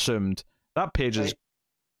being consumed. That page is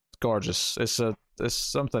gorgeous. It's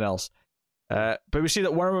something else. But we see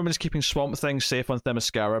that Wonder Woman is keeping Swamp Thing safe on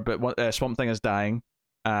Themyscira, but Swamp Thing is dying,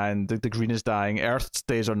 and the Green is dying. Earth's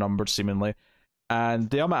days are numbered, seemingly. And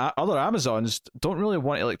the other Amazons don't really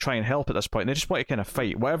want to try and help at this point. They just want to kind of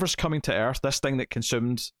fight whatever's coming to Earth. This thing that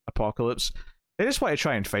consumed Apocalypse, they just want to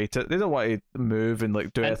try and fight it. They don't want to move and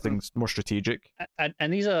do anything more strategic.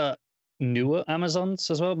 And these are newer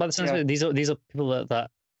Amazons as well. By the sense of it, these are people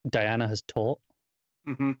that Diana has taught.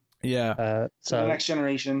 Mm-hmm. Yeah. So the next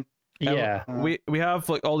generation. Yeah. We have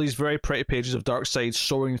all these very pretty pages of Darkseid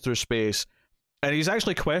soaring through space, and he's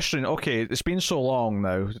actually questioning. Okay, it's been so long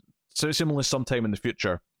now. So it's similarly sometime in the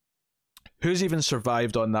future. Who's even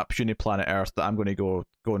survived on that puny planet Earth that I'm going to go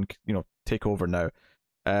and take over now?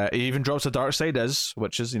 He even drops a Darkseid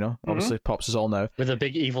which is obviously pops us all now with a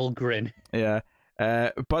big evil grin. Yeah,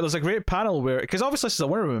 but there's a great panel where, because obviously this is a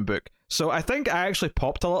Wonder Woman book, so I think I actually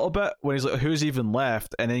popped a little bit when he's like, "Who's even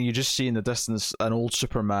left?" And then you just see in the distance an old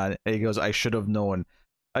Superman, and he goes, "I should have known."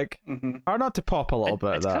 Hard not to pop a little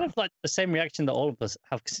bit of that. It's kind of like the same reaction that all of us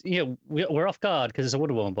have. We're off guard because it's a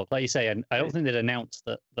Wonder Woman book, like you say, and I don't think they'd announced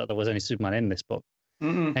that there was any Superman in this book.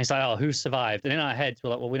 And it's like, who survived? And in our heads,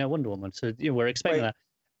 we're like, well, we know Wonder Woman, so we're expecting that.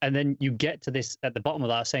 And then you get to this at the bottom of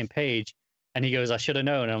that same page, and he goes, "I should have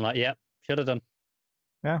known." And I'm like, "Yep, should have done."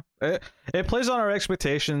 Yeah, it plays on our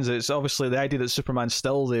expectations. It's obviously the idea that Superman's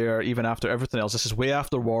still there even after everything else. This is way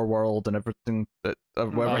after War World and everything that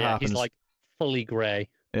whatever happens. He's like fully grey.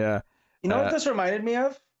 Yeah. You know what this reminded me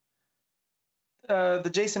of? The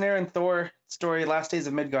Jason Aaron Thor story, Last Days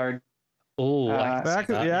of Midgard. Oh, I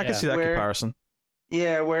can see that comparison.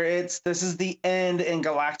 Yeah, where this is the end, and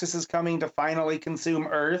Galactus is coming to finally consume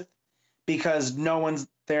Earth because no one's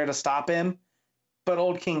there to stop him. But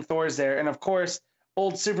old King Thor's there, and of course,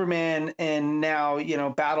 old Superman and now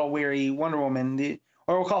battle-weary Wonder Woman,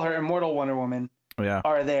 or we'll call her Immortal Wonder Woman,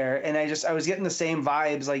 are there. And I was getting the same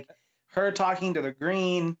vibes, like her talking to the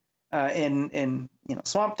Green in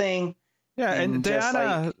Swamp Thing. Yeah, and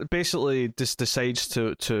Diana basically just decides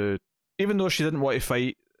to even though she didn't want to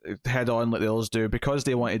fight head on like the others do, because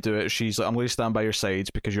they want to do it, she's like, "I'm going to stand by your sides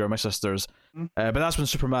because you're my sisters." But that's when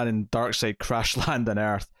Superman and Darkseid crash land on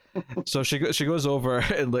Earth. So she goes over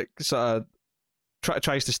and sort of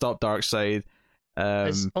tries to stop Darkseid.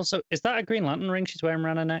 Also, is that a Green Lantern ring she's wearing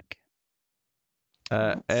around her neck?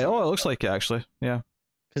 It looks like it actually. Yeah.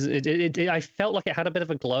 Because I felt like it had a bit of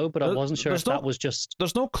a glow, but I wasn't sure if that was just...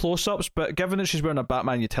 There's no close-ups, but given that she's wearing a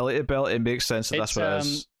Batman utility belt, it makes sense that that's what it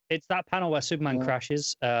is. It's that panel where Superman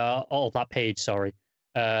crashes, that page, sorry.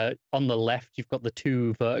 On the left, you've got the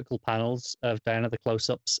two vertical panels of Diana, the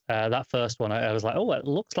close-ups. That first one, I was like, oh, it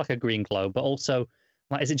looks like a green glow, but also,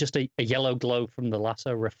 is it just a yellow glow from the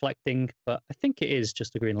lasso reflecting? But I think it is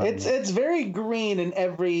just a green light. It's very green in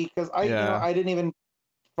every... Because I didn't even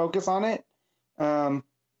focus on it.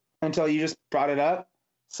 Until you just brought it up.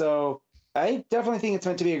 So I definitely think it's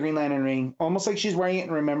meant to be a Green Lantern ring. Almost like she's wearing it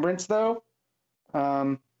in remembrance, though.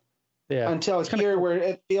 Until here, where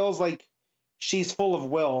it feels like she's full of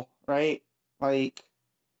will, right? Like,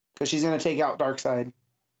 because she's going to take out Darkseid. Do you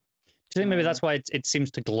think maybe that's why it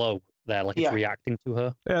seems to glow there, like it's reacting to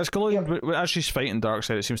her? Yeah, it's glowing. But as she's fighting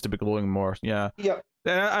Darkseid, it seems to be glowing more. Yeah. Yep.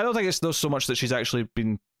 I don't think it's so much that she's actually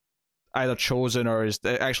been either chosen or is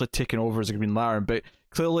actually taken over as a Green Lantern, but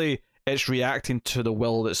clearly it's reacting to the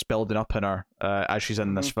will that's building up in her as she's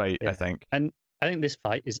in this fight, I think. And I think this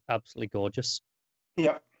fight is absolutely gorgeous.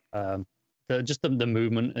 Yep. The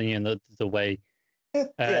movement and the way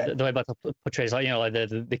the way Battle portrays, like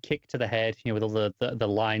the kick to the head, with all the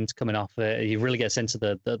lines coming off it, you really get a sense of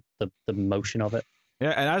the motion of it. Yeah,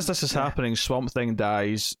 and as this is happening, Swamp Thing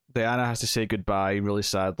dies. Diana has to say goodbye, really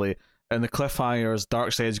sadly. And the cliffhanger is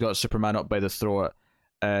Darkseid's got Superman up by the throat.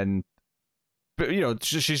 and but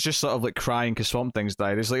she's just sort of like crying because Swamp Thing's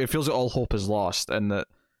died. It's like it feels like all hope is lost, and that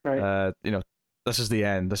this is the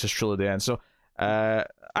end. This is truly the end. So I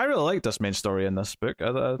really like this main story in this book.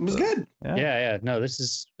 It was good. Yeah. No, this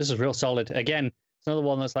is real solid. Again, it's another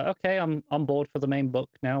one that's like, okay, I'm on board for the main book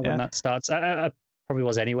now when that starts. I probably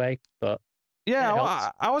was anyway, but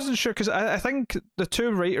yeah, I wasn't sure because I think the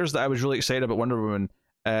two writers that I was really excited about Wonder Woman,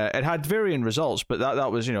 it had varying results, but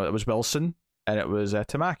that was it was Wilson and it was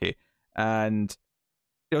Tamaki, and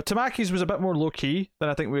Tamaki's was a bit more low key than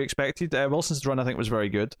I think we expected. Wilson's run I think was very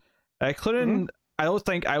good. Cloonan, I don't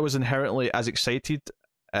think I was inherently as excited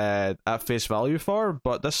at face value for,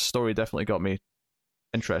 but this story definitely got me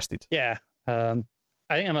interested. Yeah, I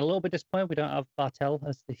think I'm a little bit disappointed we don't have Bartel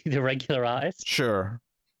as the regular artist. Sure.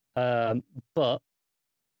 But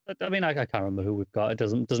I mean, I can't remember who we've got. It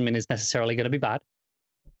doesn't mean it's necessarily going to be bad.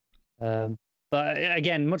 But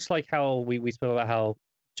again, much like how we spoke about how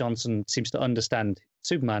Johnson seems to understand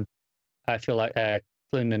Superman, I feel like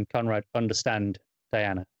Flynn and Conrad understand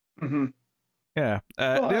Diana. Mm-hmm. Yeah.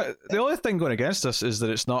 The only thing going against us is that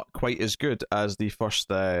it's not quite as good as the first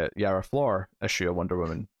Yara Flor issue of Wonder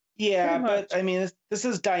Woman. Yeah, but I mean, this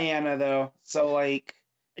is Diana though, so like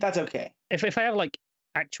that's okay. If I have like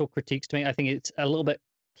actual critiques to make, I think it's a little bit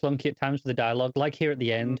clunky at times with the dialogue, like here at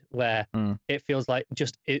the end where it feels like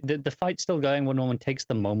just the fight's still going. Wonder Woman takes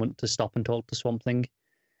the moment to stop and talk to Swamp Thing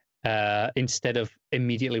instead of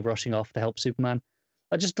immediately rushing off to help Superman.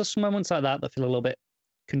 There's some moments like that feel a little bit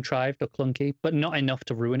contrived or clunky, but not enough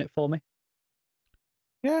to ruin it for me.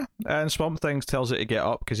 Yeah, and Swamp Thing tells it to get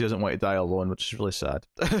up because he doesn't want to die alone, which is really sad.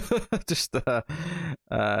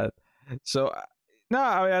 So no,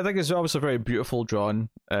 I think it's obviously very beautiful drawn,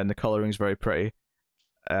 and the coloring's very pretty.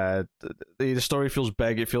 The story feels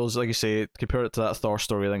big. It feels like you say, compare it to that Thor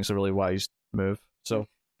story. I think it's a really wise move. So,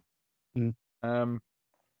 yeah,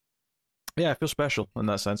 it feels special in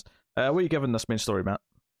that sense. What are you giving this main story, Matt?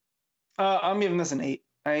 I'm giving this an 8.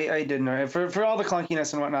 I didn't know for all the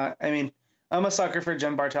clunkiness and whatnot. I mean, I'm a sucker for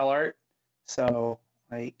Jen Bartel art, so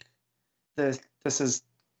like this is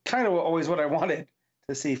kind of always what I wanted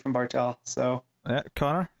to see from Bartel. So yeah,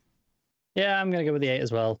 Connor. Yeah, I'm gonna go with the 8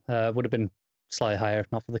 as well. Would have been slightly higher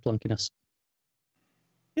if not for the clunkiness.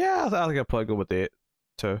 Yeah, I think I'll probably go with the 8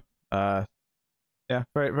 too. Yeah,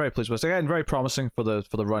 very very pleased with it. Again, very promising for the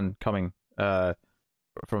run coming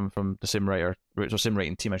from the same writer, or same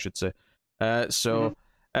writing team, I should say.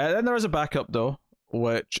 Then there is a backup though,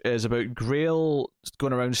 which is about Grail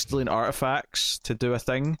going around stealing artifacts to do a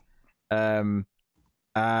thing, and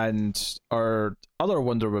our other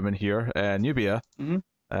Wonder Woman here, Nubia.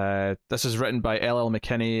 This is written by L.L.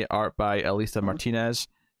 McKinney, art by Aletha Martinez.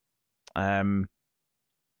 I mean,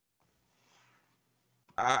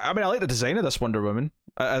 I like the design of this Wonder Woman.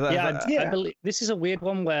 I believe this is a weird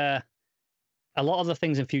one where a lot of the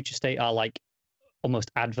things in Future State are like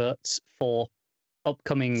almost adverts for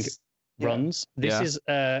upcoming runs. This is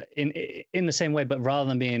in the same way, but rather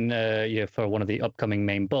than being for one of the upcoming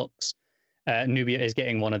main books, Nubia is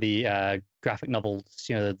getting one of the graphic novels,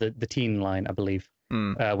 the teen line, I believe,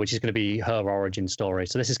 which is going to be her origin story.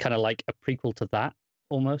 So this is kind of like a prequel to that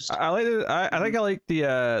almost. I like it. I think I like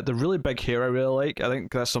the really big hair. I really like. I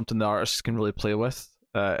think that's something the artists can really play with.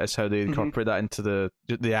 Is how they incorporate that into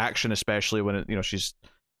the action, especially when she's.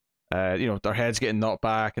 Her head's getting knocked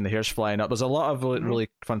back and the hair's flying up. There's a lot of really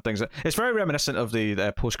fun things. It's very reminiscent of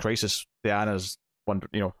the post-crisis Diana's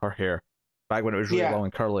her hair back when it was really long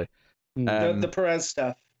and curly. The Perez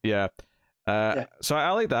stuff. Yeah. So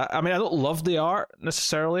I like that. I mean, I don't love the art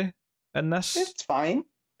necessarily in this. It's fine.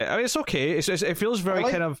 I mean, it's okay. It feels very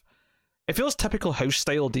it feels typical house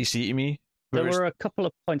style DC to me. There were a couple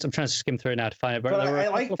of points. I'm trying to skim through it now to find it. But I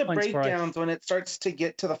like the breakdowns when it starts to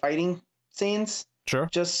get to the fighting scenes. Sure.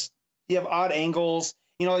 Just you have odd angles.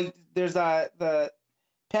 Like there's the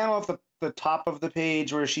panel of the top of the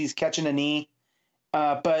page where she's catching a knee.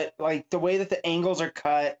 But like the way that the angles are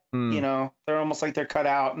cut, they're almost like they're cut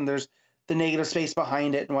out, and there's the negative space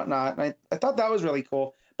behind it and whatnot. And I thought that was really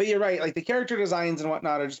cool. But you're right, like the character designs and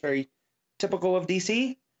whatnot are just very typical of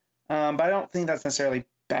DC. But I don't think that's necessarily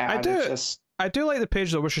bad. I do like the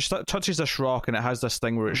page though where she touches this rock and it has this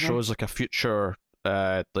thing where it shows like a future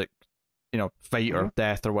fight or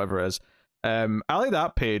death or whatever it is. I like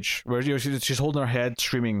that page where she's holding her head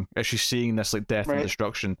screaming as she's seeing this like death and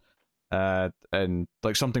destruction, and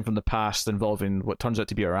like something from the past involving what turns out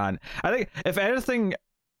to be her aunt. I think if anything,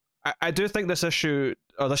 I do think this issue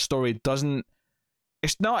or this story doesn't.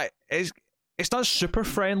 It's not super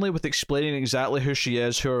friendly with explaining exactly who she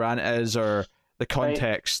is, who her aunt is, or the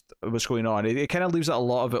context of what's going on. It kind of leaves a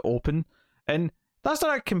lot of it open, and That's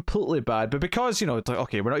not completely bad, but because, you know, it's like,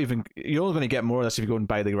 okay, you're only going to get more of this if you go and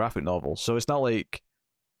buy the graphic novel, so it's not like...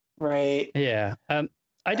 Right. Yeah.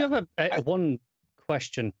 I do have one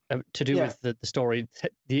question to do with the story,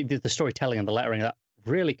 the storytelling and the lettering that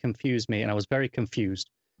really confused me, and I was very confused.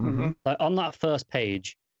 Mm-hmm. Like on that first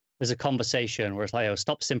page, there's a conversation where it's like, "Oh,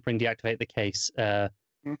 stop simpering, deactivate the case," and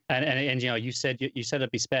you know, you said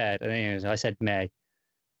it'd be spared, and you know, I said may,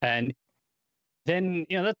 and then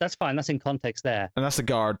you know that's fine, that's in context there. And that's the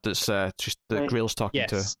guard that's just that Grail's talking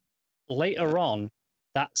to. Later on,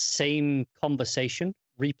 that same conversation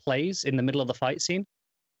replays in the middle of the fight scene.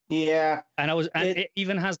 Yeah. And it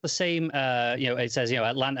even has the same, you know, it says, you know,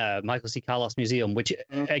 Atlanta, Michael C. Carlos Museum, which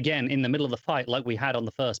again, in the middle of the fight, like we had on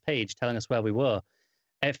the first page, telling us where we were.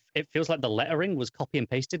 It feels like the lettering was copy and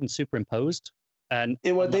pasted and superimposed. And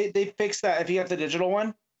they fixed that. If you have the digital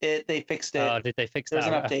one, they fixed it. Oh, did they fix that?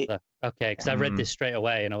 There's an update. Okay, because I read this straight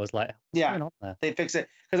away and I was like, what's going on there? They fixed it.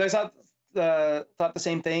 Because I thought the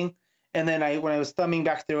same thing. And then when I was thumbing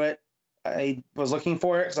back through it, I was looking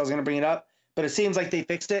for it because I was going to bring it up. But it seems like they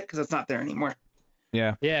fixed it because it's not there anymore.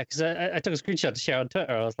 Yeah. Yeah, because I took a screenshot to share on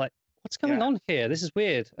Twitter. I was like, what's going on here? This is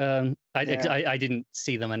weird. I didn't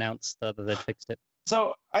see them announce that they'd fixed it.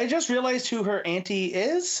 So I just realized who her auntie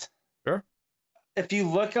is. Sure. If you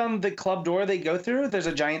look on the club door they go through, there's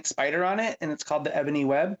a giant spider on it, and it's called the Ebony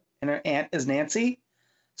Web, and her aunt is Nancy.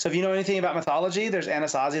 So if you know anything about mythology, there's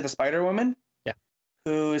Anasazi, the Spider Woman. Yeah.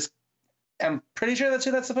 Who is, I'm pretty sure that's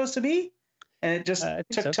who that's supposed to be. And it just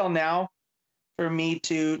took till now for me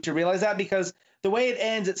to realize that, because the way it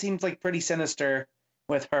ends, it seems like pretty sinister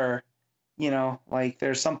with her. You know, like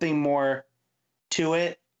there's something more to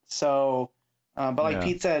it. So... but like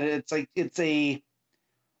Pete said, it's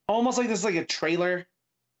almost like this is like a trailer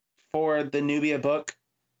for the Nubia book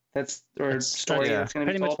story. That's going to be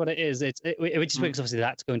pretty much what it is. It just makes obviously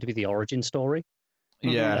that's going to be the origin story.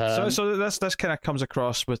 Yeah. So this kind of comes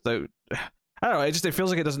across without. I don't know. It feels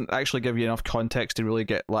like it doesn't actually give you enough context to really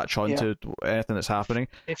latch on to anything that's happening.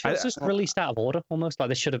 It feels just released out of order, almost like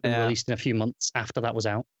this should have been released in a few months after that was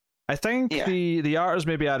out. I think the art is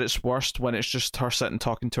maybe at its worst when it's just her sitting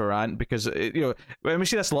talking to her aunt, because you know, when we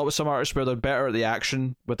see this a lot with some artists where they're better at the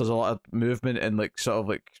action, but there's a lot of movement and like sort of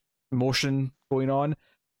like motion going on.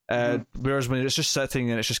 Whereas when it's just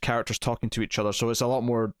sitting and it's just characters talking to each other, so it's a lot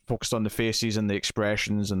more focused on the faces and the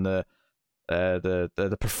expressions and the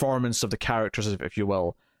performance of the characters, if you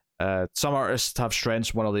will. Some artists have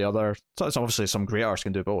strengths, one or the other. So it's obviously some great artists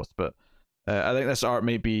can do both, but I think this art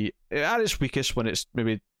may be at its weakest when it's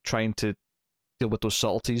maybe trying to deal with those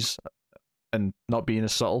subtleties and not being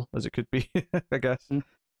as subtle as it could be, I guess.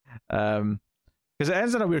 Because it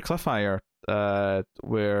ends in a weird cliffhanger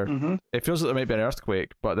where it feels like there might be an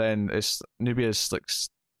earthquake, but then Nubia's like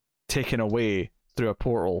taken away through a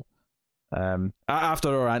portal. After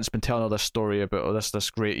our aunt's been telling her this story about this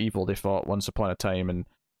great evil they fought once upon a time, and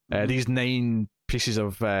these 9 pieces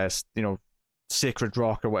of sacred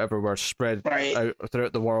rock or whatever were spread out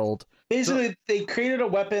throughout the world. Basically, they created a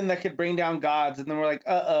weapon that could bring down gods, and then we're like,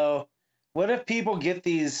 what if people get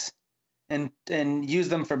these and use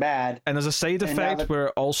them for bad? And there's a side effect where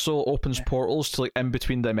it also opens portals to like in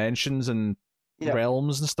between dimensions and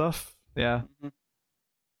realms and stuff. Yeah.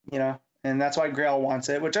 You know, and that's why Grail wants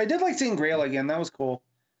it, which I did like seeing Grail again. That was cool.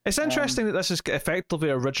 It's interesting that this is effectively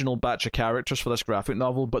an original batch of characters for this graphic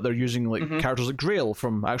novel, but they're using like characters like Grail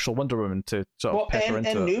from actual Wonder Woman to sort of pepper into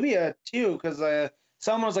it. And Nubia too, because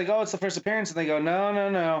someone was like, "Oh, it's the first appearance," and they go,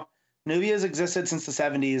 "No. Nubia's existed since the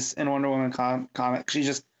 70s in Wonder Woman comics. She's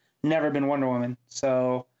just never been Wonder Woman."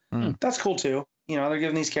 So that's cool too. You know, they're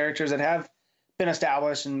giving these characters that have been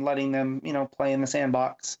established and letting them, play in the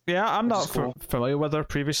sandbox. Yeah, I'm not familiar with her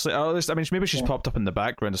previously. Or at least, I mean, maybe she's popped up in the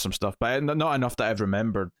background of some stuff, but not enough that I've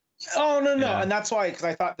remembered. Oh, no. Yeah. And that's why, because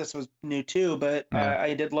I thought this was new too, but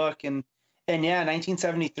I did look, and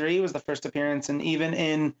 1973 was the first appearance, and even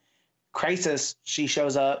in Crisis, she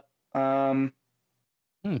shows up. And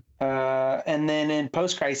then in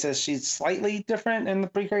Post-Crisis, she's slightly different in the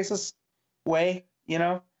pre-Crisis way,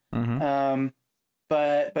 But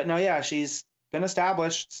no, yeah, she's been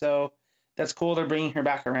established, so that's cool. They're bringing her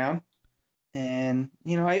back around, and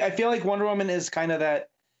I feel like Wonder Woman is kind of that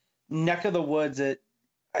neck of the woods that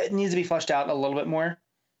it needs to be fleshed out a little bit more.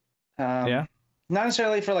 Not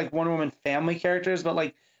necessarily for like Wonder Woman family characters, but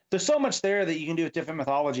like there's so much there that you can do with different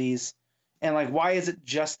mythologies, and like why is it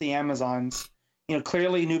just the Amazons?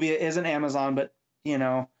 Clearly Nubia is an Amazon, but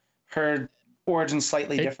her origin's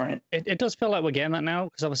slightly different. It does feel like we're getting that now,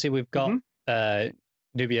 because obviously we've got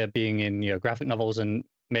Nubia being in graphic novels, and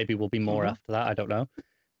maybe will be more after that. I don't know,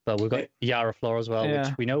 but we've got Right. Yara Floor as well, Yeah.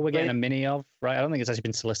 which we know we're getting Right. a mini of, right? I don't think it's actually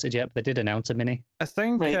been solicited yet, but they did announce a mini. I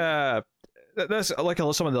think Right. that's like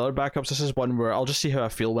some of the other backups. This is one where I'll just see how I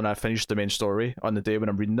feel when I finish the main story on the day when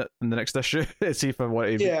I'm reading it in the next issue. See if I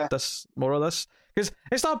want to Yeah. read this more of this, because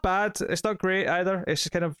it's not bad. It's not great either. It's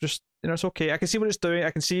just kind of just it's okay. I can see what it's doing.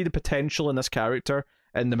 I can see the potential in this character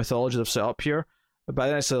and the mythology they've set up here. But I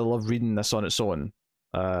don't necessarily love reading this on its own.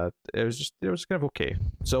 It was kind of okay.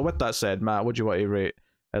 So with that said, Matt, what do you want to rate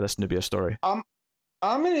this Nubia story? I'm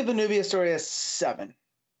gonna give the Nubia story a 7.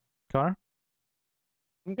 Connor?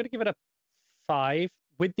 I'm going to give it a 5,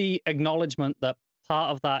 with the acknowledgement that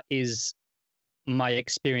part of that is my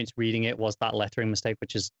experience reading it was that lettering mistake,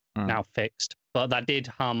 which is now fixed. But that did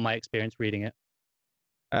harm my experience reading it.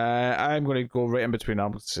 I'm going to go right in between.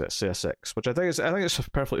 I'm going to say a 6, which I think it's a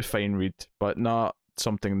perfectly fine read, but not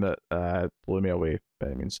something that blew me away by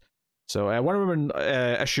any means. So Wonder Woman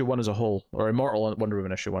issue 1 as a whole, or Immortal Wonder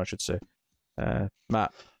Woman issue 1, I should say.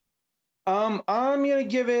 Matt? I'm gonna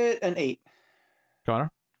give it an 8.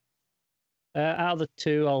 Connor? Out of the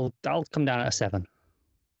two, I'll come down at a 7.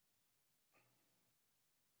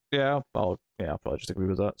 Yeah, I'll probably just agree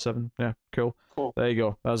with that. 7. Yeah, cool. Cool. There you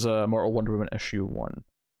go. That's Immortal Wonder Woman issue 1.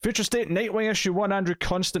 Future State Nightwing issue 1, Andrew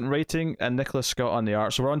Constant writing and Nicholas Scott on the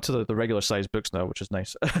art. So we're on to the regular size books now, which is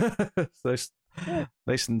nice. It's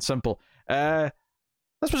nice and simple. This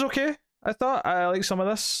was okay. I thought I liked some of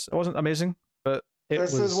this. It wasn't amazing, but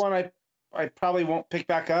This is one I probably won't pick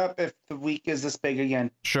back up if the week is this big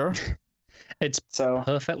again. sure. It's So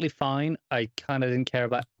perfectly fine. I kind of didn't care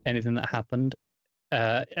about anything that happened,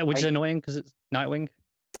 which is annoying because it's Nightwing.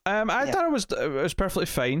 I thought it was perfectly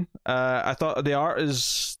fine. I thought the art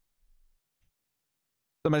is.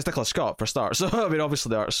 I mean, it's Nicholas Scott for starters. So I mean,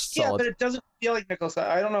 obviously the art's solid. yeah, but it doesn't feel like Nicholas.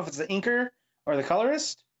 I don't know if it's the inker or the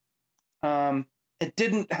colorist. It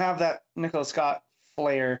didn't have that Nicholas Scott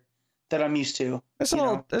flair that I'm used to. It's a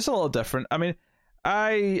little different. I mean,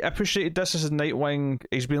 I appreciated this as a Nightwing.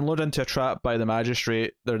 He's been lured into a trap by the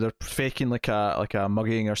magistrate. They're faking like a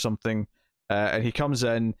mugging or something, and he comes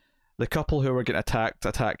in. The couple who were getting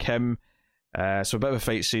attack him. So a bit of a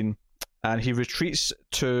fight scene, and he retreats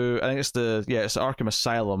to I think it's the Arkham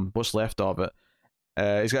Asylum, what's left of it.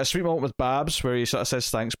 He's got a sweet moment with Babs where he sort of says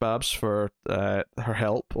thanks, Babs, for her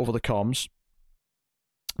help over the comms.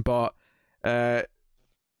 But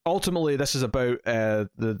ultimately, this is about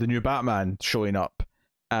the new Batman showing up,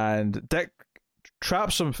 and Dick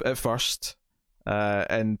traps him at first,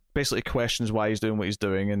 and basically questions why he's doing what he's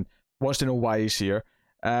doing, and wants to know why he's here.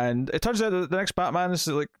 And it turns out that the next Batman is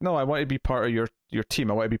like, no, I want to be part of your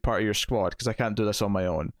team. I want to be part of your squad because I can't do this on my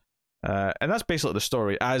own. And that's basically the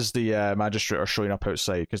story. As the magistrate are showing up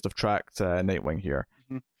outside because they've tracked Nightwing here,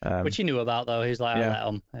 Which he knew about though. He's like, Yeah.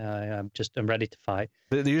 I let him. I'm ready to fight.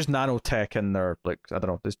 they use nanotech in their I don't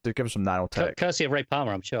know. They give him some nanotech. Courtesy of Ray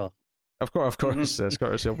Palmer, I'm sure. Of course, it's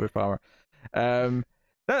courtesy of Willpower.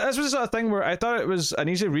 This was the sort of thing where I thought it was an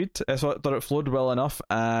easy read. I thought it flowed well enough,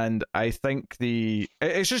 and I think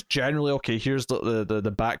it's just generally okay. Here's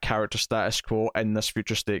the back character status quo in this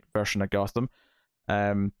future state version of Gotham.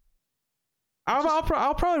 I'll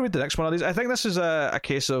probably read the next one of these. I think this is a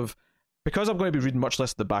case of, because I'm going to be reading much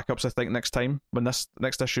less of the backups. I think next time when this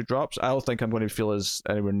next issue drops, I don't think I'm going to feel as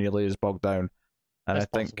anywhere nearly as bogged down. And That's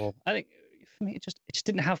possible. I think for me, it just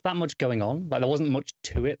didn't have that much going on. Like there wasn't much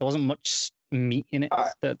to it. There wasn't much meat in it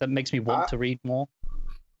that makes me want to read more.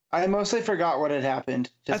 I mostly forgot what had happened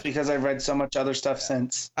just because I've read so much other stuff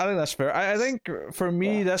since. I think that's fair. I think for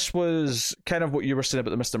me, this was kind of what you were saying about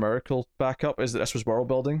the Mr. Miracle backup, is that this was world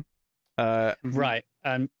building. Right.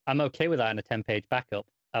 I'm okay with that in a 10-page backup.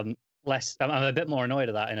 I'm a bit more annoyed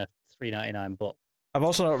at that in a $3.99 book. I've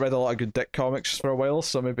also not read a lot of good Dick comics for a while,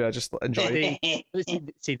 so maybe I just enjoy it.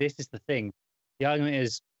 See, this is the thing. The argument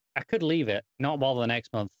is I could leave it, not bother the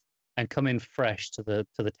next month, and come in fresh to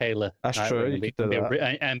the tailor. That's true. You could do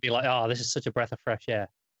that. And be like, oh, this is such a breath of fresh air.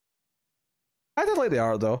 I did like the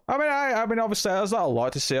art, though. I mean, obviously, there's not a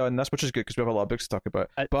lot to say on this, which is good because we have a lot of books to talk about.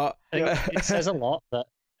 But I think it says a lot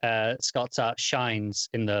that Scott's art shines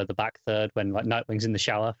in the back third when like Nightwing's in the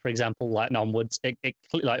shower, for example, like and onwards. It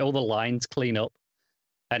like all the lines clean up,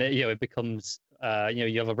 and it becomes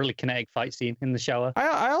you have a really kinetic fight scene in the shower.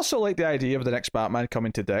 I also like the idea of the next Batman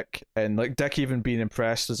coming to Dick, and like Dick even being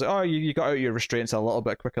impressed as, oh, you got out your restraints a little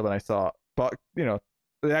bit quicker than I thought. But the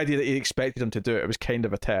idea that he expected him to do it was kind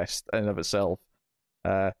of a test in and of itself.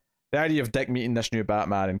 The idea of Dick meeting this new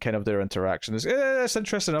Batman and kind of their interaction is it's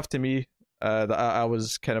interesting enough to me that I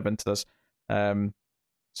was kind of into this.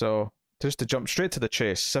 So just to jump straight to the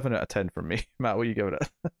chase, 7 out of 10 from me. Matt, what are you giving it?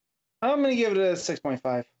 I'm going to give it a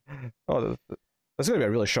 6.5. Oh, That's going to be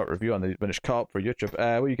a really short review on the when it's caught up for YouTube. What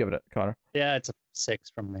are you giving it, Connor? Yeah, it's a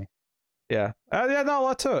 6 from me. Yeah, not a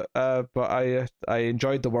lot to it. But I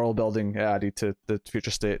enjoyed the world building added to the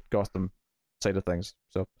Future State Gotham side of things.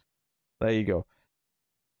 So there you go.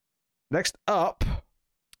 Next up,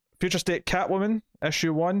 Future State Catwoman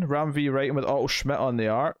issue 1. Ram V writing with Otto Schmidt on the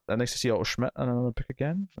art. Nice to see Otto Schmidt in another book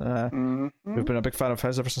again. We've been a big fan of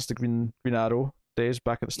his ever since the Green Arrow days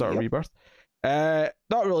back at the start of Rebirth.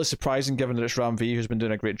 Not really surprising given that it's Ram V who's been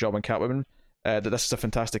doing a great job on Catwoman. That this is a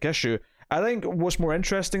fantastic issue. I think what's more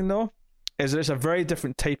interesting though is that it's a very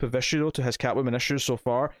different type of issue though to his Catwoman issues so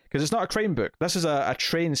far, because it's not a crime book. This is a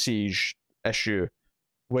train siege issue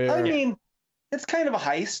where I mean, it's kind of a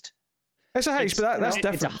heist. It's a heist, but that's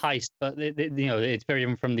different. It's a heist, but it's very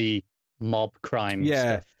different from the mob crime.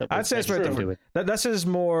 Yeah, stuff I'd say it's very different. This is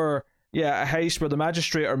more a heist where the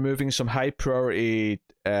magistrate are moving some high priority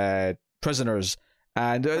prisoners,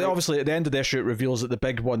 and obviously at the end of the issue it reveals that the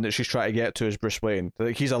big one that she's trying to get to is Bruce Wayne.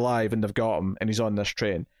 Like, he's alive and they've got him and he's on this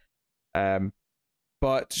train.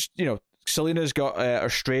 But Selina's got her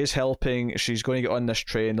strays helping. She's going to get on this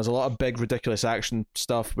train. There's a lot of big ridiculous action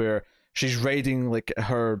stuff where she's raiding like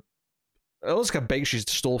her. It looks like a bike she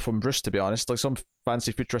stole from Bruce, to be honest, like some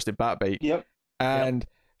fancy futuristic bat bike. Yep. And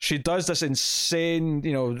she does this insane,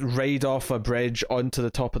 raid off a bridge onto the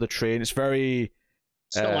top of the train. It's very.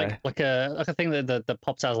 It's got like a thing that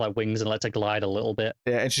pops out like wings and lets her glide a little bit.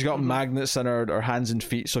 Yeah, and she's got magnets in her hands and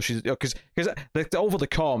feet, so she's because over the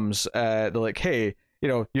comms, they're like, hey,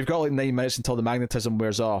 you've got like 9 minutes until the magnetism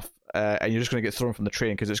wears off, and you're just going to get thrown from the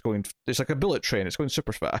train because it's like a bullet train. It's going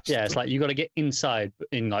super fast. Yeah, it's like you got to get inside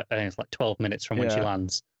in like it's like 12 minutes from when she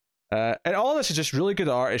lands. And all of this is just really good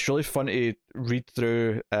art. It's really fun to read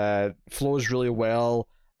through. Flows really well.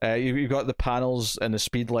 You've got the panels and the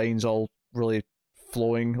speed lines all really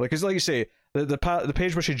flowing. Like you say, the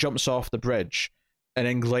page where she jumps off the bridge and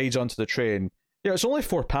then glides onto the train. It's only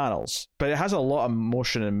 4 panels, but it has a lot of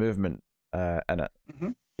motion and movement in it.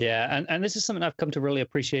 Mm-hmm. Yeah, and this is something I've come to really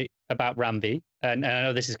appreciate about Ram V. And I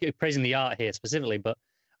know this is praising the art here specifically, but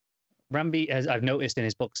Ram V, as I've noticed in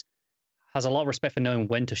his books, has a lot of respect for knowing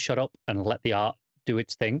when to shut up and let the art do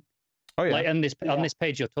its thing. Oh yeah. Like on this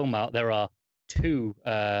page you're talking about, there are 2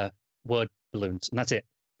 word balloons, and that's it.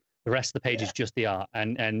 The rest of the page is just the art,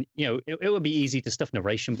 and it would be easy to stuff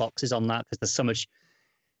narration boxes on that because there's so much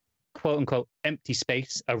quote unquote empty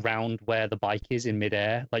space around where the bike is in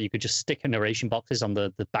midair. Like you could just stick narration boxes on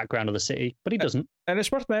the background of the city, but he doesn't. And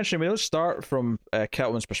it's worth mentioning, we don't start from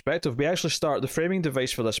Catwoman's perspective. We actually start, the framing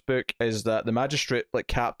device for this book is that the magistrate, like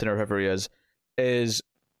captain or whoever he is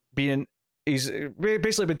he's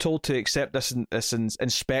basically been told to accept this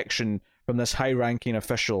inspection from this high-ranking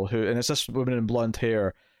official and it's this woman in blonde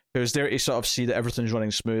hair who's there to sort of see that everything's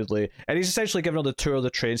running smoothly. And he's essentially giving her the tour of the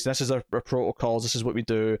trains. This is our protocols. This is what we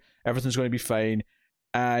do. Everything's going to be fine.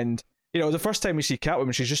 And, the first time we see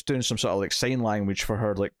Catwoman, she's just doing some sort of like sign language for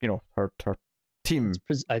her, like, her team.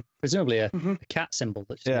 Presumably a cat symbol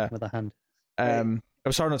that she's making with her hand. I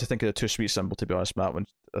was hard not to think of the Too Sweet symbol, to be honest, Matt, when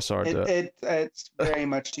I saw it. It's very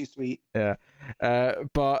much too sweet. Yeah.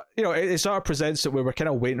 But, it sort of presents it where we're kind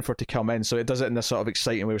of waiting for her to come in, so it does it in this sort of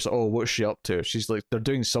exciting way. We're like, oh, what's she up to? She's like, they're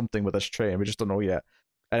doing something with this train, we just don't know yet.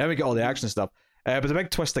 And then we get all the action stuff. But the big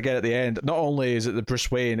twist again at the end, not only is it that Bruce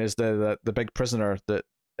Wayne is the big prisoner that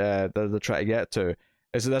they're trying to get to,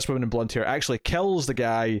 is that this woman in blonde hair actually kills the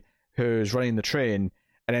guy who's running the train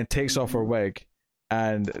and then takes off her wig.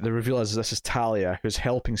 And the reveal is this is Talia, who's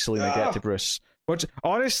helping Selina get to Bruce. Which,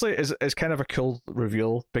 honestly, is kind of a cool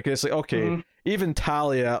reveal. Because it's like, okay, even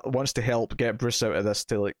Talia wants to help get Bruce out of this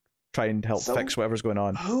to, like, try and help fix whatever's going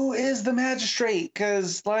on. Who is the magistrate?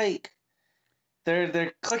 Because, like,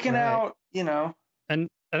 they're clicking out, And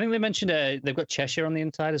I think they mentioned they've got Cheshire on the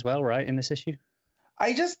inside as well, right, in this issue?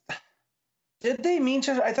 Did they mean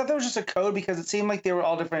Cheshire? I thought that was just a code because it seemed like they were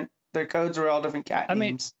all different. Their codes were all different cat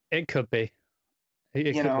names. It could be.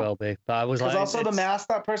 It could well be, but I was like, because also the mask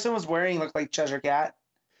that person was wearing looked like Cheshire Cat.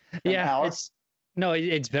 Yeah, it's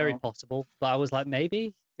very possible, but I was like,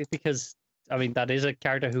 maybe it's because that is a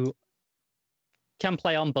character who can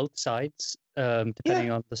play on both sides,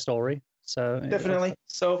 depending on the story. So definitely.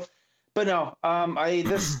 But no, I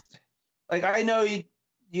know you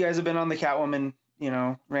guys have been on the Catwoman,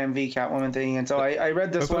 Ram V Catwoman thing, and so I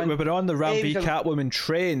read this one. We've been on the Ram V Catwoman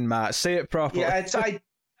train, Matt. Say it properly. Yeah,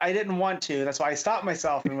 I didn't want to. That's why I stopped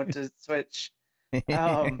myself and went to switch. But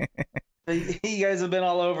you guys have been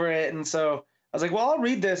all over it, and so I was like, well, I'll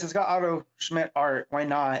read this. It's got Otto Schmidt art. Why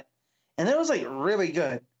not? And it was like really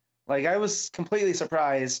good. Like I was completely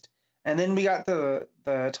surprised. And then we got the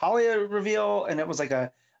Talia reveal, and it was like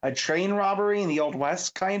a train robbery in the Old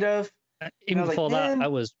West, kind of. Even was like, before that, man. I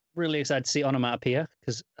was really excited to see Onomatopoeia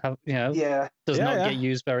because Yeah. does Yeah, not yeah. get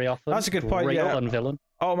used very often. That's a good point, Great yeah. fun villain.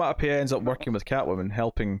 Onomatopoeia ends up working with Catwoman,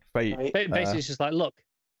 helping fight. Right. Basically, it's just like, look,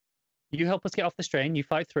 you help us get off this train, you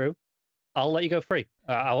fight through, I'll let you go free.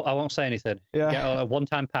 I won't say anything. Yeah. Get a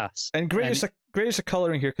one-time pass. And greatest of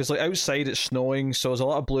colouring here, because like outside it's snowing, so there's a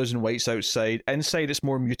lot of blues and whites outside. Inside it's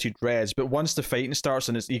more muted reds, but once the fighting starts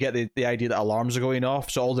and you get the idea that alarms are going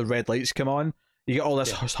off, so all the red lights come on. You get all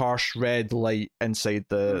this harsh red light inside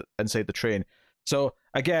the train. So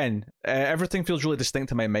again, everything feels really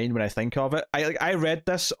distinct in my mind when I think of it. I read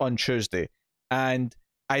this on Tuesday, and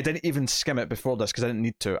I didn't even skim it before this because I didn't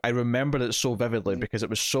need to. I remembered it so vividly because it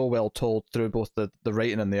was so well told through both the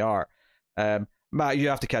writing and the art. Matt, you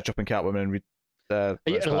have to catch up on Catwoman and read. When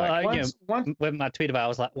Matt tweeted about it, I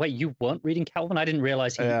was like, wait, you weren't reading Catwoman? I didn't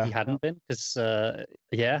realize he hadn't been because, God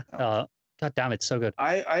damn, it's so good.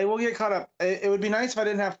 I will get caught up. It would be nice if I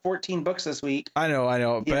didn't have 14 books this week. I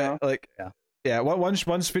know, but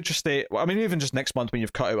once Future State, I mean, even just next month when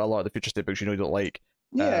you've cut out a lot of the Future State books you know you don't like,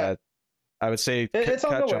 I would say it's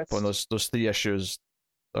catch up on those 3 issues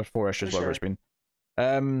or 4 issues, whatever it's been.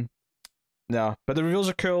 No, but the reveals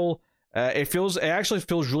are cool. It actually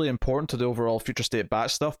feels really important to the overall Future State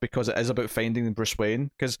Bat stuff because it is about finding Bruce Wayne.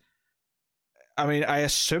 Because, I mean, I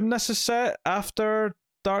assume this is set after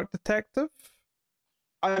Dark Detective.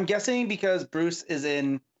 I'm guessing because Bruce is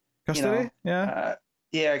in custody.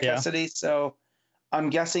 Custody. So I'm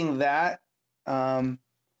guessing that.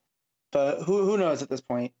 But who knows at this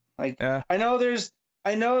point? Like, I know there's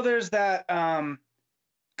that.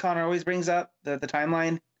 Connor always brings up the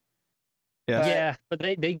timeline. But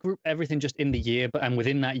they group everything just in the year, and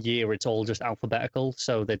within that year, it's all just alphabetical,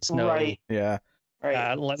 so there's no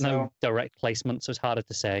no direct placement, so it's harder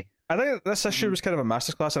to say. I think this issue was kind of a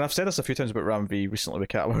masterclass, and I've said this a few times about Ram V recently with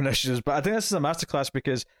Catwoman issues, but I think this is a masterclass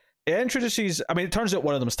because it introduces. I mean, it turns out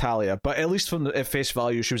one of them is Talia, but at least from the face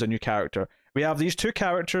value, she was a new character. We have these 2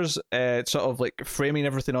 characters, sort of like framing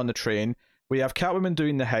everything on the train. We have Catwoman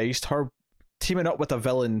doing the heist, her teaming up with a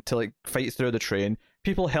villain to like fight through the train.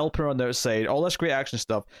 People help her on the outside, all this great action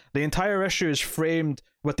stuff. The entire issue is framed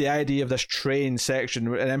with the idea of this train section,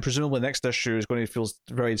 and then presumably the next issue is going to feel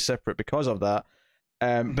very separate because of that.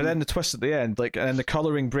 But then the twist at the end, like, and then the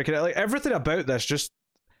colouring breaking it, like everything about this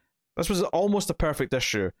was almost a perfect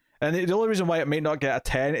issue. And the only reason why it might not get a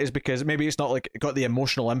 10 is because maybe it's not like got the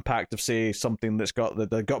emotional impact of, say, something that's got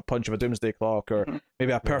the gut punch of a Doomsday Clock, or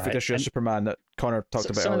maybe a perfect issue of Superman that Connor talked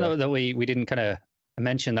about earlier. Something that we didn't kind of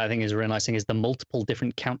mention that I think is really nice thing is the multiple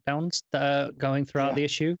different countdowns that are going throughout the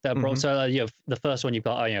issue that are brought. So the first one you've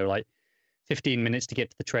got like 15 minutes to get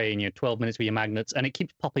to the train, 12 minutes with your magnets, and it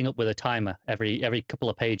keeps popping up with a timer every couple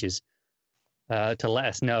of pages to let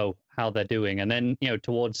us know how they're doing. And then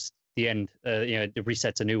towards the end, it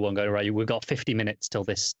resets a new one. Going right, we've got 50 minutes till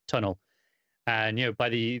this tunnel, and by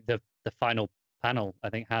the final panel, I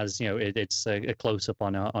think has it's a close up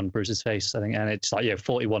on Bruce's face, I think, and it's like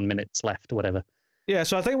 41 minutes left or whatever. Yeah,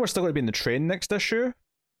 so I think we're still going to be in the train next issue,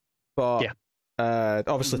 but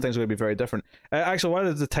obviously things are going to be very different. Actually, one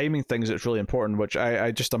of the timing things that's really important, which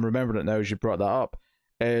I'm remembering it now as you brought that up,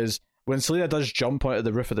 is when Selina does jump onto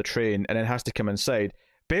the roof of the train and then has to come inside.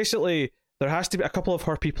 Basically, there has to be a couple of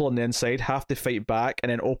her people on the inside have to fight back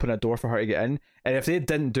and then open a door for her to get in. And if they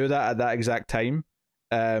didn't do that at that exact time,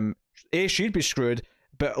 she'd be screwed.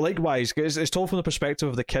 But likewise, it's told from the perspective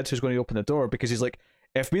of the kid who's going to open the door, because he's like,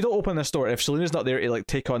 if we don't open this door, if Selina's not there to like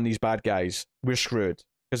take on these bad guys, we're screwed,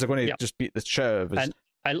 because they're going to just beat the shit out of us.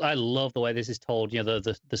 And I love the way this is told.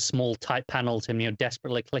 The small tight panels, him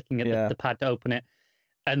desperately clicking at the pad to open it,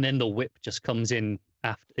 and then the whip just comes in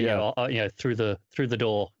after through the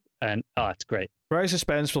door, and it's great. Very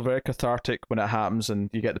suspenseful, very cathartic when it happens, and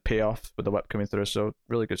you get the payoff with the whip coming through. So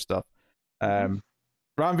really good stuff. Ram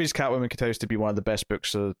V's Catwoman continues to be one of the best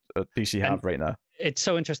books DC have right now. It's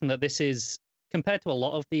so interesting that this is, compared to a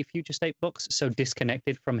lot of the Future State books, so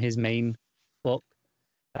disconnected from his main book.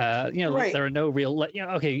 There are no real,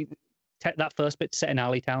 that first bit set in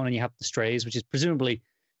Alleytown, and you have the Strays, which is presumably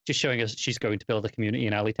just showing us she's going to build a community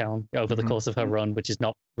in Alleytown over the course of her run, which is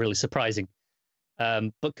not really surprising.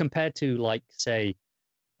 But compared to, like, say,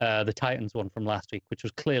 the Titans one from last week, which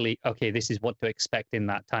was clearly, this is what to expect in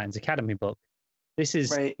that Titans Academy book. This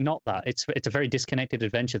is not that. It's a very disconnected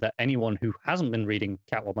adventure that anyone who hasn't been reading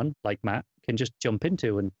Catwoman, like Matt, can just jump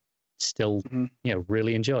into and still,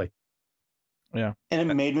 really enjoy. Yeah.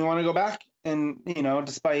 And it made me want to go back, and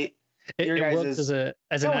despite it works as an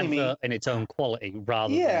advert in its own quality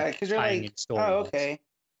rather than because you're like, oh, okay.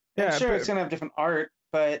 Yeah, I'm sure it's gonna have different art,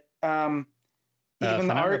 but Even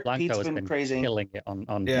the Fernando art, Blanco Pete's has been been praising. killing it on.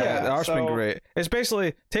 Yeah, Yeah, the art's been so- great. It's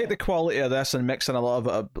basically take the quality of this and mix in a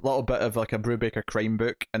little bit of like a Brubaker crime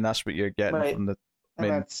book, and that's what you're getting Right. from the And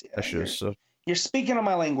main that's issues. So you're speaking on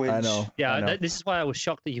my language. I know. Yeah, I know. this is why I was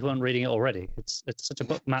shocked that you weren't reading it already. It's such a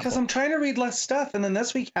book, Matt. Because I'm trying to read less stuff, and then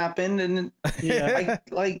this week happened, and Yeah.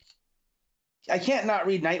 I can't not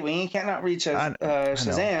read Nightwing. I can't not read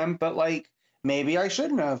Shazam, but like maybe I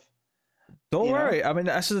shouldn't have. Don't you know? worry. I mean,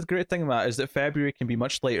 this is the great thing, Matt, is that February can be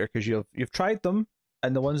much later because you've tried them,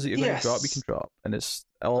 and the ones that you're going to drop, you Yes. can drop, and it's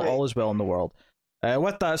all, Right. all is well in the world.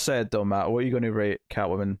 With that said, though, Matt, what are you going to rate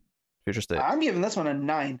Catwoman Future State? I'm giving this one a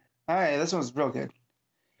 9. All right, this one's real good.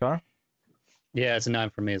 Car? Yeah, it's a 9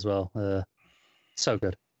 for me as well. So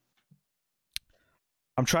good.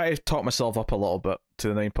 I'm trying to talk myself up a little bit to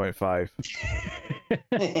the 9.5.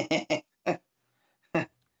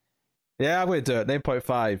 Yeah, I'm going to do it.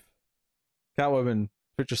 9.5. Catwoman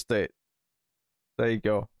Future State. There you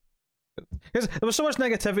go. Because there was so much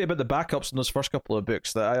negativity about the backups in those first couple of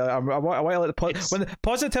books that I want to let when the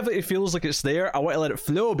positivity feels like it's there, I want to let it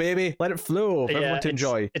flow, baby. Let it flow for everyone to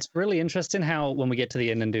enjoy. It's really interesting how when we get to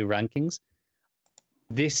the end and do rankings,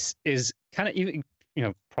 this is kind of even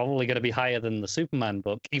probably going to be higher than the Superman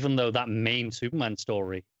book, even though that main Superman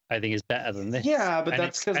story I think is better than this. Yeah, but And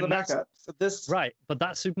that's because of the that's- backup. So this Right, but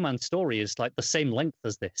that Superman story is like the same length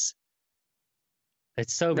as this.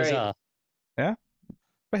 It's so Right. bizarre.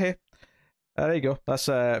 But hey, there you go. That's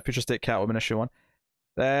Future State Catwoman issue 1.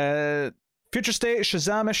 Future State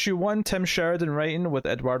Shazam issue 1. Tim Sheridan writing with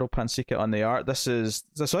Eduardo Pansica on the art. So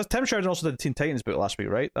that's Tim Sheridan also did the Teen Titans book last week,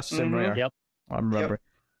 right? That's the same Mhm. writer. Yep. I'm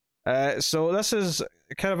remembering. So this is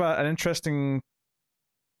kind of an interesting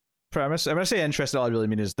premise. And when I say interesting, all I really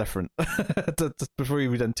mean is different. Before we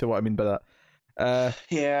read into what I mean by that.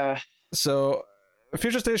 yeah. So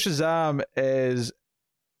Future State Shazam is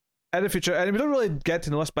in the future, and we don't really get to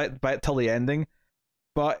know this by till the ending,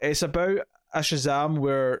 but it's about a Shazam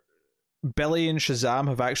where Billy and Shazam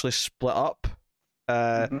have actually split up,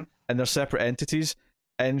 Mhm. and they're separate entities.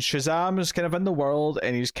 And Shazam is kind of in the world,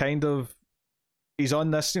 and he's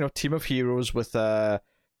on this team of heroes with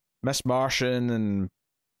Miss Martian and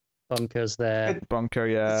Bunkers there. Bunker.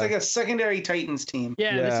 Yeah, It's like a secondary Titans team.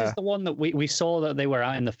 Yeah, this Yeah. is the one that we saw that they were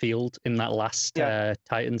out in the field in that last Yeah.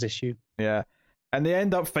 Titans issue. yeah, and they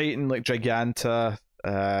end up fighting like Giganta,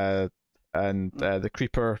 and the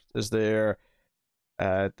Creeper is there.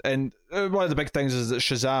 And one of the big things is that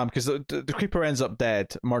Shazam, because the Creeper ends up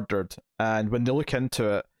dead, murdered, and when they look into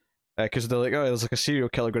it, because they're like, oh, there's like a serial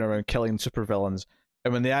killer going around killing supervillains,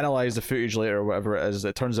 and when they analyze the footage later or whatever it is,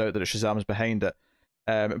 it turns out that Shazam's behind it.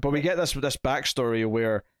 But we get this backstory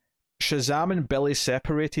where Shazam and Billy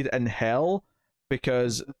separated in hell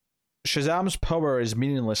because Shazam's power is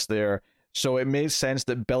meaningless there, so it made sense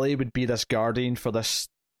that Billy would be this guardian for this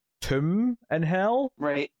tomb in hell.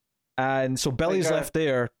 Right. And so Billy's Like, left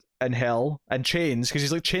there in hell in chains because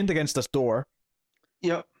he's like chained against this door.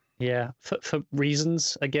 Yep. Yeah, for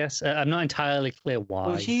reasons, I guess. I'm not entirely clear why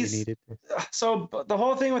Well, he he's- needed this. So the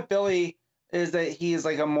whole thing with Billy is that he's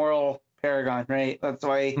like a moral paragon, right? That's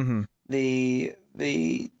why Mm-hmm.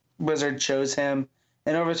 the wizard chose him.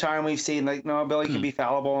 And over time, we've seen like, no, Billy can be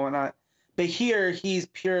fallible and whatnot. But here, he's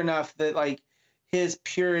pure enough that like his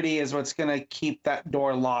purity is what's gonna keep that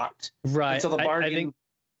door locked. Right. And so the I bargain think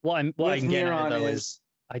what I with can get at Neron though is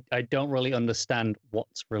I don't really understand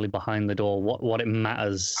what's really behind the door, what it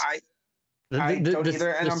matters. I don't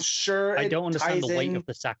either, and I'm sure I it don't understand ties the weight in- of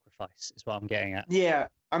the sacrifice. Is what I'm getting at. Yeah,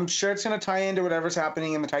 I'm sure it's going to tie into whatever's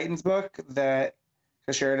happening in the Titans book that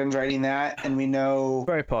because Sheridan's writing that, and we know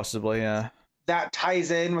Very possibly, yeah. that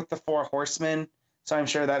ties in with the Four Horsemen. So I'm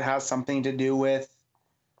sure that has something to do with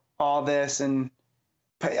all this. And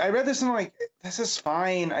I read this and I'm like, this is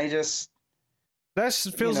fine. This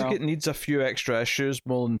feels You like know. it needs a few extra issues,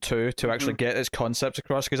 more than 2, to actually get its concepts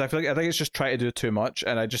across. Because I think it's just trying to do too much,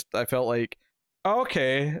 and I felt like,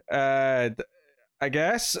 okay, I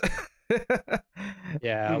guess.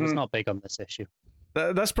 Yeah, I was Mhm. not big on this issue.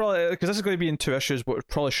 That's probably because this is going to be in 2 issues, but it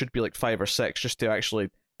probably should be like 5 or 6 just to actually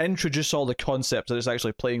introduce all the concepts that it's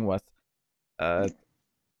actually playing with. I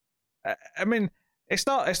mean, it's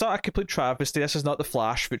not a complete travesty. This is not the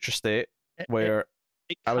Flash Future State where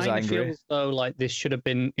It I was kinda angry. feels though like this should have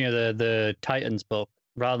been, the Titans book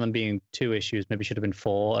rather than being 2 issues, maybe should have been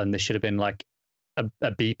 4, and this should have been like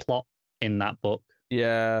a B plot in that book.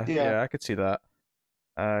 Yeah. I could see that.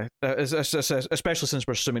 Especially since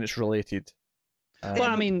we're assuming it's related. Well,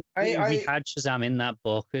 I mean, we I- had Shazam in that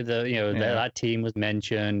book. Yeah. That team was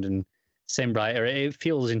mentioned, and same writer. It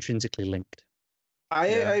feels intrinsically linked. I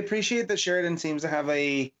Yeah. appreciate that Sheridan seems to have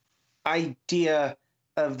a idea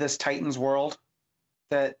of this Titans world.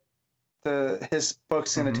 that his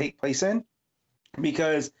book's going to take place in,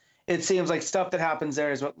 because it seems like stuff that happens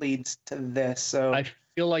there is what leads to this. So I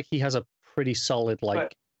feel like he has a pretty solid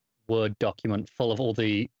Word document full of all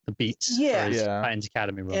the beats for his Titans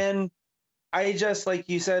Academy run. And I just, like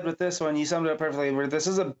you said with this one, you summed it up perfectly, where this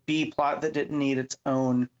is a B plot that didn't need its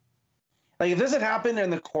own. Like, if this had happened in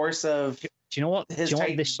the course of do you know what his do you know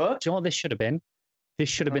Titans book? Do you know what this should have been? This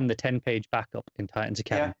should have been the 10-page backup in Titans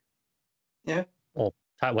Academy. Yeah. Or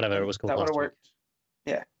whatever it was called. That would have worked.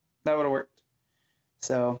 Yeah, that would have worked.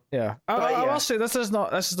 So yeah, I will say this does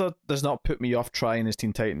not put me off trying his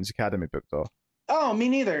Teen Titans Academy book though. Oh, me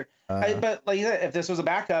neither. But like you said, if this was a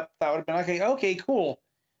backup, that would have been like, okay, cool.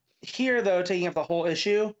 Here though, taking up the whole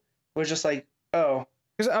issue was just like, oh.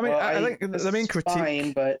 Because I mean, well, I think the main critique,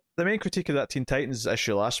 fine, but the main critique of that Teen Titans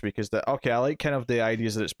issue last week is that okay, I like kind of the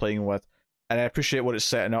ideas that it's playing with, and I appreciate what it's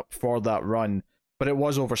setting up for that run, but it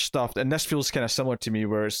was overstuffed, and this feels kind of similar to me,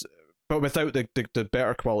 where it's but without the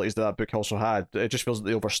better qualities that book also had. It just feels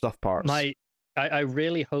like the overstuffed parts. I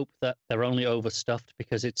really hope that they're only overstuffed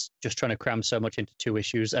because it's just trying to cram so much into 2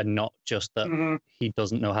 issues and not just that he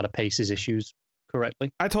doesn't know how to pace his issues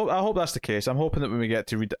correctly. I hope that's the case. I'm hoping that when we get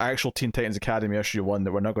to read the actual Teen Titans Academy issue 1,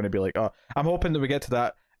 that we're not going to be like, oh, I'm hoping that we get to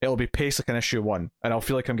that, it'll be paced like an issue 1, and I'll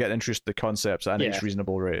feel like I'm getting introduced to the concepts at a nice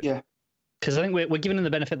reasonable rate. Yeah. Because I think we're giving them the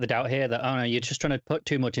benefit of the doubt here that, oh no, you're just trying to put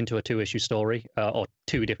too much into a 2-issue story, or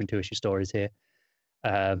 2 different 2-issue stories here.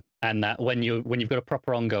 And that when you've got a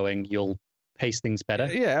proper ongoing, you'll pace things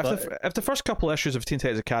better. Yeah, if the first couple issues of Teen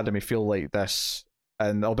Titans Academy feel like this,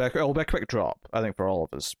 and it'll be a quick drop, I think, for all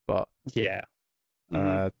of us. But yeah,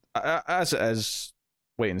 as it is,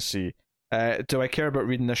 wait and see. Do I care about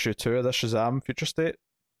reading issue 2 of the Shazam Future State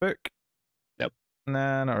book? Nope.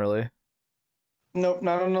 Nah, not really. Nope,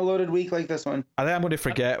 not on a loaded week like this one. I think I'm going to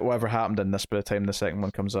forget whatever happened in this by the time the second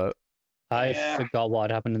one comes out. I forgot what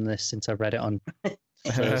had happened in this since I read it on.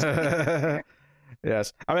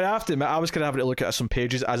 Yes, I mean, I have to admit, I was kind of having to look at some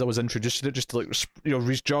pages as I was introduced to it, just to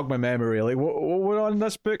like, jog my memory. Like, what on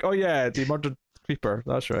this book? Oh yeah, the murdered creeper.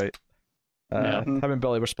 That's right. Him and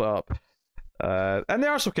Billy were split up, and they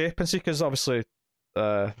are okay. Pensika's obviously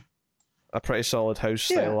a pretty solid house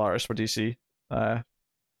style artist for DC.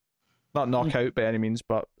 Not knockout by any means,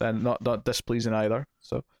 but not displeasing either.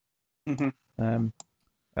 So, Shazam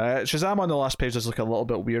on the last page does look a little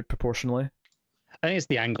bit weird proportionally. I think it's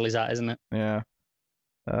the angle he's at, isn't it? Yeah.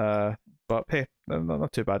 But hey,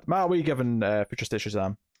 not too bad. Matt, what are you giving Future State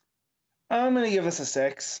Shazam? I'm gonna give us a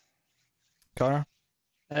 6. Connor?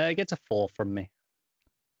 It gets a 4 from me.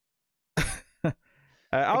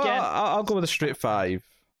 I'll go with a straight 5.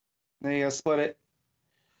 There you go, split it.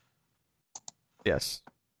 Yes.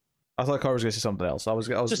 I thought Connor was going to say something else. I was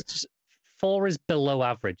just 4 is below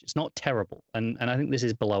average. It's not terrible, and I think this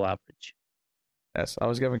is below average. Yes, I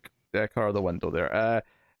was giving Connor the window there. All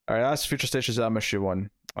right, that's Future State Shazam issue 1.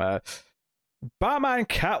 Batman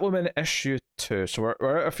Catwoman issue 2. So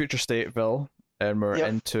we're out of Future Stateville, and we're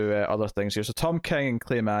into other things here. So Tom King and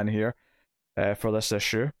Clayman here for this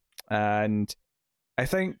issue, and I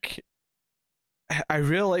think I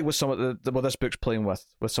really like what this book's playing with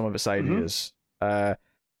some of its ideas.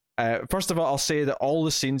 First of all, I'll say that all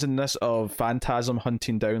the scenes in this of Phantasm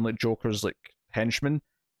hunting down like Joker's like henchmen,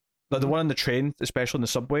 like the one on the train, especially in the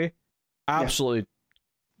subway, absolutely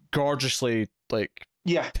gorgeously like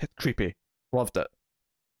creepy. Loved it.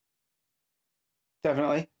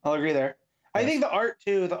 Definitely, I'll agree there. Yes. I think the art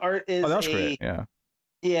too. The art is that's great.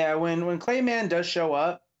 Yeah. When Clayman does show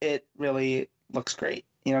up, it really looks great.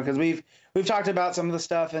 You know, because we've talked about some of the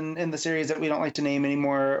stuff in the series that we don't like to name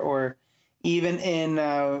anymore, or even in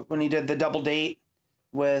when he did the double date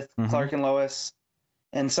with Clark and Lois,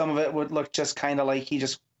 and some of it would look just kind of like he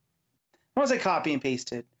just, I don't want to say copy and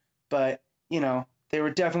pasted, but you know, they were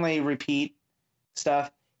definitely repeat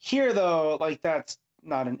stuff. Here though, like that's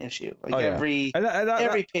not an issue. Like every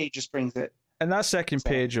page just brings it. And that second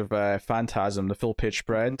page of Phantasm, the full page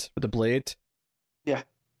spread with the blade,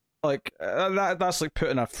 like that's like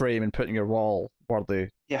putting a frame and putting your wall worthy.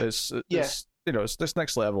 It's you know, it's this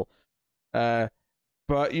next level.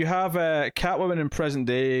 But you have Catwoman in present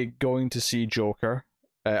day going to see Joker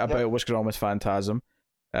about what's going on with Phantasm,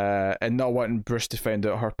 and not wanting Bruce to find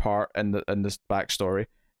out her part in this backstory.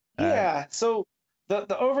 So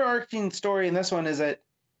the overarching story in this one is that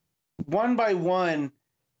one by one,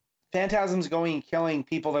 Phantasm's going and killing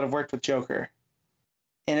people that have worked with Joker,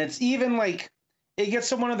 and it's even like it gets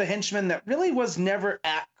to one of the henchmen that really was never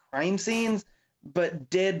at crime scenes, but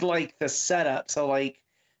did like the setup. So like,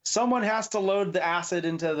 someone has to load the acid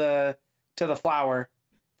into the flour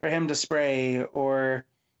for him to spray, or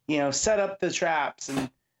you know, set up the traps, and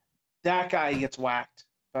that guy gets whacked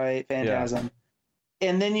by Phantasm.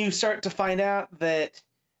 And then you start to find out that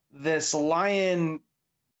this lion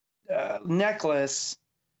necklace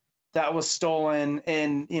that was stolen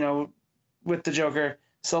and, with the Joker,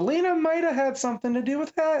 Selina might have had something to do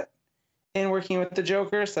with that in working with the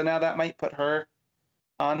Joker. So now that might put her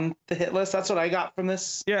on the hit list. That's what I got from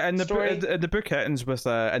this. Yeah, and story. the book ends with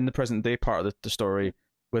in the present day part of the story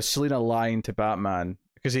with Selina lying to Batman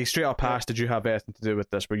because he straight up asked, "Did you have anything to do with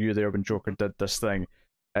this? Were you there when Joker did this thing?"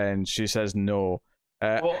 And she says no.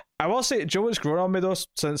 I will say, Joe, what's grown on me though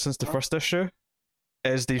since the first issue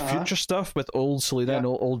is the future stuff with old Selina and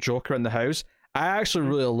old Joker in the house. I actually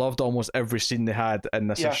really loved almost every scene they had in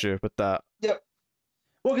this issue with that. Yep.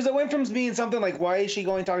 Well, because it went from being something like, why is she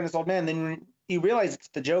going talking to this old man? Then you realize it's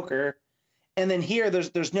the Joker. And then here,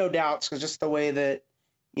 there's no doubts, because just the way that,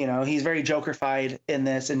 he's very Joker-fied in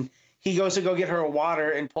this. And he goes to go get her a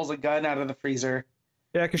water and pulls a gun out of the freezer.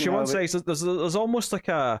 Yeah, because she once says there's almost like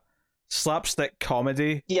a slapstick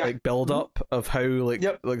comedy like build-up of how like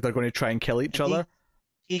they're going to try and kill each other.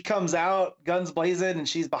 He comes out, guns blazing, and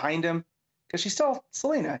she's behind him. Because she's still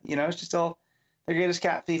Selina, she's still the greatest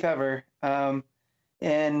cat thief ever.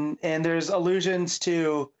 And there's allusions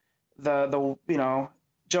to the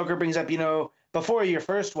Joker brings up, before your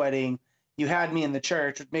first wedding, you had me in the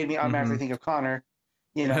church, which made me automatically think of Connor.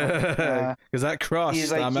 Because that cross.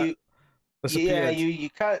 He's like, you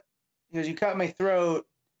cut my throat,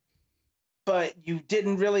 but you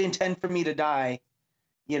didn't really intend for me to die.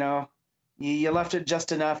 You left it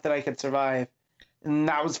just enough that I could survive. And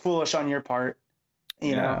that was foolish on your part,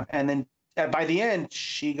 know. And then by the end,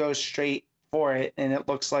 she goes straight for it, and it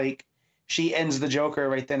looks like she ends the Joker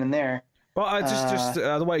right then and there. Well, I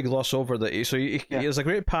don't want to gloss over that. So there's a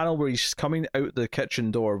great panel where he's coming out the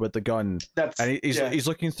kitchen door with the gun, and he's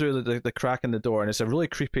looking through the crack in the door, and it's a really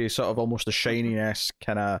creepy sort of almost a Shining-esque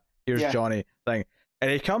kind of here's Johnny thing.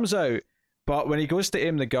 And he comes out, but when he goes to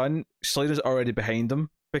aim the gun, Selina's already behind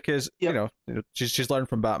him. Because she's learned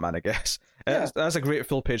from Batman, I guess. That's a great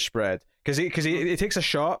full page spread. Because he takes a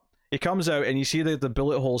shot, he comes out, and you see the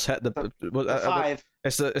bullet holes hit the five.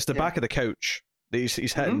 It's the back of the couch that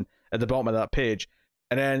he's hitting at the bottom of that page,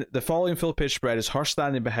 and then the following full page spread is her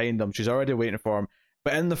standing behind him. She's already waiting for him,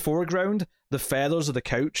 but in the foreground, the feathers of the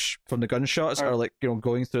couch from the gunshots are like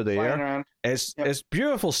going through the air. Around. It's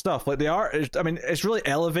beautiful stuff. Like it's really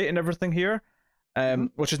elevating everything here.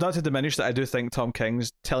 Which is not to diminish that I do think Tom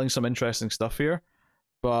King's telling some interesting stuff here,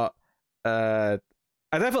 but I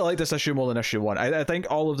definitely like this issue more than issue one. I think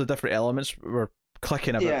all of the different elements were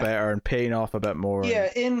clicking a bit better and paying off a bit more. Yeah,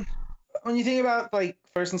 when you think about like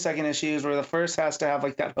first and second issues, where the first has to have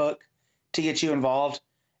like that hook to get you involved,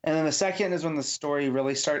 and then the second is when the story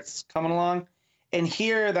really starts coming along. And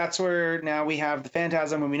here, that's where now we have the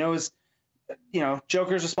Phantasm, and we know is,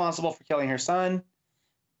 Joker's responsible for killing her son.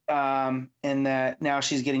 And that now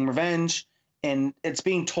she's getting revenge, and it's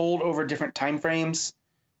being told over different time frames,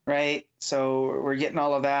 right? So we're getting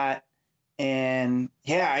all of that, and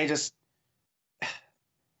this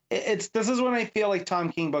is when I feel like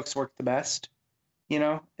Tom King books work the best,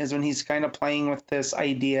 is when he's kind of playing with this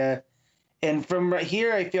idea. And from right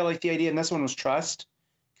here, I feel like the idea in this one was trust,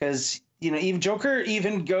 because even Joker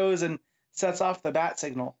even goes and sets off the bat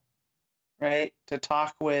signal, right, to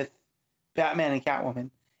talk with Batman and Catwoman.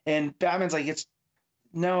 And Batman's like,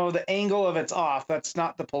 the angle of it's off. That's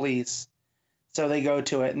not the police. So they go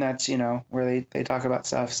to it, and that's, where they talk about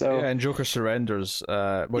stuff. So and Joker surrenders,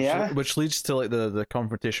 which leads to like the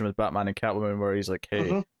confrontation with Batman and Catwoman, where he's like,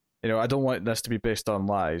 hey, I don't want this to be based on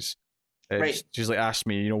lies. Right. She's like, ask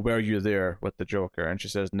me, were you there with the Joker? And she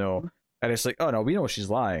says no. And it's like, oh no, we know she's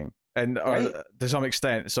lying. And to some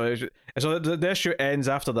extent. So the issue ends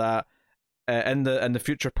after that. In the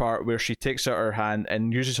future part where she takes out her hand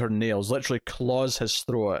and uses her nails, literally claws his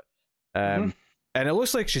throat, and it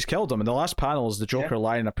looks like she's killed him. And the last panel is the Joker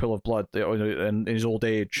lying in a pool of blood in his old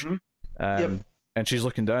age, and she's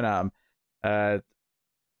looking down at him.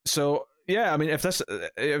 So yeah, I mean,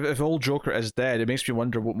 if old Joker is dead, it makes me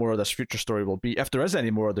wonder what more of this future story will be, if there is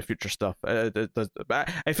any more of the future stuff.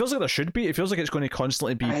 It feels like there should be. It feels like it's going to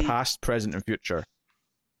constantly be past, present, and future.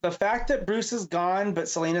 The fact that Bruce is gone, but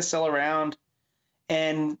Selina's still around,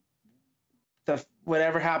 and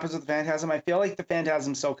whatever happens with the Phantasm, I feel like the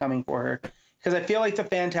Phantasm's still coming for her, because I feel like the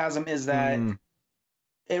Phantasm is that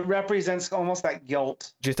it represents almost that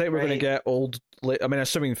guilt. Do you think we're going to get old? I mean,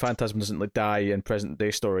 assuming Phantasm doesn't like die in present day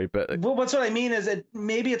story, but well, that's what I mean. Is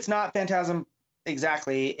maybe it's not Phantasm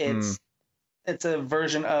exactly. It's a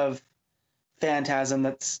version of Phantasm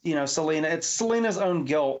that's Selina. It's Selina's own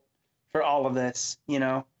guilt for all of this,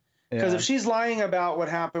 Because if she's lying about what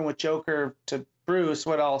happened with Joker to Bruce,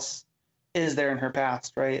 what else is there in her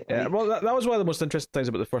past, right? Yeah, Like, well, that was one of the most interesting things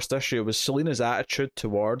about the first issue was Selena's attitude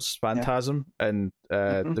towards Phantasm and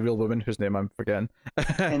Mhm. the real woman whose name I'm forgetting.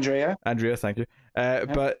 Andrea. Andrea, thank you.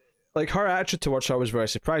 But like her attitude towards her was very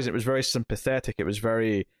surprising. It was very sympathetic. It was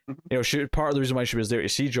very, Mhm. you know, she part of the reason why she was there to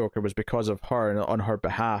see Joker was because of her and on her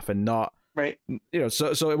behalf, and not, Right. you know,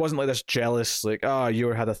 so it wasn't like this jealous, like, oh, you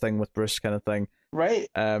had a thing with Bruce kind of thing. Right.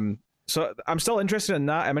 So I'm still interested in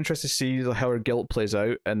that. I'm interested to see how her guilt plays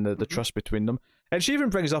out and the trust between them. And she even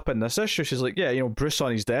brings up in this issue, she's like, yeah, you know, Bruce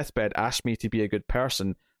on his deathbed asked me to be a good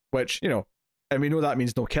person, which, you know, and we know that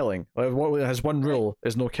means no killing. Like, what his one rule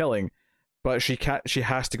is no killing, but she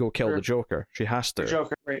has to go kill the Joker. She has to. The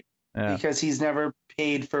Joker, right? Yeah. Because he's never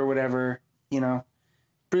paid for whatever, you know.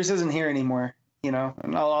 Bruce isn't here anymore, you know,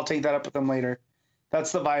 and I'll take that up with him later.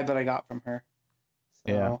 That's the vibe that I got from her.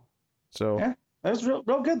 So, Yeah. So yeah, that was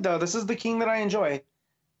real good though. This is the King that I enjoy.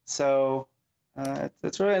 So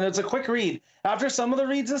it's really, and it's a quick read. After some of the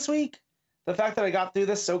reads this week, the fact that I got through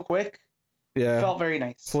this so quick, felt very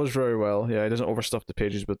nice. Flows very well. Yeah, he doesn't overstuff the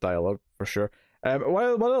pages with dialogue for sure. One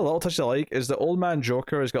of the little touches I like is the old man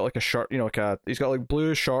Joker has got like a shirt, you know, like he's got like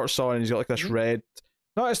blue shorts on, and he's got like this red.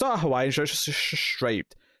 No, it's not a Hawaiian shirt; it's just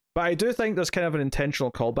striped. But I do think there's kind of an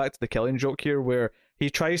intentional callback to the Killing Joke here, where he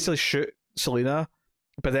tries to shoot Selena,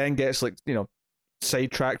 but then gets like, you know,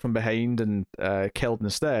 sidetracked from behind and killed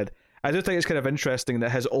instead. I do think it's kind of interesting that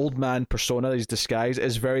his old man persona, his disguise,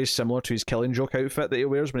 is very similar to his Killing Joke outfit that he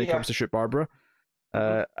wears when he comes to shoot Barbara.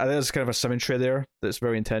 I think there's kind of a symmetry there that's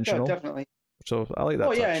very intentional. Yeah, definitely. So I like that.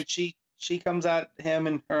 Oh yeah, touch. and she comes at him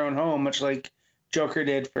in her own home, much like Joker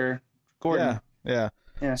did for Gordon. Yeah.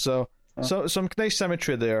 So some nice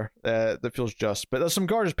symmetry there that feels just. But there's some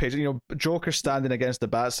gorgeous pages. You know, Joker standing against the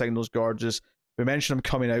bat signal's gorgeous. We mentioned him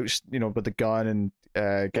coming out, you know, with the gun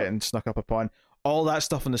and getting snuck up upon. All that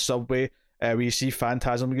stuff in the subway, where you see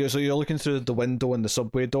Phantasm. So you're looking through the window in the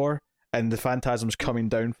subway door, and the Phantasm's coming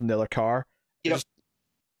down from the other car. Yep. Just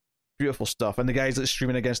beautiful stuff. And the guys that's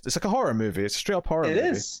streaming against, it's like a horror movie. It's a straight up horror movie. It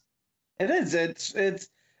is. It's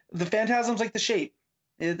the Phantasm's like the shape.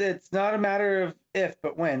 It's not a matter of if,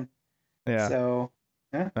 but when. Yeah. So,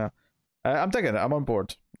 yeah. I'm digging it. I'm on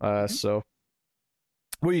board. So,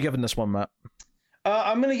 what are you giving this one, Matt?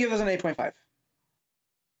 I'm gonna give this an 8.5.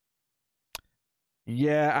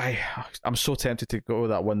 Yeah, I'm so tempted to go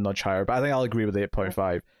that one nudge higher, but I think I'll agree with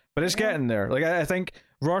 8.5. But it's getting there. Like I think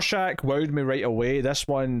Rorschach wowed me right away. This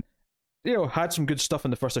one, you know, had some good stuff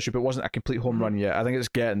in the first issue, but wasn't a complete home run yet. I think it's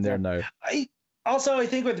getting there now. I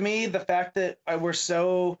think with me, the fact that we're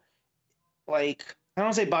so, like, I don't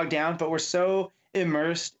want to say bogged down, but we're so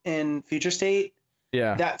immersed in Future State.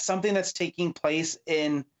 Yeah. That something that's taking place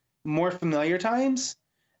in more familiar times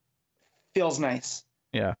feels nice.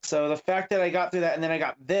 Yeah. So the fact that I got through that and then I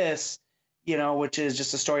got this, you know, which is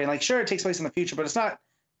just a story, and like, sure, it takes place in the future, but it's not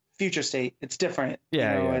Future State. It's different.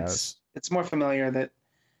 Yeah. You know, yeah. it's more familiar. That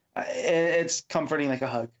it's comforting like a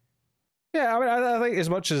hug. Yeah, I mean, I think as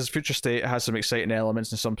much as Future State has some exciting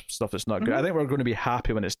elements and some stuff that's not good, I think we're going to be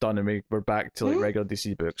happy when it's done and we're back to like regular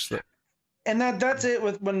DC books. And that's it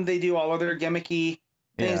with when they do all other gimmicky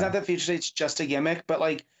things. Not that Future State's just a gimmick, but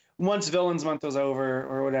like once Villains Month was over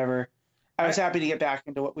or whatever, I was happy to get back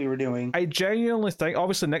into what we were doing. I genuinely think,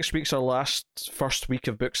 obviously next week's our first week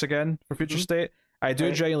of books again for Future State. I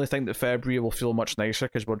do genuinely think that February will feel much nicer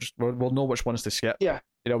because we'll know which ones to skip. Yeah.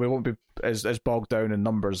 You know, we won't be as bogged down in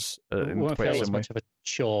numbers. We won't feel as much of a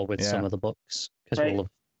chore with some of the books because we'll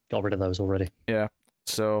have got rid of those already. Yeah.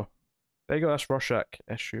 So there you go. That's Rorschach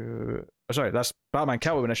issue. Oh, sorry, that's Batman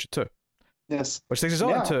Catwoman issue 2. Yes. Which takes us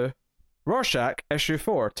on to Rorschach issue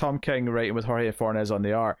 4. Tom King writing with Jorge Fornes on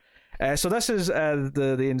the art. So this is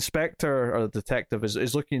the inspector or the detective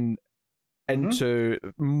is looking into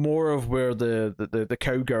more of where the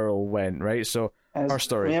cowgirl went, right? So her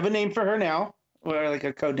story. We have a name for her now, or like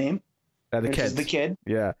a code name. The kid. Is the kid.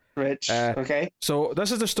 Yeah. Rich. Okay. So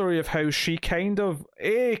this is the story of how she kind of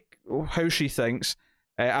how she thinks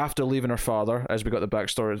after leaving her father, as we got the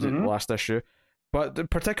backstory of the last issue. But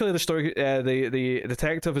particularly the story, the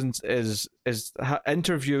detective is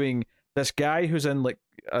interviewing this guy who's in like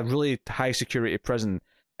a really high security prison,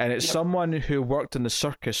 and it's someone who worked in the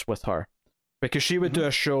circus with her, because she would do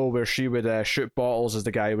a show where she would shoot bottles as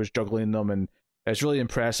the guy was juggling them, and it's really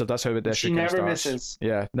impressive. That's how the she never misses.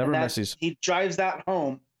 Yeah, never misses. He drives that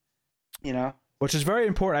home, you know, which is very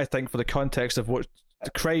important, I think, for the context of what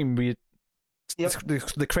the crime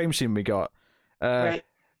the crime scene we got. Right.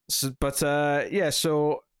 So, but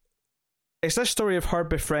so it's this story of her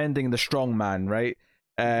befriending the strong man, right?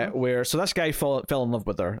 Where so this guy fell in love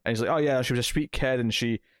with her, and he's like, oh yeah, she was a sweet kid, and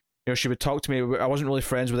she You know, she would talk to me. I wasn't really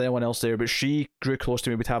friends with anyone else there, but she grew close to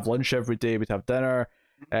me. We'd have lunch every day. We'd have dinner.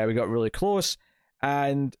 We got really close,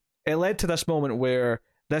 and it led to this moment where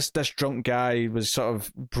this drunk guy was sort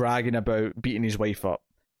of bragging about beating his wife up,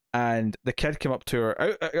 and the kid came up to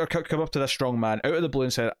her, come up to this strong man out of the blue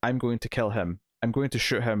and said, "I'm going to kill him. I'm going to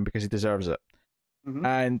shoot him because he deserves it."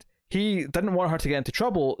 And he didn't want her to get into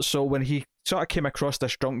trouble, so when he sort of came across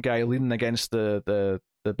this drunk guy leaning against the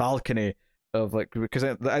balcony of, like, because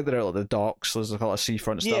they're out there at the docks, there's a lot of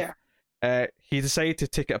seafront stuff. He decided to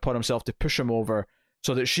take it upon himself to push him over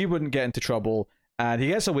so that she wouldn't get into trouble, and he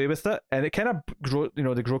gets away with it, and it kind of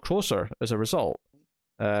they grow closer as a result.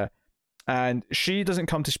 And she doesn't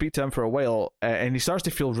come to speak to him for a while, and he starts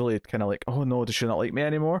to feel really kind of like, oh no, does she not like me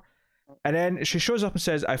anymore? And then she shows up and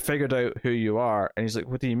says, "I figured out who you are." And he's like,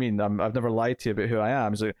 "What do you mean? I've never lied to you about who I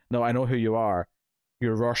am." He's like, "No, I know who you are.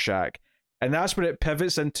 You're Rorschach." And that's when it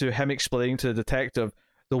pivots into him explaining to the detective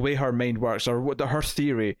the way her mind works, or what her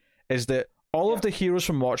theory is, that all of the heroes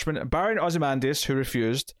from Watchmen, barring Ozymandias, who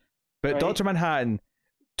refused, but Dr. Manhattan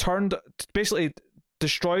basically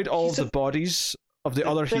destroyed all of the bodies of the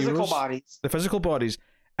other heroes, the physical bodies,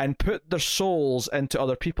 and put their souls into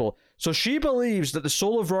other people. So she believes that the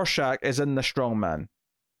soul of Rorschach is in the strong man.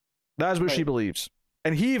 That is what she believes.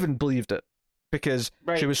 And he even believed it because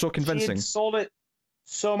she was so convincing. She had sold it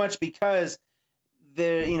so much because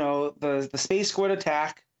the space squid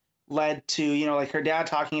attack led to, like her dad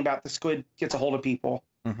talking about the squid gets a hold of people,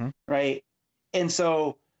 right? And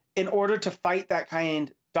so in order to fight that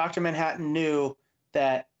kind, Dr. Manhattan knew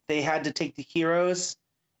that they had to take the heroes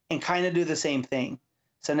and kind of do the same thing.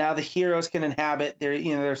 So now the heroes can inhabit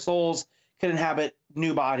their souls can inhabit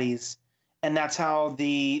new bodies, and that's how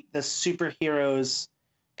the superheroes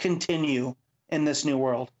continue in this new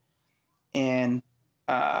world. And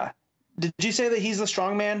did you say that he's the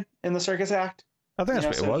strong man in the circus act? I think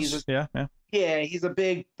that's what it was. Yeah, he's a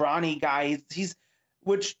big brawny guy. He's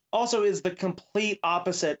which also is the complete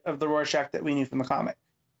opposite of the Rorschach that we knew from the comic.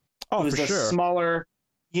 Oh, for sure. Smaller,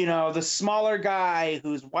 the smaller guy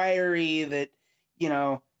who's wiry, that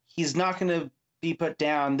he's not going to be put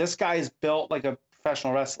down. This guy's built like a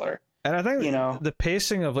professional wrestler. And I think the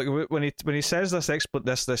pacing of, like, when he says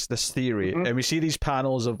this theory, and we see these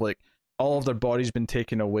panels of, like, all of their bodies been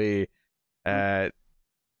taken away,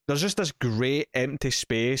 there's just this great empty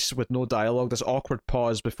space with no dialogue, this awkward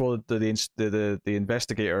pause before the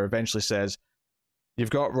investigator eventually says, "You've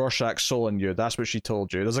got Rorschach's soul in you. That's what she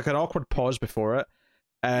told you." There's like an awkward pause before it,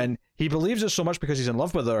 and he believes it so much because he's in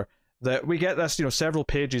love with her that we get this, several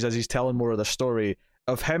pages as he's telling more of the story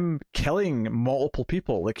of him killing multiple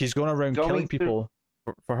people. Like, he's going around killing people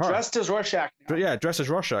for her. Dressed as Rorschach. Yeah, dressed as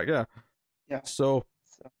Rorschach, yeah. So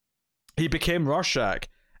he became Rorschach,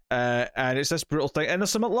 and it's this brutal thing. And there's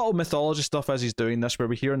some little mythology stuff as he's doing this, where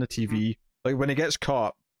we hear on the TV, like when he gets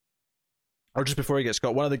caught, or just before he gets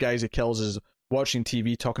caught, one of the guys he kills is watching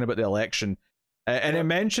TV talking about the election. And it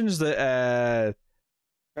mentions that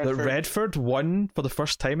Redford won for the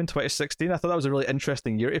first time in 2016. I thought that was a really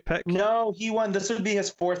interesting year to pick. No, he won. This would be his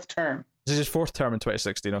fourth term. This is his fourth term in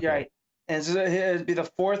 2016. Okay. Right. And it'd be the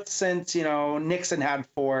fourth since, Nixon had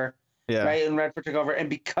 4. Yeah. Right. And Redford took over. And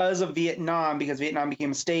because Vietnam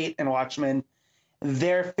became a state in Watchmen,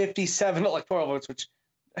 their 57 electoral votes, which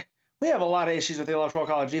we have a lot of issues with the Electoral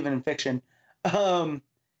College, even in fiction.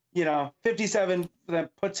 57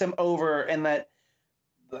 that puts him over, and that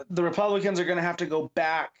the Republicans are going to have to go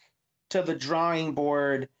back to the drawing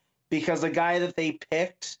board because the guy that they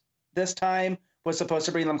picked this time was supposed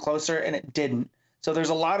to bring them closer, and it didn't. So there's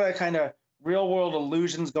a lot of kind of real world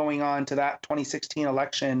allusions going on to that 2016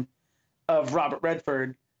 election of Robert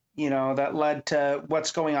Redford, that led to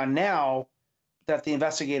what's going on now that the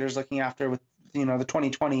investigators looking after with, the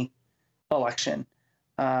 2020 election.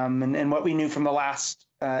 And what we knew from the last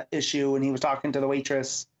issue when he was talking to the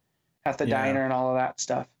waitress at the diner and all of that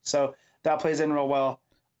stuff. So that plays in real well.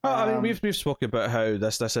 I mean, we've spoken about how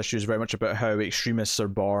this issue is very much about how extremists are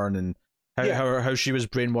born, and how she was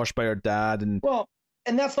brainwashed by her dad, and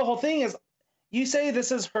that's the whole thing. Is you say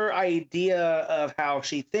this is her idea of how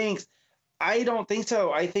she thinks. I don't think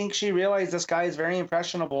so. I think she realized this guy is very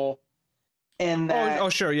impressionable, and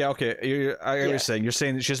that, sure, yeah, okay. I was saying you're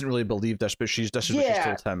saying that she doesn't really believe this, but this is what she's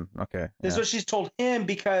told him. Okay, this is what she's told him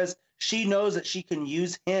because she knows that she can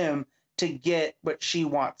use him to get what she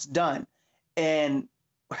wants done. And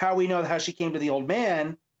how we know how she came to the old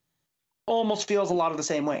man almost feels a lot of the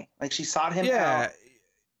same way. Like she sought him out.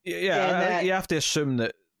 Yeah, you have to assume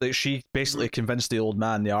that she basically convinced the old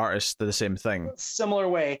man, the artist, to the same thing. Similar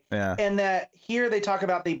way. Yeah. And that here they talk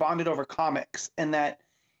about they bonded over comics, and that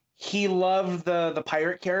he loved the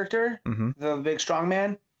pirate character, the big strong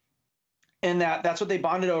man, and that's what they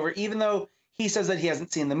bonded over. Even though he says that he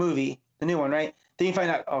hasn't seen the movie, the new one, right? Then you find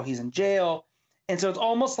out, oh, he's in jail, and so it's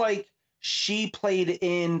almost like she played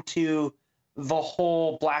into the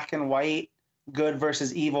whole black and white, good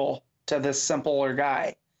versus evil to this simpler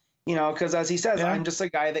guy, you know, because as he says, Yeah. I'm just a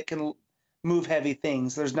guy that can move heavy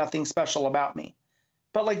things. There's nothing special about me.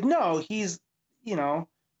 But like, no, he's, you know,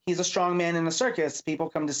 he's a strong man in a circus. People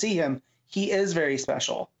come to see him. He is very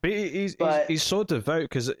special. But he's so devout,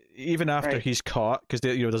 because even after Right. he's caught, because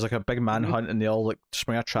there's like a big manhunt and they all like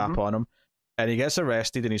spring a trap on him, and he gets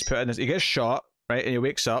arrested and he's put in he gets shot, right, and he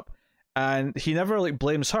wakes up, and he never like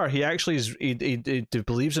blames her. He actually he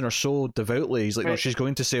believes in her so devoutly. He's like, no, Right. she's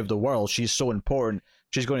going to save the world. She's so important.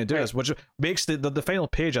 She's going to do Right. this, which makes the final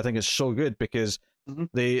page, I think, is so good, because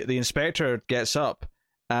the inspector gets up,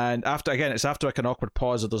 and it's after like an awkward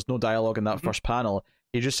pause. There's no dialogue in that first panel.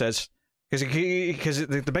 He just says, because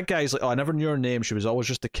the big guy's like, oh, I never knew her name. She was always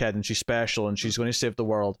just a kid, and she's special, and she's going to save the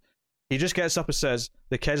world. He just gets up and says,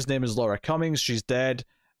 the kid's name is Laura Cummings. She's dead.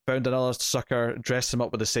 Found another sucker, dressed him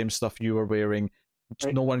up with the same stuff you were wearing.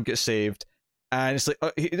 Right. No one gets saved. And it's like,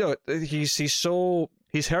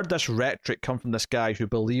 he's heard this rhetoric come from this guy who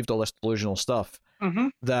believed all this delusional stuff,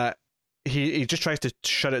 that he just tries to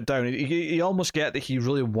shut it down. You almost get that he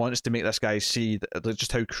really wants to make this guy see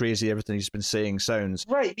just how crazy everything he's been saying sounds.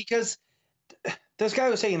 Right, because this guy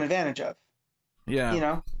was taken advantage of. Yeah. You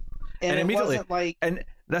know? And it immediately, wasn't like... and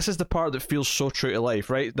this is the part that feels so true to life,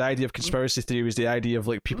 right? The idea of conspiracy theories, the idea of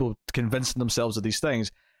like people convincing themselves of these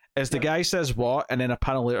things, is the guy says what, and then a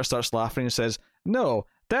panel later starts laughing and says, no,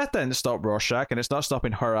 that didn't stop Rorschach, and it's not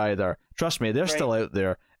stopping her either. Trust me, they're still out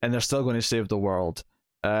there, and they're still going to save the world.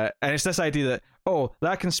 And it's this idea that, oh,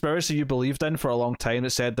 that conspiracy you believed in for a long time that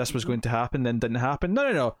said this was going to happen, then didn't happen.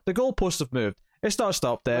 No. The goalposts have moved. It's not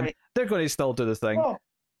stopped them. Right. They're going to still do the thing. Well,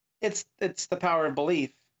 it's the power of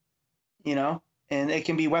belief, you know? And it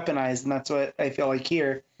can be weaponized, and that's what I feel like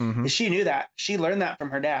here. Mhm. She knew that. She learned that from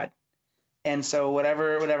her dad. And so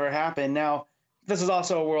whatever happened. Now, this is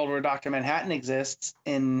also a world where Dr. Manhattan exists,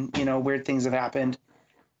 and, you know, weird things have happened.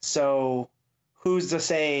 So who's to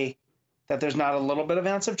say that there's not a little bit of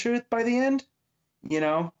ounce of truth by the end, you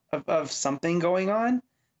know, of something going on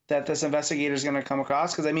that this investigator is going to come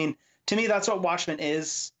across? Because, I mean, to me, that's what Watchmen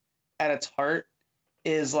is at its heart,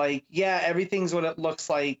 is like, yeah, everything's what it looks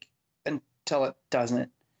like until it doesn't,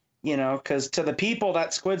 you know, because to the people,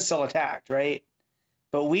 that squid still attacked, right?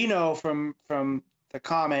 But we know from the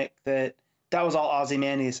comic that was all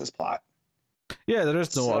Ozymandias' plot. Yeah, there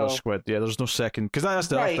is no other So- squid. Yeah, there's no second. Because that's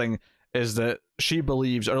the other Right. thing, is that she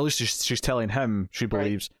believes, or at least she's telling him she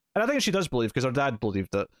believes, and I think she does believe, because her dad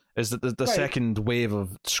believed it, is that the Right. second wave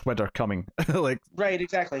of squid are coming. Like, Right,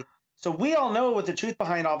 exactly. So we all know what the truth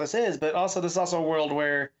behind all this is, but also this is also a world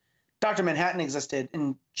where Dr. Manhattan existed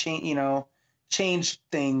and changed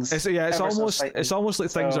things. it's ever so almost slightly. it's almost like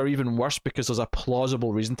things So- are even worse because there's a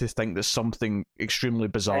plausible reason to think that something extremely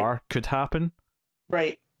bizarre could happen.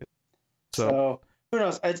 Right. So, So who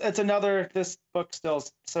knows? It's another. This book still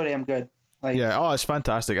so damn good. Like, yeah, oh, it's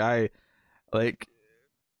fantastic. I think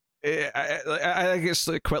it's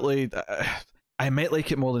like quickly. I might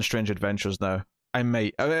like it more than Strange Adventures now. I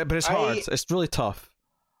might, but it's hard. It's really tough.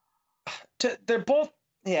 they're both.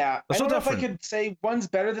 Yeah, They're I so don't know different. if I could say one's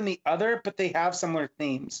better than the other, but they have similar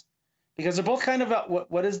themes because they're both kind of about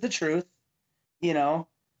what is the truth, you know,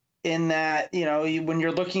 in that, you know, when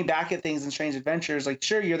you're looking back at things in Strange Adventures, like,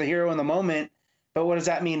 sure, you're the hero in the moment, but what does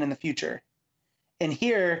that mean in the future? And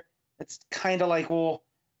here, it's kind of like, well,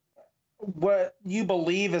 what you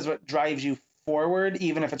believe is what drives you forward,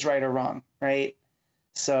 even if it's right or wrong, right?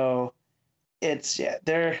 So it's, yeah,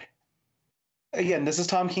 they're, again, this is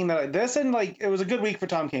Tom King it was a good week for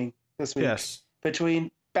Tom King this week. Yes.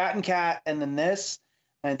 Between Bat and Cat and then this,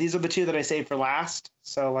 and these are the two that I saved for last.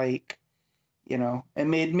 So, like, you know, it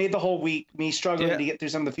made the whole week, me struggling Yeah. to get through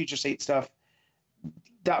some of the Future State stuff,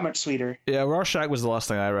 that much sweeter. Yeah, Rorschach was the last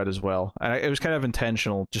thing I read as well, and it was kind of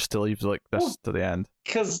intentional just to leave like this Well, to the end.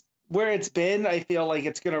 Because where it's been, I feel like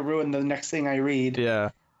it's going to ruin the next thing I read. Yeah.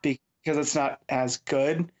 Because it's not as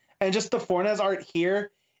good. And just the Fornes art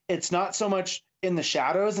here, it's not so much in the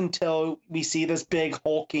shadows until we see this big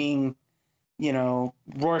hulking, you know,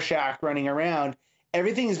 Rorschach running around.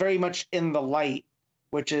 Everything is very much in the light,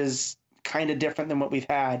 which is kind of different than what we've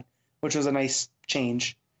had, which was a nice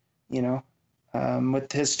change, you know,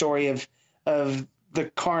 with his story of the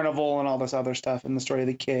carnival and all this other stuff and the story of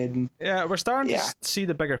the kid. And, Yeah, we're starting to see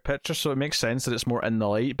the bigger picture, so it makes sense that it's more in the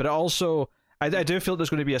light. But it also, I do feel there's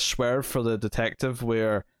going to be a swerve for the detective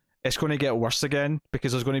where it's going to get worse again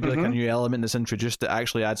because there's going to be like a new element that's introduced that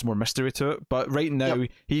actually adds more mystery to it. But right now,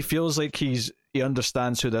 he feels like he's he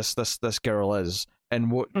understands who this girl is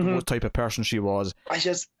and what type of person she was.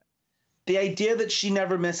 The idea that she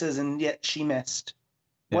never misses and yet she missed.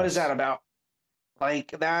 What is that about?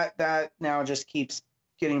 Like that now just keeps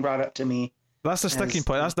getting brought up to me. That's the sticking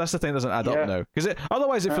point. That's the thing that doesn't add up now. Because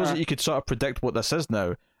otherwise it feels like you could sort of predict what this is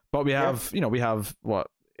now. But we have, we have, what,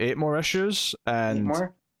 8 more issues? And 8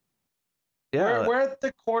 more? Yeah. We're at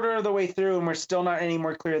the quarter of the way through, and we're still not any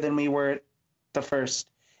more clear than we were at the first.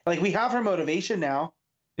 Like, we have her motivation now.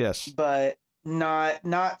 Yes. But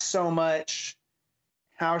not so much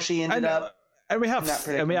how she ended up. And we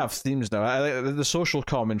have themes now. I like the social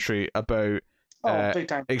commentary about big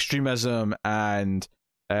time. extremism and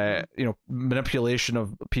manipulation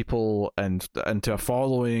of people and into a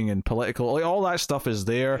following and political, like, all that stuff is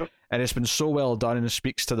there, and it's been so well done, and it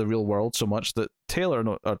speaks to the real world so much that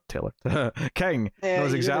King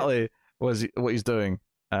knows exactly what he's doing.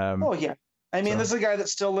 I mean, this is a guy that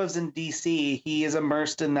still lives in DC. He is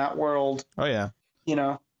immersed in that world. Oh yeah.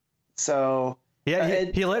 So yeah,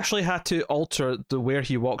 he literally had to alter where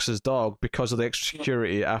he walks his dog because of the extra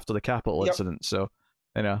security after the Capitol incident. So,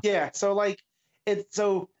 Yeah, so like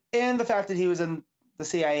and the fact that he was in the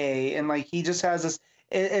CIA, and like he just has this.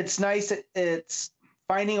 It's nice. It's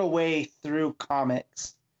finding a way through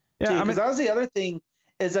comics. Yeah, because that was the other thing,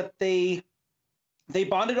 is that they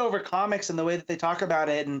bonded over comics and the way that they talk about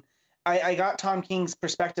it, and I got Tom King's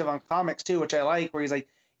perspective on comics too, which I like, where he's like,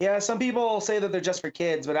 yeah, some people say that they're just for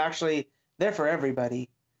kids, but actually they're for everybody,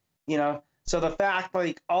 So the fact,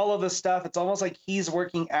 like, all of this stuff, it's almost like he's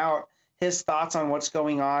working out his thoughts on what's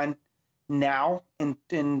going on now in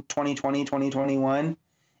 2020, 2021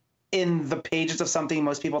 in the pages of something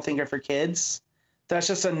most people think are for kids. That's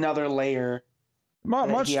just another layer.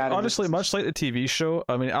 Much like the TV show.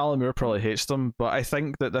 I mean, Alan Moore probably hates them, but I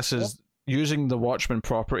think that this is using the Watchmen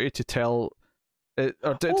property to tell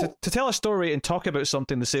to tell a story and talk about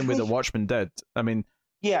something the same way that Watchmen did. I mean,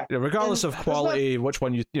 regardless of quality, which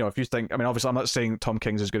one if you think, I mean, obviously I'm not saying Tom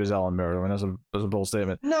King's as good as Alan Moore. I mean, that's a bold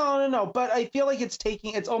statement. No, but I feel like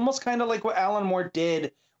it's almost kind of like what Alan Moore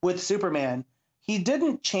did with Superman. He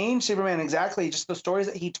didn't change Superman exactly, just the stories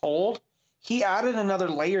that he told. He added another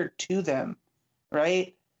layer to them,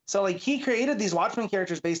 right? So like he created these Watchmen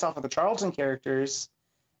characters based off of the Charlton characters,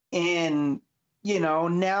 and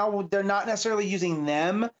now they're not necessarily using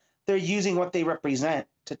them. They're using what they represent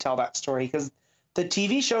to tell that story, because the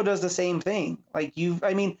TV show does the same thing. Like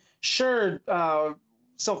sure,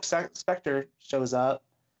 Silk Spectre shows up,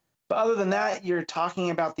 but other than that, you're talking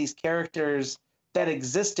about these characters that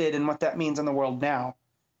existed and what that means in the world now.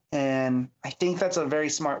 And I think that's a very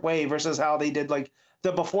smart way versus how they did like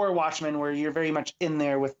the before Watchmen, where you're very much in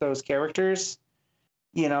there with those characters,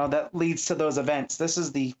 that leads to those events. This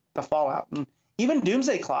is the fallout. And even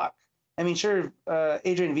Doomsday Clock. I mean, sure,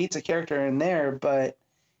 Adrian Veidt's a character in there, but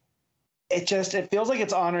it feels like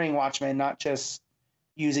it's honoring Watchmen, not just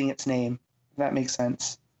using its name. If that makes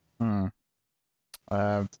sense. But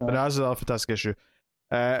that's a fantastic issue.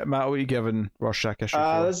 Matt, what are you giving Rorschach issue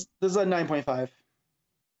for? This is a 9.5.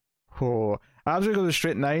 Oh, I was going to go to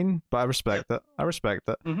straight 9, but I respect it.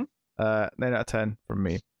 Mm-hmm. 9 out of 10 from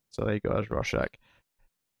me. So there you go, that's Rorschach.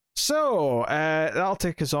 So, that'll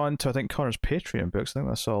take us on to, I think, Connor's Patreon books. I think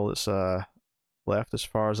that's all that's left as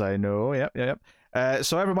far as I know. Yep.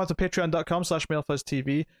 So every month on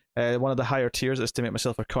patreon.com/MailFuzzTV, one of the higher tiers is to make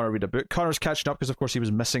myself or Connor read a book. Connor's catching up because, of course, he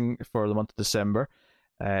was missing for the month of December.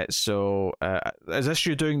 So is this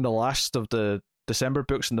you doing the last of the December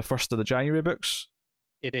books and the first of the January books?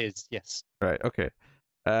 It is, yes. Right, okay.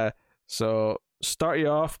 So start you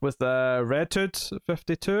off with Red Hood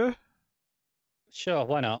 52? Sure,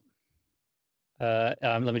 why not?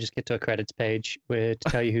 Let me just get to a credits page to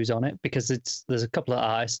tell you who's on it, because there's a couple of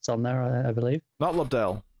artists on there, I believe. Not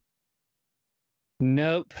Lobdell.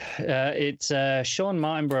 Nope. It's Sean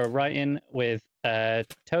Martinborough writing with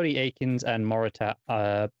Tony Akins and Morita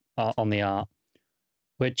on the art,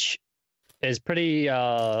 which is pretty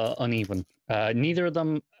uneven. Neither of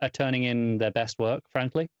them are turning in their best work,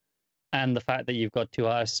 frankly, and the fact that you've got 2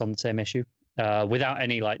 artists on the same issue without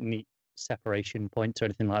any like neat separation points or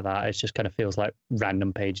anything like that, it just kind of feels like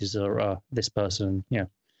random pages or this person,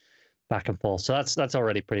 back and forth. So that's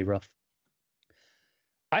already pretty rough.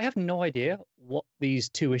 I have no idea what these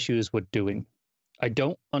 2 issues were doing. I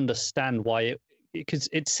don't understand why because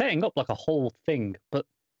it's setting up like a whole thing, but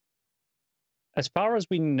as far as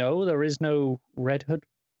we know, there is no Red Hood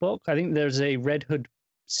book. I think there's a Red Hood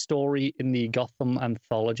story in the Gotham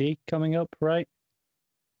anthology coming up, right?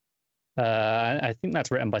 I think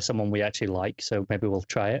that's written by someone we actually like, so maybe we'll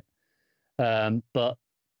try it. But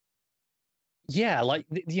yeah, like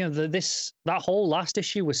that whole last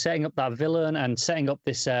issue was setting up that villain and setting up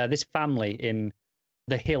this family in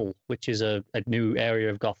the Hill, which is a new area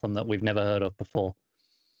of Gotham that we've never heard of before.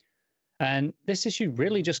 And this issue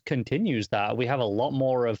really just continues that. We have a lot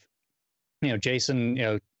more of,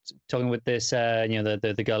 Jason, talking with this,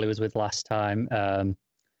 the girl he was with last time,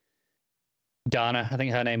 Dana, I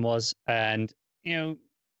think her name was, and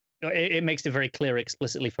it makes it very clear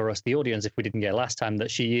explicitly for us, the audience, if we didn't get last time,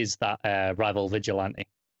 that she is that rival vigilante.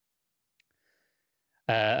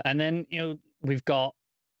 And then we've got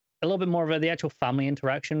a little bit more of the actual family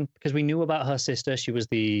interaction, because we knew about her sister. She was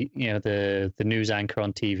the news anchor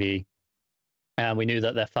on TV, and we knew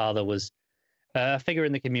that their father was a figure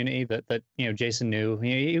in the community that Jason knew.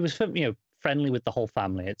 He was friendly with the whole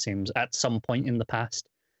family, it seems, at some point in the past.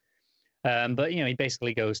 But he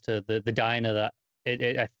basically goes to the diner that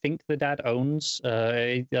I think the dad owns.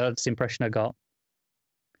 That's the impression I got.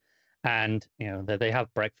 And they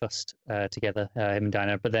have breakfast together, him and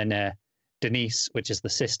Dinah. But then Denise, which is the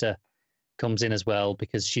sister, comes in as well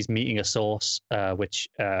because she's meeting a source, which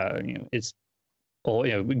is, or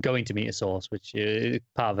going to meet a source, which is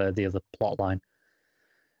part of the other plot line.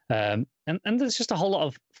 And there's just a whole lot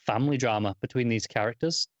of family drama between these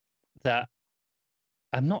characters that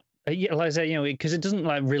I'm not. Like I say, because it doesn't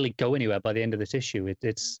really go anywhere by the end of this issue.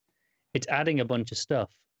 It's adding a bunch of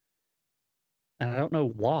stuff, and I don't know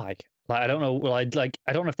why. I don't know. Well, I don't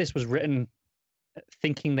know if this was written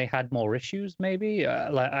thinking they had more issues. Maybe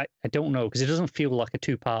I don't know, because it doesn't feel like a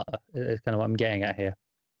two-parter. Is kind of what I'm getting at here.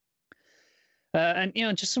 And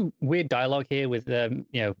just some weird dialogue here with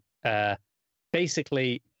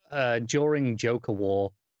basically during Joker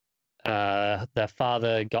War, their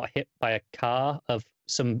father got hit by a car of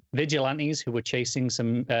some vigilantes who were chasing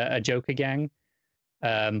a Joker gang,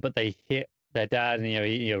 but they hit their dad,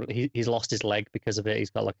 and he's lost his leg because of it. He's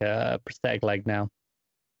got like a prosthetic leg now.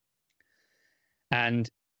 And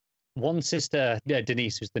one sister,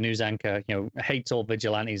 Denise, who's the news anchor, hates all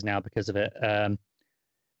vigilantes now because of it.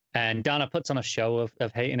 And Dana puts on a show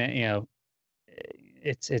of hating it.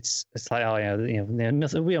 It's like,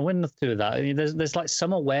 nothing. We're nothing to do with that. I mean, there's like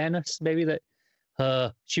some awareness maybe that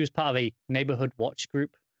she was part of a neighborhood watch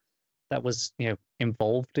group that was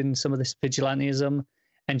involved in some of this vigilantism,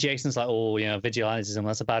 and Jason's like, oh, vigilantism,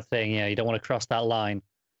 that's a bad thing. You don't want to cross that line.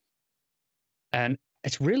 And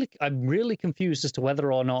I'm really confused as to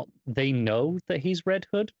whether or not they know that he's Red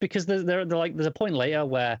Hood, because there's a point later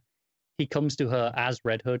where he comes to her as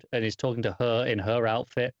Red Hood and is talking to her in her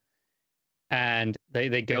outfit, and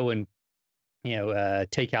they go and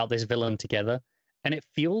take out this villain together. And it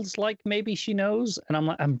feels like maybe she knows, and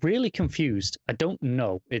I'm really confused. I don't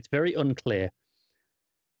know. It's very unclear.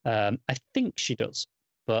 I think she does,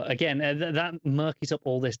 but again, that murkies up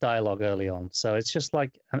all this dialogue early on, so it's just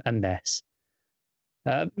like a mess.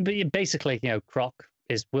 But basically, Croc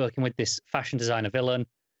is working with this fashion designer villain.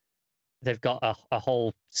 They've got a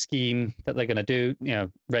whole scheme that they're going to do.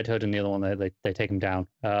 Red Hood and the other one, they take him down.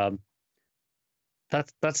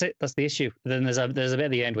 That's it. That's the issue. Then there's a bit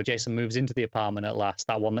at the end where Jason moves into the apartment at last.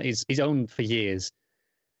 That one that he's owned for years.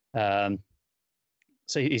 So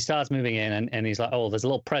he starts moving in, and he's like, "Oh, there's a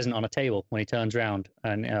little present on a table." When he turns around,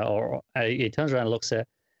 and he turns around and looks at it,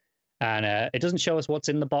 and it doesn't show us what's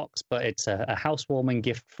in the box, but it's a housewarming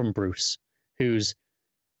gift from Bruce, who's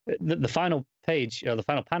the final page, or the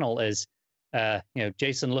final panel is,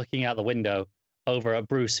 Jason looking out the window over at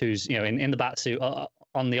Bruce, who's in the batsuit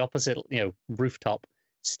on the opposite rooftop,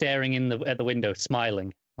 staring at the window,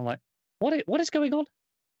 smiling. I'm like, what is going on?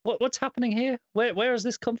 What's happening here? Where has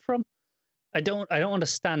this come from? I don't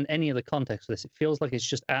understand any of the context of this. It feels like it's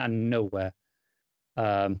just out of nowhere.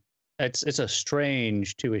 It's a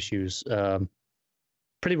strange 2 issues.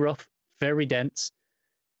 Pretty rough, very dense,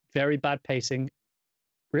 very bad pacing.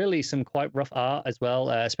 Really some quite rough art as well,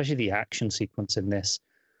 especially the action sequence in this,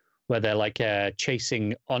 where they're like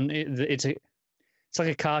chasing on. It's like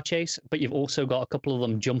a car chase, but you've also got a couple of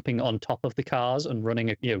them jumping on top of the cars and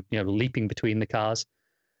running, leaping between the cars.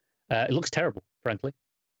 It looks terrible, frankly.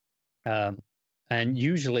 And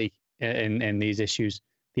usually in these issues,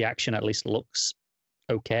 the action at least looks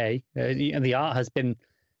okay. And the art has been,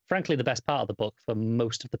 frankly, the best part of the book for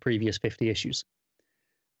most of the previous 50 issues.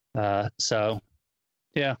 So,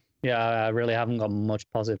 yeah, I really haven't got much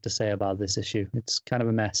positive to say about this issue. It's kind of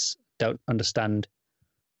a mess. Don't understand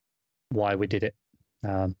why we did it.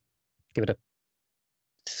 Give it a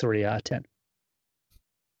 3 out of 10.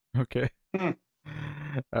 Okay.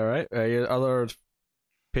 All right. Your other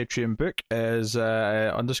Patreon book is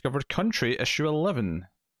Undiscovered Country, issue 11.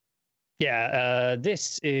 Yeah,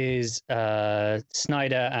 this is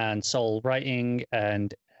Snyder and Soule writing,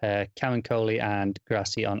 and Kaman and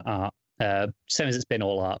Grassi on art. Same as it's been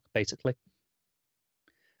all arc, basically.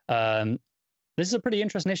 This is a pretty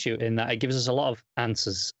interesting issue in that it gives us a lot of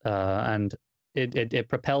answers, and it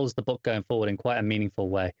propels the book going forward in quite a meaningful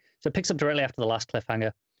way. So it picks up directly after the last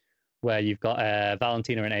cliffhanger, where you've got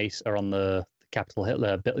Valentina and Ace are on the Capitol Hill.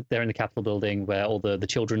 They're in the Capitol building where all the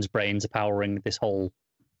children's brains are powering this whole,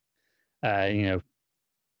 not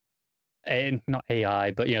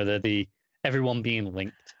AI, but the everyone being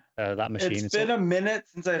linked. That machine. It's been a minute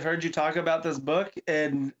since I've heard you talk about this book,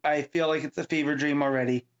 and I feel like it's a fever dream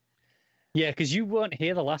already. Yeah, because you weren't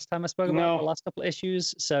here the last time I spoke about the last couple of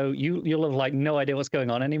issues, so you'll have like no idea what's going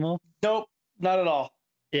on anymore. Nope, not at all.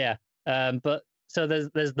 Yeah, but so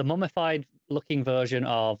there's the mummified looking version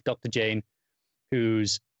of Dr. Jane,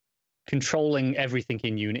 who's controlling everything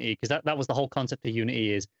in Unity, because that was the whole concept of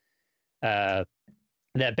Unity is they're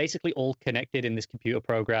basically all connected in this computer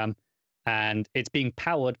program, and it's being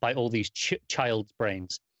powered by all these child's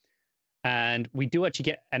brains. And we do actually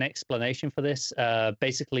get an explanation for this.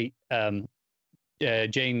 Basically,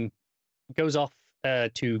 Jane goes off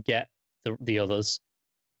to get the others,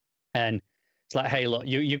 and it's like, hey, look,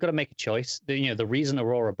 you've got to make a choice. The reason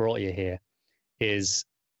Aurora brought you here is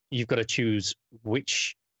you've got to choose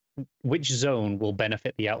which zone will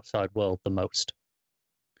benefit the outside world the most.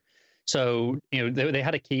 So they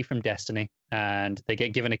had a key from Destiny, and they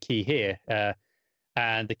get given a key here,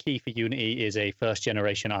 and the key for Unity is a first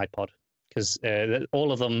generation iPod. Because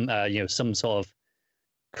all of them, some sort of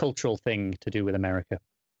cultural thing to do with America.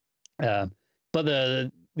 But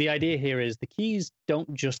the idea here is the keys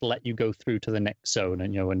don't just let you go through to the next zone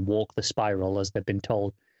and walk the spiral as they've been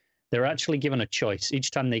told. They're actually given a choice.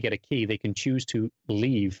 Each time they get a key, they can choose to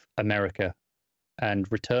leave America and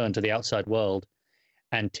return to the outside world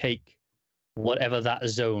and take whatever that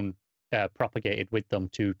zone propagated with them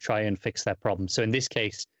to try and fix their problem. So in this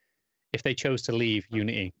case, if they chose to leave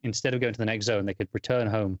Unity, instead of going to the next zone, they could return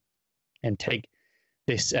home and take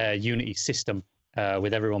this Unity system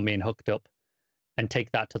with everyone being hooked up and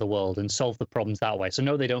take that to the world and solve the problems that way. So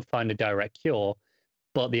no, they don't find a direct cure,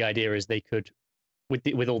 but the idea is they could,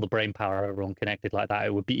 with all the brain power, everyone connected like that,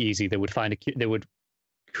 it would be easy. They would find they would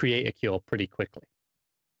create a cure pretty quickly.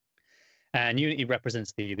 And Unity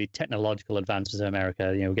represents the technological advances of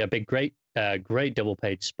America. We get a big, great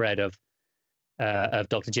double-page spread of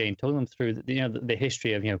Dr. Jane talking them through the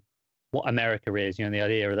history of what America is. The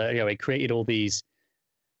idea that it created all these,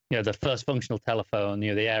 the first functional telephone,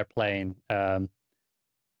 the airplane,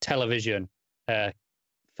 television,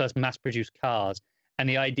 first mass-produced cars, and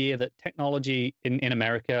the idea that technology in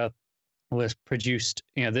America was produced.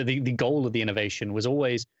 The goal of the innovation was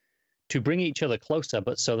always to bring each other closer,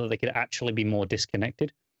 but so that they could actually be more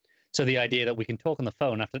disconnected. So the idea that we can talk on the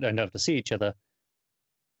phone and don't have to see each other.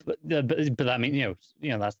 But that means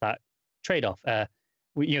that's that trade-off.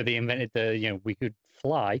 They invented we could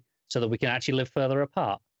fly so that we can actually live further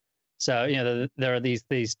apart. So there are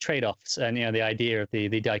these trade-offs, and the idea of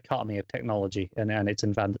the dichotomy of technology and its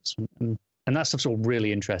advancement, and that stuff's all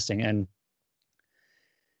really interesting. And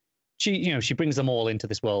she brings them all into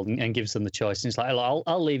this world and gives them the choice. And it's like,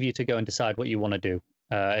 I'll leave you to go and decide what you want to do.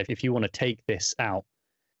 If you want to take this out.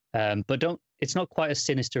 But it's not quite as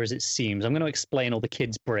sinister as it seems. I'm going to explain all the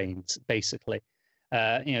kids' brains, basically.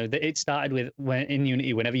 It started with in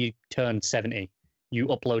Unity, whenever you turned 70, you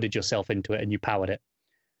uploaded yourself into it and you powered it.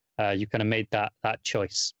 You kind of made that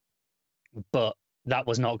choice. But that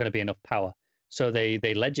was not going to be enough power. So they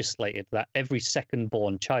legislated that every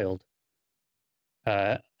second-born child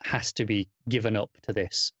has to be given up to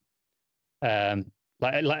this.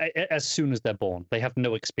 Like as soon as they're born, they have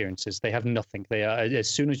no experiences. They have nothing. They are, as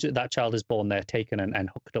soon as that child is born, they're taken and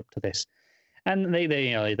hooked up to this, and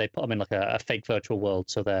they put them in like a fake virtual world,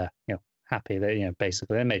 so they're happy. They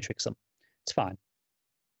basically they matrix them. It's fine.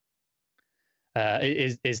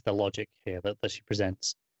 Is the logic here that she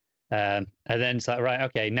presents, and then it's like, right,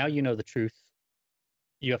 okay, now you know the truth.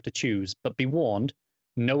 You have to choose, but be warned: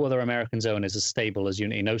 no other American zone is as stable as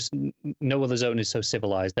Unity. No other zone is so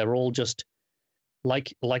civilized. They're all just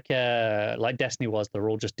like Destiny was. They're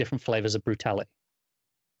all just different flavors of brutality.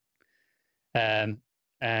 And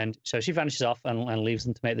so she vanishes off and leaves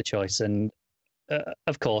them to make the choice. And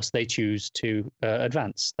of course, they choose to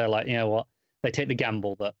advance. They're like, you know what? They take the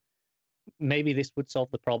gamble that maybe this would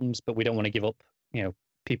solve the problems, but we don't want to give up,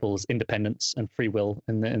 people's independence and free will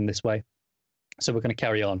in this way. So we're going to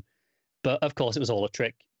carry on. But of course, it was all a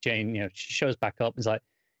trick. Jane, she shows back up. It's like,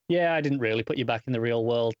 yeah, I didn't really put you back in the real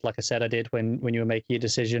world like I said I did when you were making your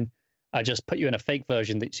decision. I just put you in a fake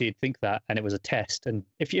version that so you'd think that, and it was a test. And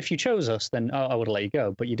if you chose us, then I would have let you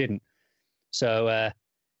go, but you didn't. So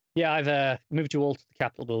Yeah, I've moved you all to the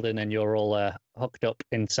Capitol building, and you're all hooked up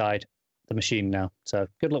inside the machine now. So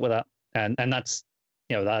good luck with that. And that's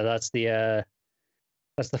that's the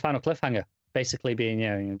final cliffhanger. Basically,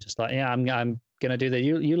 being just like I'm gonna do that.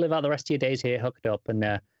 You live out the rest of your days here, hooked up,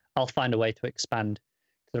 and I'll find a way to expand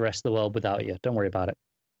to the rest of the world without you. Don't worry about it.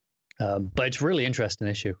 But it's a really interesting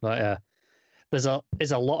issue. Like, there's a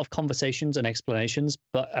lot of conversations and explanations,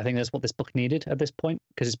 but I think that's what this book needed at this point,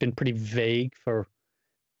 because it's been pretty vague for a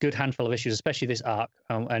good handful of issues, especially this arc.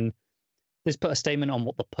 And this put a statement on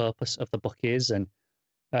what the purpose of the book is, and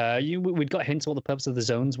we'd got hints of what the purpose of the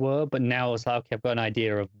zones were, but now it's like, okay, I've got an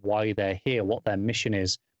idea of why they're here, what their mission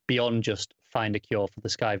is, beyond just find a cure for the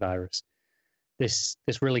Sky Virus. This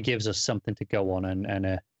really gives us something to go on and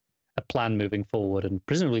a plan moving forward, and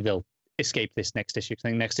presumably they'll escape this next issue. I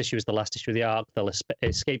think next issue is the last issue of the arc. They'll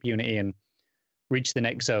escape Unity and reach the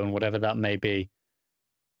next zone, whatever that may be,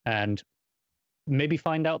 and maybe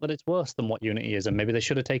find out that it's worse than what Unity is, and maybe they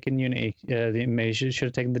should have taken Unity. Maybe should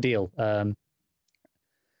have taken the deal.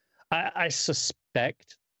 I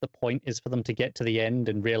suspect the point is for them to get to the end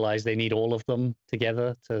and realize they need all of them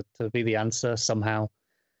together to be the answer somehow.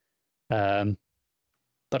 But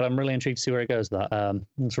I'm really intrigued to see where it goes.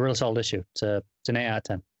 It's a real solid issue. It's an 8 out of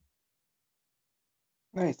 10.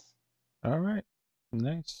 Nice. All right.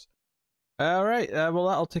 Nice. All right. Well,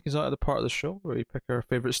 that'll take us out of the part of the show where we pick our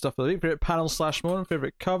favorite stuff of the week, favorite panel/moment,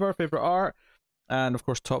 favorite cover, favorite art, and of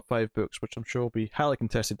course top 5 books, which I'm sure will be highly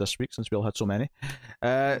contested this week since we all had so many.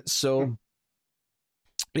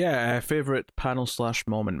 Favorite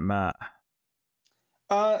panel/moment, Matt.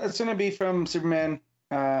 It's gonna be from Superman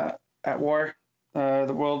at War,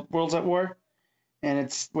 the world's at war, and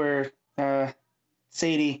it's where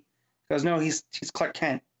Sadie goes, "No, he's Clark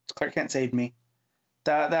Kent. Clark Kent saved me."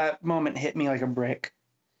 That moment hit me like a brick.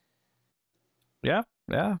 Yeah.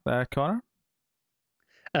 Connor?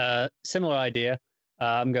 Similar idea.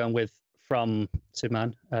 I'm going with from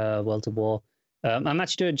Superman, World of War. I'm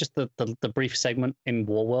actually doing just the brief segment in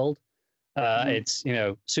War World. It's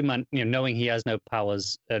Superman, knowing he has no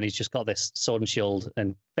powers and he's just got this sword and shield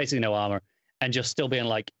and basically no armor, and just still being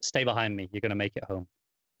like, "Stay behind me. You're gonna make it home."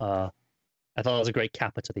 I thought it was a great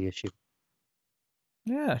capper to the issue.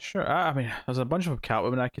 Yeah, sure. I mean, there's a bunch of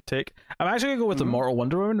Catwomen I could take. I'm actually gonna go with the Mortal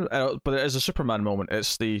Wonder Woman, but it is a Superman moment.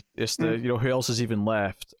 It's the who else is even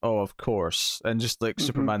left? Oh, of course, and just like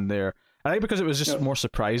Superman there. I think because it was just more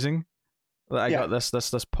surprising that I got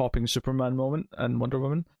this popping Superman moment and Wonder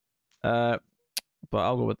Woman. But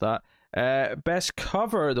I'll go with that. Best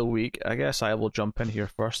cover of the week. I guess I will jump in here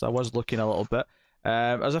first. I was looking a little bit.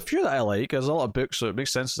 There's a few that I like. There's a lot of books, so it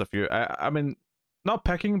makes sense. There's a few. I mean. Not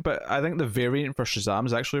picking, but I think the variant for Shazam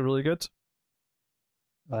is actually really good.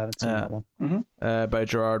 I haven't seen that one. By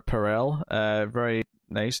Gerard Perel. Very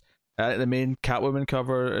nice. The main Catwoman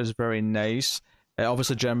cover is very nice.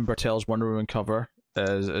 Obviously, Jim Bartel's Wonder Woman cover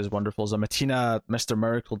is wonderful. Zamatina, Mr.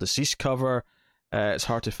 Miracle Deceased cover. It's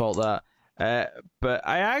hard to fault that. But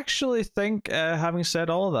I actually think, having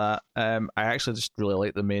said all of that, I actually just really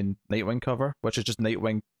like the main Nightwing cover, which is just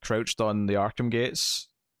Nightwing crouched on the Arkham gates.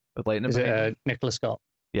 With lightning. Is it Nicholas Scott?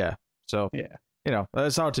 Yeah. So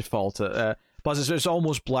it's hard to fault it. Plus, it's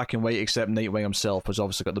almost black and white, except Nightwing himself has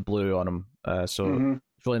obviously got the blue on him. So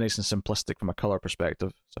it's really nice and simplistic from a color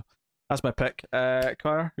perspective. So that's my pick.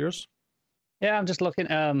 Connor, yours? Yeah, I'm just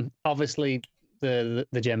looking. Obviously, the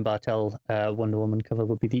Jen Bartel Wonder Woman cover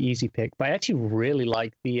would be the easy pick, but I actually really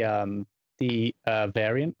like the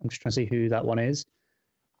variant. I'm just trying to see who that one is.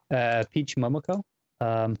 Peach Momoko.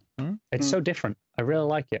 It's so different. I really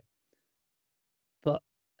like it. But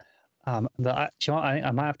I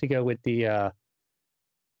might have to go with the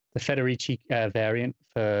Federici variant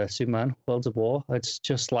for Superman Worlds of War. It's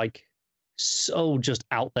just like so just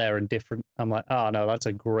out there and different. I'm like, oh no, that's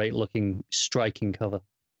a great looking, striking cover.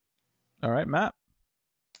 All right, Matt.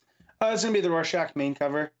 It's gonna be the Rorschach main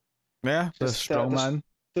cover. Yeah, the Strongman.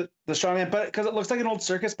 The Strongman, but because it looks like an old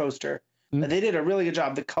circus poster. They did a really good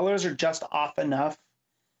job. The colors are just off enough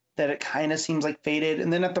that it kind of seems like faded.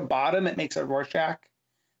 And then at the bottom, it makes a Rorschach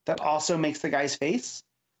that also makes the guy's face.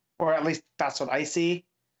 Or at least that's what I see.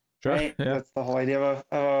 Sure, right? Yeah. That's the whole idea of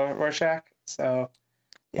a Rorschach. So,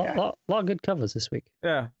 yeah. A lot of good covers this week.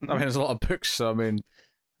 Yeah. I mean, there's a lot of books, so I mean...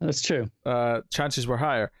 That's true. Chances were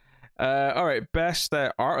higher. All right, best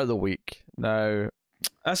art of the week. Now,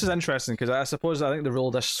 this is interesting, because I think the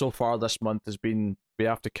rule so far this month has been we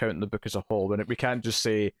have to count the book as a whole. We can't just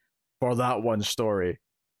say, for that one story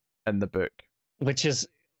in the book, which is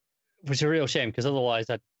a real shame, because otherwise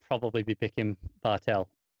I'd probably be picking Bartel.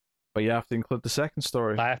 But you have to include the second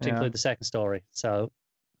story. I have to include the second story, so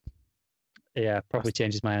yeah, probably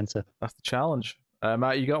changes my answer. That's the challenge.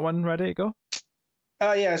 Matt, you got one ready to go?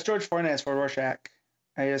 Oh yeah, it's George Fornes for Rorschach.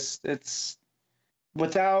 It's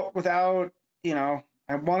without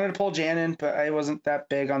I wanted to pull Janin, but I wasn't that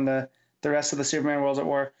big on the rest of the Superman Worlds at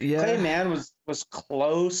War. Yeah. Clay Mann was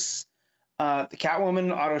close. The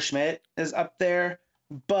Catwoman Otto Schmidt is up there,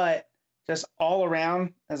 but just all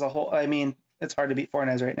around as a whole, I mean, it's hard to beat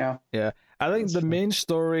Fornes right now. Yeah, I think the main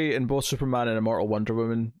story in both Superman and Immortal Wonder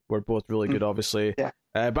Woman were both really good, obviously. Yeah.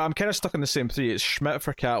 But I'm kind of stuck in the same three. It's Schmidt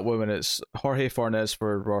for Catwoman, it's Jorge Fornes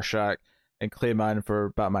for Rorschach, and Clay Mann for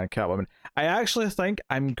Batman and Catwoman. I actually think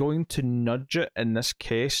I'm going to nudge it in this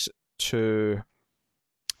case to...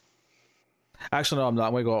 Actually, no, I'm not.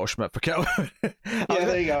 I'm going to go Otto Schmidt for Catwoman.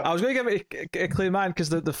 There you go. I was going to give it a Clay Mann because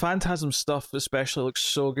the Phantasm stuff especially looks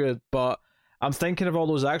so good, but I'm thinking of all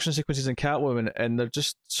those action sequences in Catwoman, and they're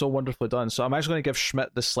just so wonderfully done. So I'm actually going to give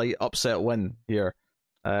Schmidt the slight upset win here.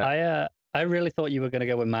 I really thought you were going to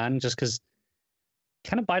go with Mann, just because,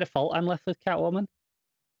 kind of by default, I'm left with Catwoman,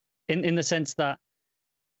 in the sense that,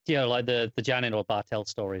 like the Janin or Bartel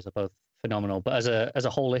stories are both phenomenal, but as a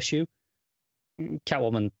whole issue,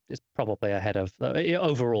 Catwoman is probably ahead of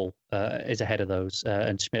overall is ahead of those,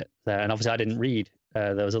 and Schmidt there. And obviously, I didn't read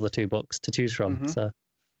those other two books to choose from, so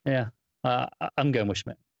yeah. I'm going with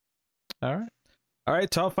Schmidt. All right.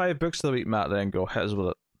 Top 5 books of the week, Matt. Then go hit us with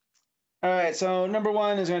it. All right. So number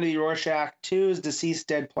 1 is going to be Rorschach. 2 is Deceased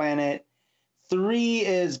Dead Planet. 3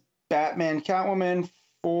 is Batman Catwoman.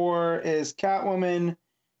 4 is Catwoman.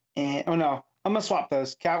 And I'm gonna swap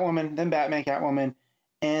those. Catwoman, then Batman Catwoman,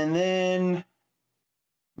 and then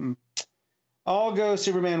I'll go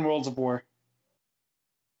Superman Worlds of War.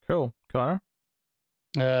 Cool, Connor.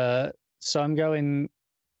 So I'm going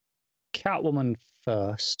Catwoman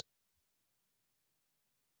first,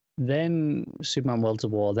 then Superman Worlds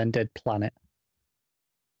of War, then Dead Planet,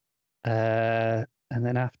 and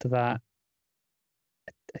then after that,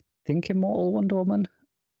 I think Immortal Wonder Woman,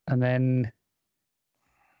 and then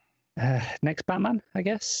next Batman, I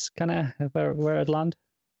guess, kind of where I'd land.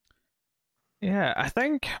 Yeah, I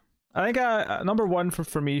think number 1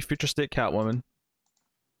 for me, Future State Catwoman,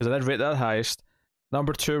 because I did rate that highest.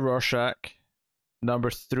 Number 2, Rorschach.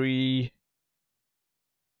 Number 3,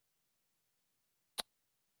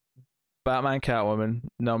 Batman Catwoman.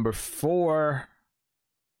 Number 4,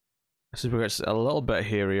 this is where it's a little bit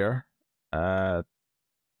hairier. I'm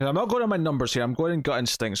not going on my numbers here, I'm going in gut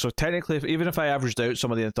instinct. So technically, even if I averaged out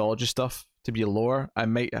some of the anthology stuff to be lower, I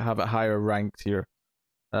might have it higher ranked here.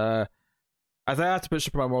 I think I have to put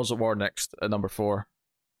Superman Worlds at War next at number 4.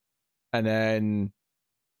 And then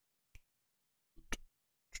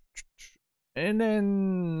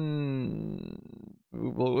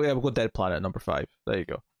we'll go Dead Planet at number 5. There you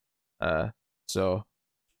go. So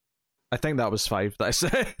I think that was 5 that I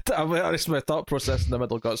said. I'm honest, my thought process in the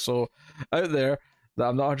middle got so out there that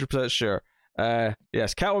I'm not 100% sure.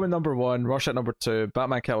 Yes, Catwoman number 1, Rorschach number 2,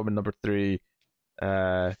 Batman Catwoman number 3,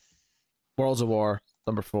 Worlds of War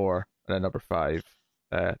number 4, and then number 5,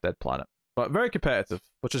 Dead Planet. But very competitive,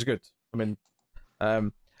 which is good. I mean,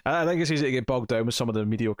 I think it's easy to get bogged down with some of the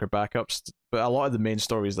mediocre backups, but a lot of the main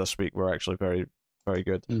stories this week were actually very, very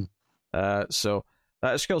good. So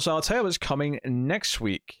that is cool. So I'll tell you what's coming next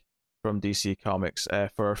week from DC Comics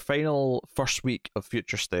for our final first week of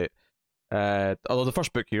Future State. Although the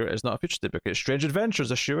first book here is not a Future State book, it's Strange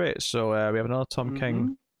Adventures issue 8. So we have another Tom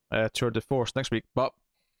King tour de force next week. But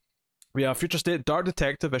we have Future State Dark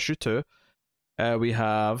Detective issue 2. We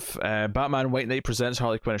have Batman White Knight Presents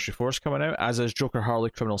Harley Quinn issue 4 is coming out, as is Joker Harley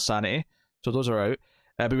Criminal Sanity. So those are out.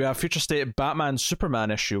 But we have Future State Batman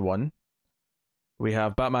Superman issue 1. We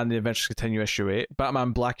have Batman The Adventures Continue issue 8.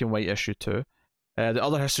 Batman Black and White issue 2. The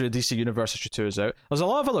Other History of DC Universe issue 2 is out. There's a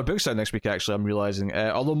lot of other books out next week, actually, I'm realizing.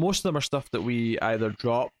 Although most of them are stuff that we either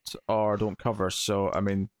dropped or don't cover. So, I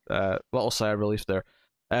mean, little sigh of relief there.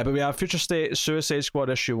 But we have Future State Suicide Squad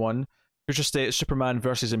issue 1. Future State Superman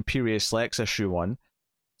vs. Imperius Lex issue 1.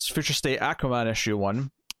 Future State Aquaman issue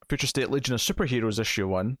 1. Future State Legion of Superheroes issue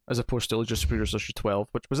 1, as opposed to Legion of Superheroes issue 12.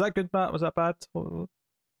 Which was that good, Matt? Was that bad?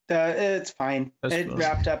 It's fine. It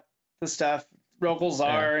wrapped up the stuff. Rogol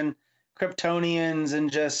Zar and Kryptonians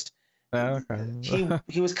and just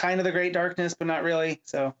he was kind of the Great Darkness, but not really.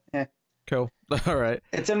 So yeah. Cool. All right.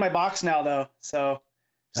 It's in my box now though, so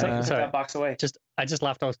I can put that box away. I just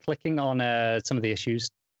laughed. I was clicking on some of the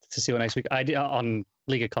issues to see what next week. I did on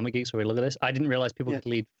League of Comic Geeks where we look at this. I didn't realize people could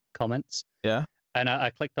leave comments. Yeah. And I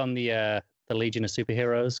clicked on the Legion of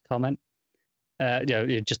Superheroes comment.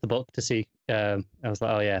 Just the book to see. I was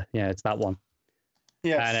like, oh yeah, it's that one.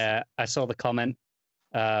 Yes. And I saw the comment,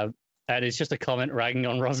 and it's just a comment ragging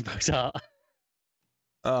on Rosberg's art.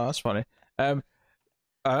 Oh, that's funny.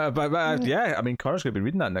 Yeah, I mean, Connor's going to be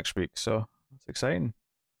reading that next week, so it's exciting.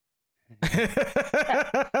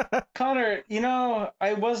 Connor,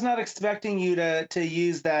 I was not expecting you to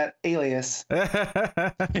use that alias.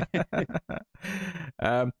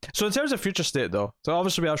 So in terms of future state, though, so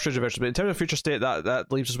obviously we have Strange Adventures, but in terms of future state,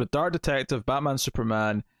 that leaves us with Dark Detective, Batman,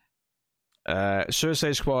 Superman,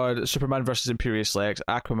 Suicide Squad, Superman versus Imperious Lex,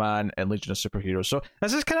 Aquaman, and Legion of Superheroes. So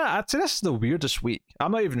this is I'd say this is the weirdest week.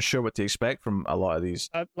 I'm not even sure what to expect from a lot of these.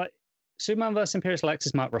 Like Superman versus Imperious Lex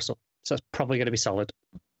is Mark Russell, so it's probably going to be solid.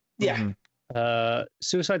 Yeah.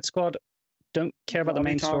 Suicide Squad, don't care about the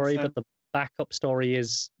main story, but the backup story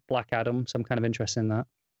is Black Adam, so I'm kind of interested in that.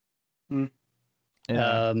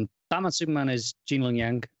 Yeah. Batman Superman is Gene Lung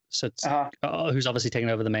Yang, so it's, who's obviously taking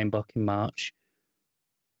over the main book in March.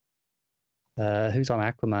 Who's on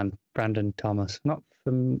Aquaman? Brandon Thomas. Not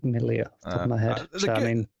familiar off the top of my head.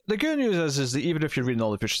 The good news is that even if you're reading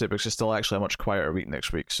all the future state books, it's still actually a much quieter week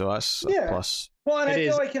next week, so that's a plus. Well, and I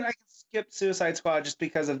feel like I can skip Suicide Squad just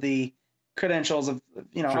because of the credentials of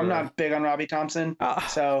Sure. I'm not big on Robbie Thompson,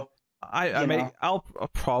 so I'll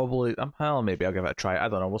probably maybe I'll give it a try. I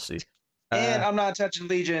don't know, we'll see. And I'm not touching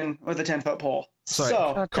Legion with a 10-foot pole. Sorry,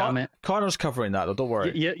 so damn it. Connor's covering that though. Don't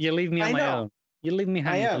worry. You leave me on my own. You leave me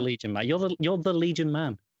hanging with the Legion, man. You're the Legion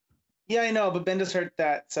man. Yeah, I know, but Bendis hurt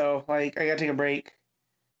that, so I gotta take a break.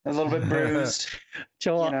 I was a little bit bruised.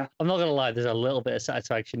 Joe, I'm not gonna lie. There's a little bit of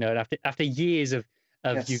satisfaction, after years of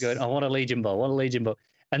you going, I want a Legion book,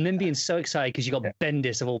 and then being so excited because you got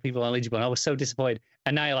Bendis of all people on Legion book. I was so disappointed,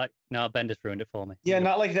 and now you're like, no, Bendis ruined it for me. Yeah,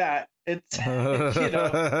 not like that. It's there's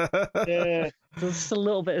a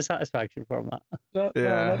little bit of satisfaction from that. No,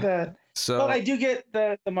 not bad. So, but I do get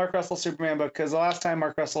the Mark Russell Superman book because the last time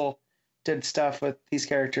Mark Russell did stuff with these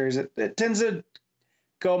characters, it tends to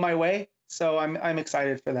go my way. So I'm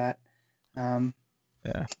excited for that. So,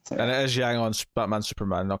 and it is Yang on Batman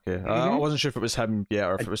Superman. Okay, I wasn't sure if it was him yet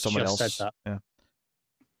or if it was someone else. Said that. Yeah,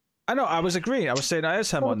 I know. I was agreeing. I was saying it is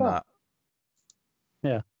him on that.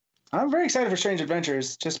 Yeah, I'm very excited for Strange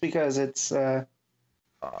Adventures just because it's. I'm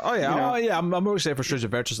more excited for Strange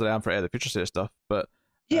Adventures than I am for the future state stuff. But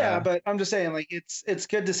but I'm just saying, like, it's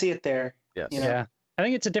good to see it there. Yes. Yeah, I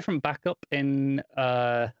think it's a different backup in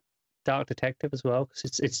Dark Detective as well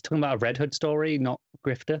because it's talking about a Red Hood story, not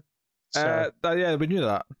Grifter. So... we knew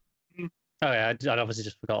that. Oh yeah, I'd obviously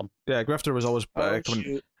just forgotten. Yeah, Grifter was always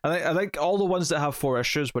coming. I think all the ones that have 4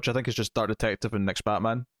 issues, which I think is just Dark Detective and next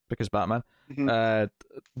Batman, because Batman, their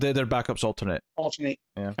backups alternate.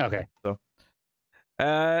 Yeah. Okay. So.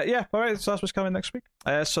 Alright, so that's what's coming next week.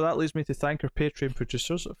 So that leaves me to thank our Patreon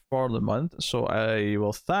producers for the month. So I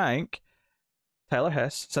will thank Tyler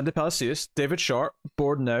Hess, Cindy Palacios, David Short,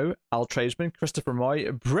 Board Now, Al Treisman, Christopher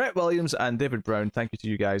Moy, Brett Williams, and David Brown. Thank you to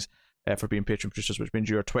you guys for being Patreon producers, which means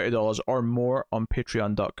you are $20 or more on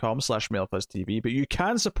patreon.com/MailFuzzTV. But you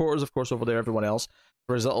can support us, of course, over there, everyone else,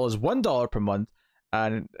 for as little as $1 per month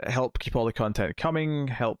and help keep all the content coming,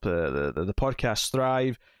 help the podcast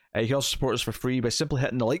thrive. You can also support us for free by simply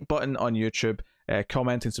hitting the like button on YouTube,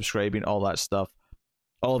 commenting, subscribing, all that stuff.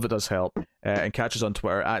 All of it does help. And catch us on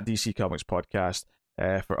Twitter at DC Comics Podcast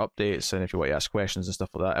for updates and if you want to ask questions and stuff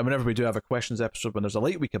like that. And whenever we do have a questions episode, when there's a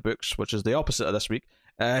late week of books, which is the opposite of this week,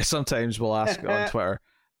 sometimes we'll ask on Twitter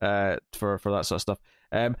for that sort of stuff.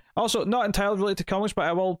 Also, not entirely related to comics, but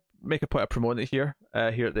I will make a point of promoting it here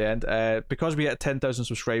at the end. Because we hit 10,000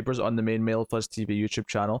 subscribers on the main Mail Fuzz TV YouTube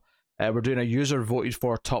channel, we're doing a user voted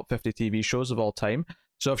for top 50 TV shows of all time.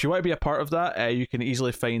 So if you want to be a part of that, you can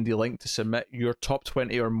easily find the link to submit your top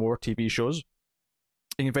 20 or more TV shows.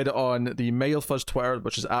 You can find it on the Mail Fuzz Twitter,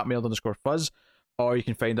 which is at mail_fuzz, or you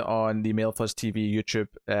can find it on the Mail Fuzz TV YouTube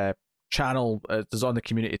channel. It's on the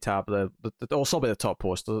community tab. It'll still be the top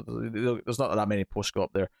post. There's not that many posts go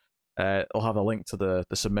up there. It'll have a link to the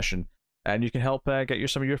submission. And you can help get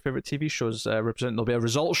some of your favorite TV shows represented. There'll be a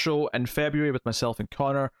results show in February with myself and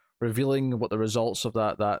Connor, revealing what the results of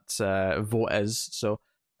that vote is. So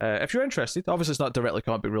if you're interested, obviously it's not directly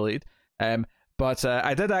comic book related, but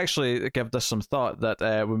I did actually give this some thought that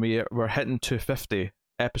when we're hitting 250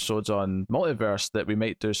 episodes on Multiverse, that we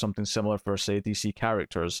might do something similar for, say, DC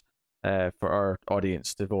characters for our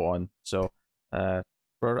audience to vote on. So we're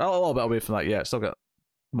a little bit away from that yet. Still got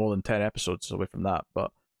more than 10 episodes away from that,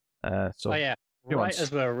 but so right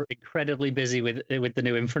as we're incredibly busy with the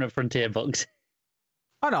new Infinite Frontier books.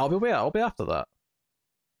 Oh no, I'll be after that.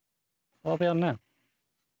 I'll be on now.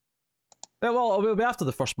 Yeah, well, we'll be after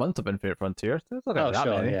the first month of Infinite Frontier. There's not that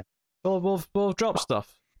many. Yeah. We'll drop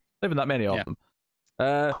stuff. Not even that many of them.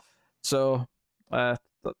 So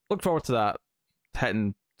look forward to that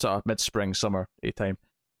hitting sort of mid-spring, summer time.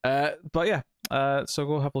 But yeah, So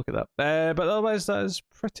go have a look at that. But otherwise, that is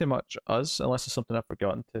pretty much us, unless there's something I've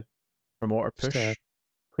forgotten to promote or push. Just,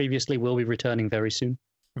 previously, will be returning very soon.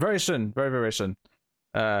 Very soon, very, very soon.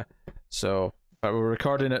 So we're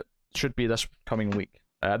recording it, should be this coming week.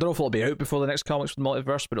 I don't know if it'll be out before the next comics from the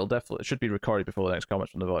multiverse, but it should be recorded before the next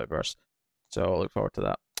comics from the multiverse. So I look forward to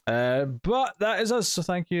that. But that is us. So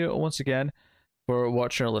thank you once again for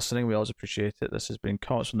watching or listening. We always appreciate it. This has been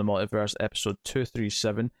Comics from the Multiverse, episode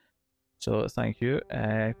 237. So thank you.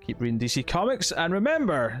 Keep reading DC Comics, and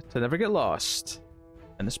remember to never get lost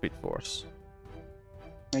in the Speed Force.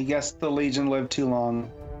 I guess the Legion lived too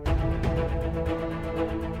long.